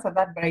can answer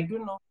that, but I do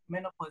know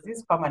menopause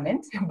is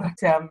permanent,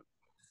 but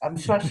I'm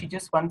sure she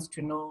just wants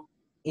to know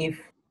if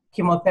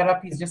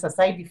chemotherapy is just a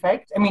side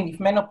effect. I mean, if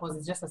menopause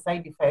is just a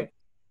side effect,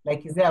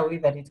 like, is there a way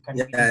that it can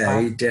be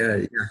reversed?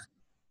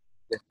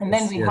 And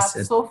then we have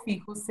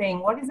Sophie who's saying,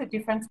 what is the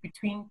difference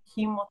between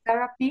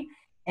chemotherapy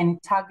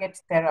and target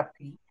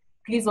therapy?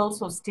 Please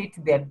also state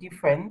their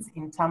difference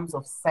in terms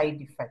of side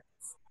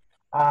effects.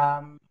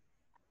 And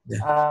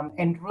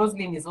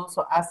Rosalind is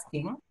also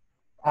asking,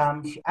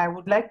 I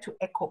would like to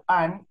echo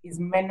Anne, is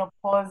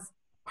menopause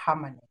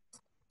permanent?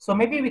 So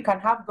maybe we can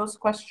have those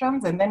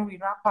questions and then we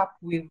wrap up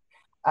with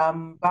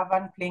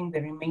Bhavan playing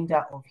the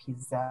remainder of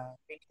his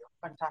video.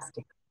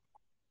 Fantastic.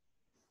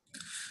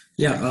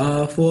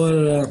 Yeah,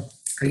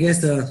 I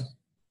guess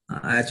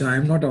actually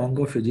I'm not an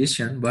onco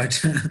physician,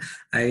 but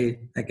I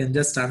can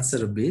just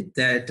answer a bit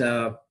that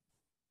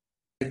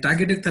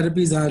targeted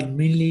therapies are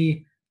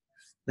mainly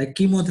like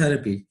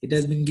chemotherapy. It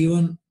has been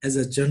given as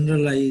a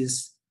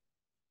generalized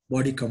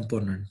body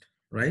component,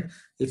 right?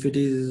 If it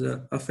is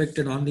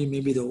affected only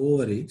maybe the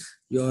ovary,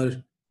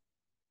 your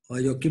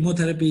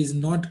chemotherapy is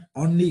not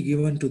only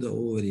given to the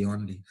ovary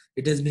only.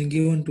 It has been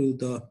given to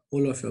the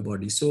whole of your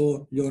body.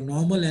 So your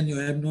normal and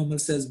your abnormal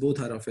cells both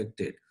are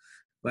affected.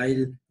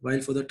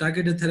 While for the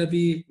targeted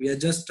therapy, we are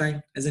just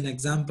trying as an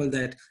example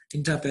that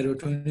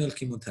intraperitoneal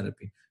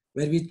chemotherapy,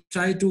 where we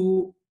try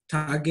to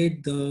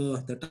target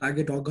the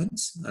target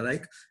organs,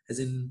 like as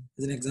an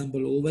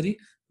example ovary,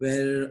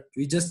 where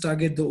we just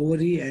target the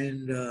ovary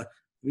and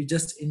we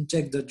just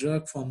inject the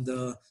drug from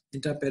the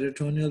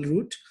intraperitoneal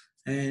route,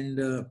 and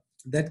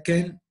that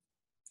can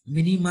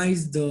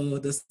minimize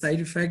the side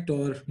effect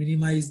or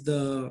minimize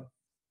the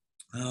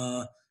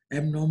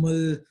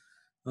abnormal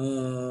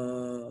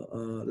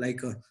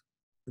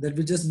that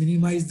will just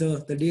minimize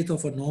the death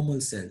of a normal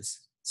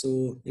cells.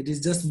 So it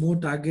is just more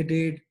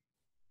targeted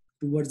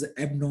towards the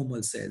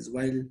abnormal cells,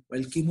 while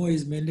chemo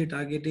is mainly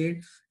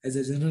targeted as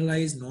a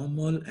generalized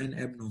normal and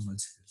abnormal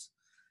cells.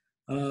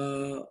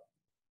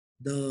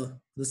 The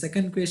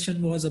second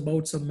question was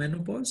about some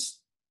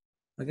menopause.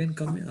 Again,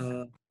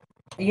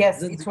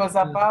 yes, it was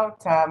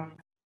about,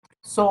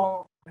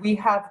 so we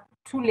have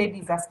two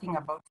ladies asking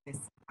about this,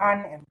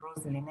 Anne and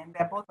Rosalind, and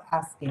they're both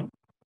asking,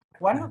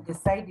 one of the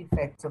side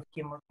effects of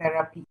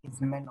chemotherapy is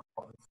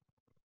menopause.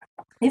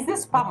 Is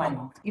this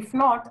permanent? If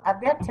not, are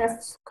there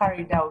tests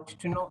carried out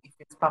to know if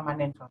it's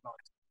permanent or not?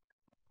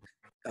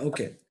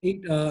 Okay,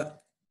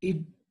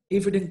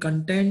 if it is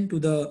content to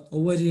the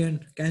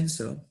ovarian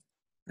cancer,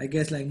 I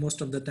guess like most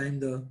of the time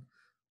the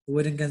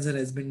ovarian cancer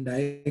has been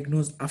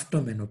diagnosed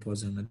after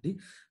menopause generally.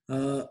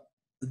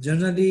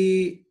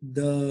 Generally,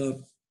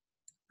 the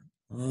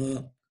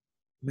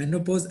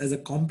menopause as a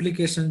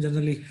complication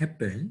generally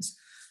happens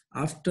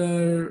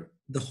after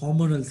the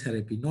hormonal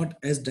therapy, not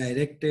as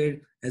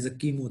directed as a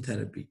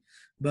chemotherapy.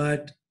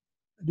 But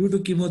due to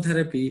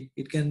chemotherapy,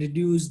 it can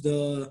reduce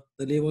the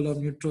level of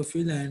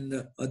neutrophil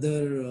and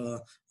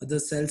other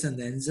cells and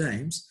the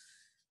enzymes.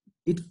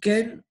 It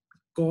can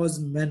cause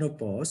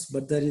menopause,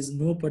 but there is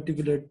no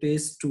particular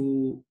test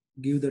to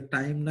give the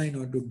timeline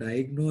or to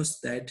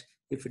diagnose that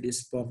if it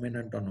is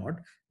permanent or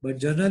not. But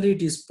generally,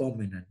 it is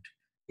permanent.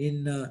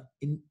 In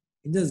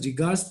just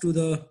regards to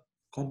the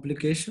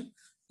complication,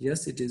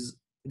 yes, it is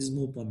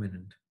more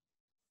permanent.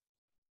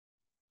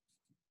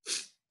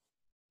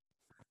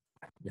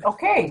 Yeah.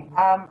 Okay,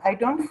 I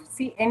don't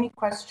see any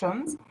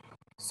questions.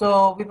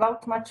 So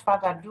without much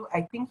further ado,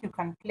 I think you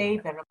can play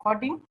the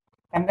recording.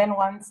 And then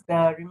once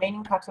the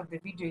remaining part of the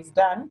video is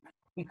done,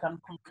 we can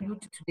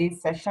conclude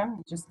today's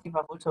session. Just give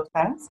a vote of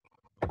thanks.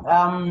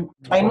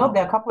 I know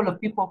there are a couple of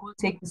people who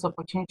take this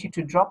opportunity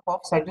to drop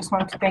off. So I just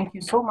want to thank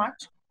you so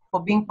much for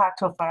being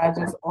part of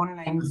Faraja's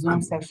online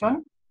Zoom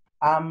session.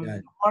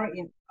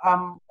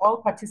 All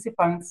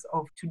participants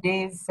of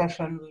today's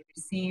session will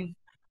receive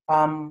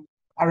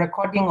a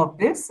recording of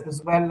this,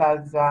 as well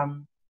as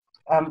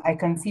I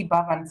can see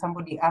Bhavan,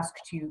 somebody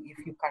asked you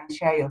if you can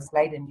share your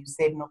slide and you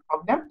said no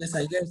problem. Yes,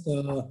 I guess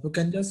you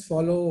can just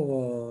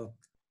follow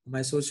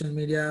my social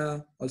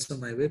media, also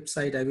my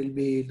website. I will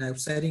be now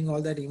sharing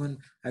all that. Even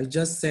I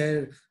just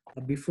shared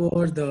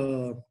before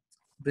the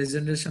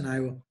presentation.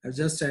 I've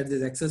just shared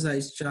this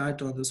exercise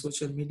chart on the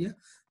social media.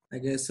 I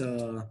guess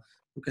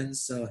you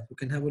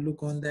can have a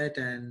look on that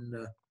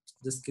and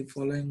just keep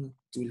following.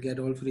 You will get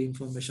all free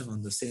information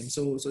on the same.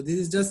 So this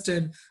is just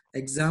an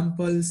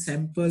example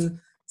sample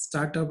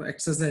startup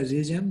exercise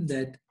regime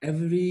that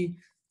every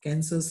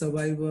cancer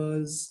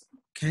survivors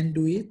can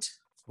do it.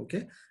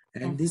 Okay,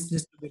 and this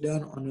needs to be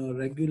done on a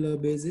regular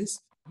basis,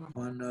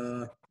 on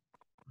a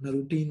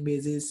routine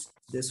basis.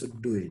 They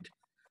should do it.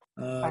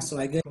 So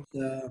I guess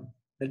Fantastic.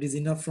 that is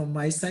enough from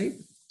my side.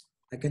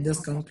 I can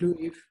just conclude.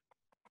 If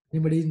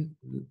anybody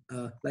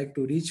like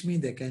to reach me,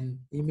 they can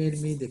email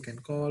me, they can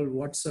call,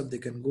 WhatsApp, they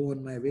can go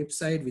on my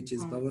website, which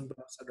is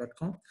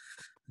bhavanbhavsar.com.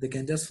 They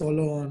can just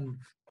follow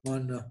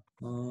on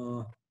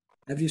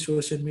every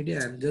social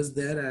media. I'm just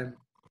there, and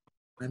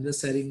I'm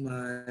just sharing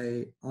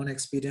my own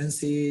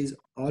experiences,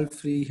 all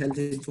free health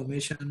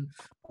information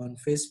on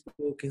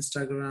Facebook,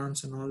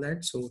 Instagrams, and all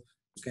that. So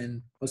you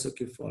can also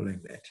keep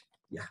following that.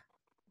 Yeah.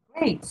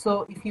 Great.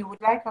 So if you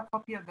would like a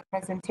copy of the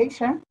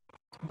presentation,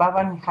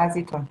 Bhavan has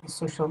it on his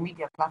social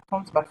media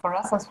platforms. But for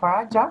us as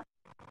Faraja,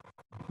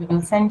 we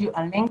will send you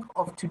a link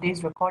of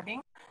today's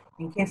recording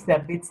in case there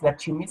are bits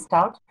that you missed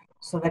out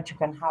so that you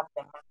can have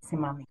the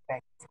maximum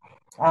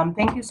effect.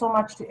 Thank you so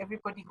much to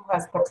everybody who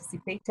has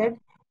participated.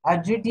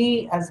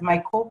 Judy, as my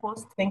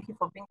co-host, thank you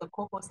for being the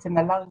co-host and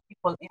allowing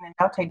people in and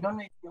out. I don't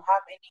know if you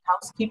have any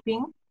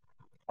housekeeping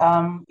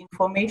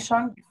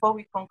information before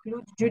we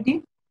conclude,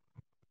 Judy?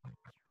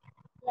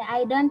 Yeah,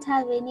 I don't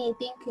have any. I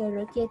think you're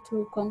okay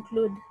to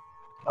conclude.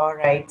 All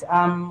right.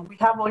 We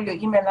have all your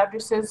email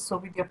addresses, so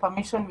with your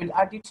permission, we'll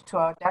add it to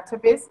our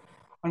database.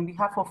 On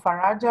behalf of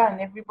Faraja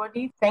and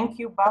everybody, thank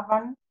you,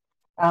 Bhavan.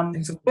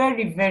 Thanks a lot.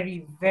 Very,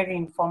 very, very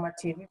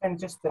informative. Even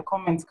just the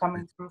comments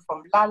coming through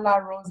from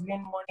Lala,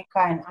 Roslyn, Monica,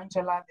 and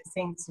Angela, they're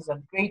saying this is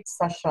a great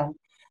session.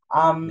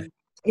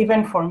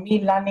 Even for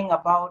me, learning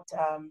about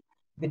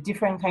the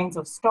different kinds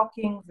of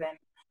stockings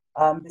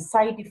and the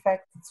side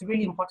effects, it's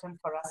really important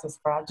for us as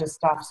Faraja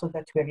staff so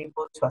that we're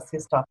able to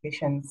assist our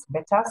patients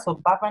better. So,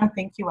 Bhavan,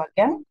 thank you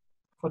again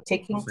for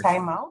taking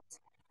time out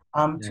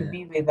to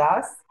be with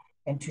us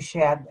and to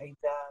share the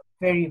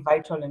very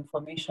vital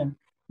information.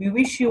 We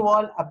wish you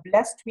all a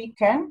blessed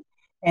weekend,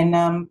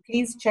 and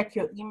please check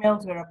your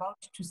emails. We're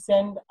about to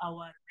send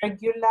our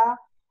regular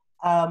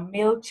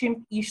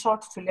MailChimp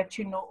e-shot to let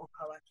you know of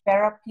our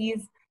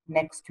therapies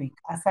next week.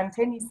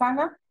 Asanteni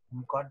sana.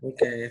 God bless.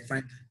 Okay,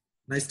 fine.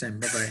 Nice time.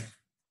 Bye-bye.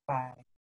 Bye.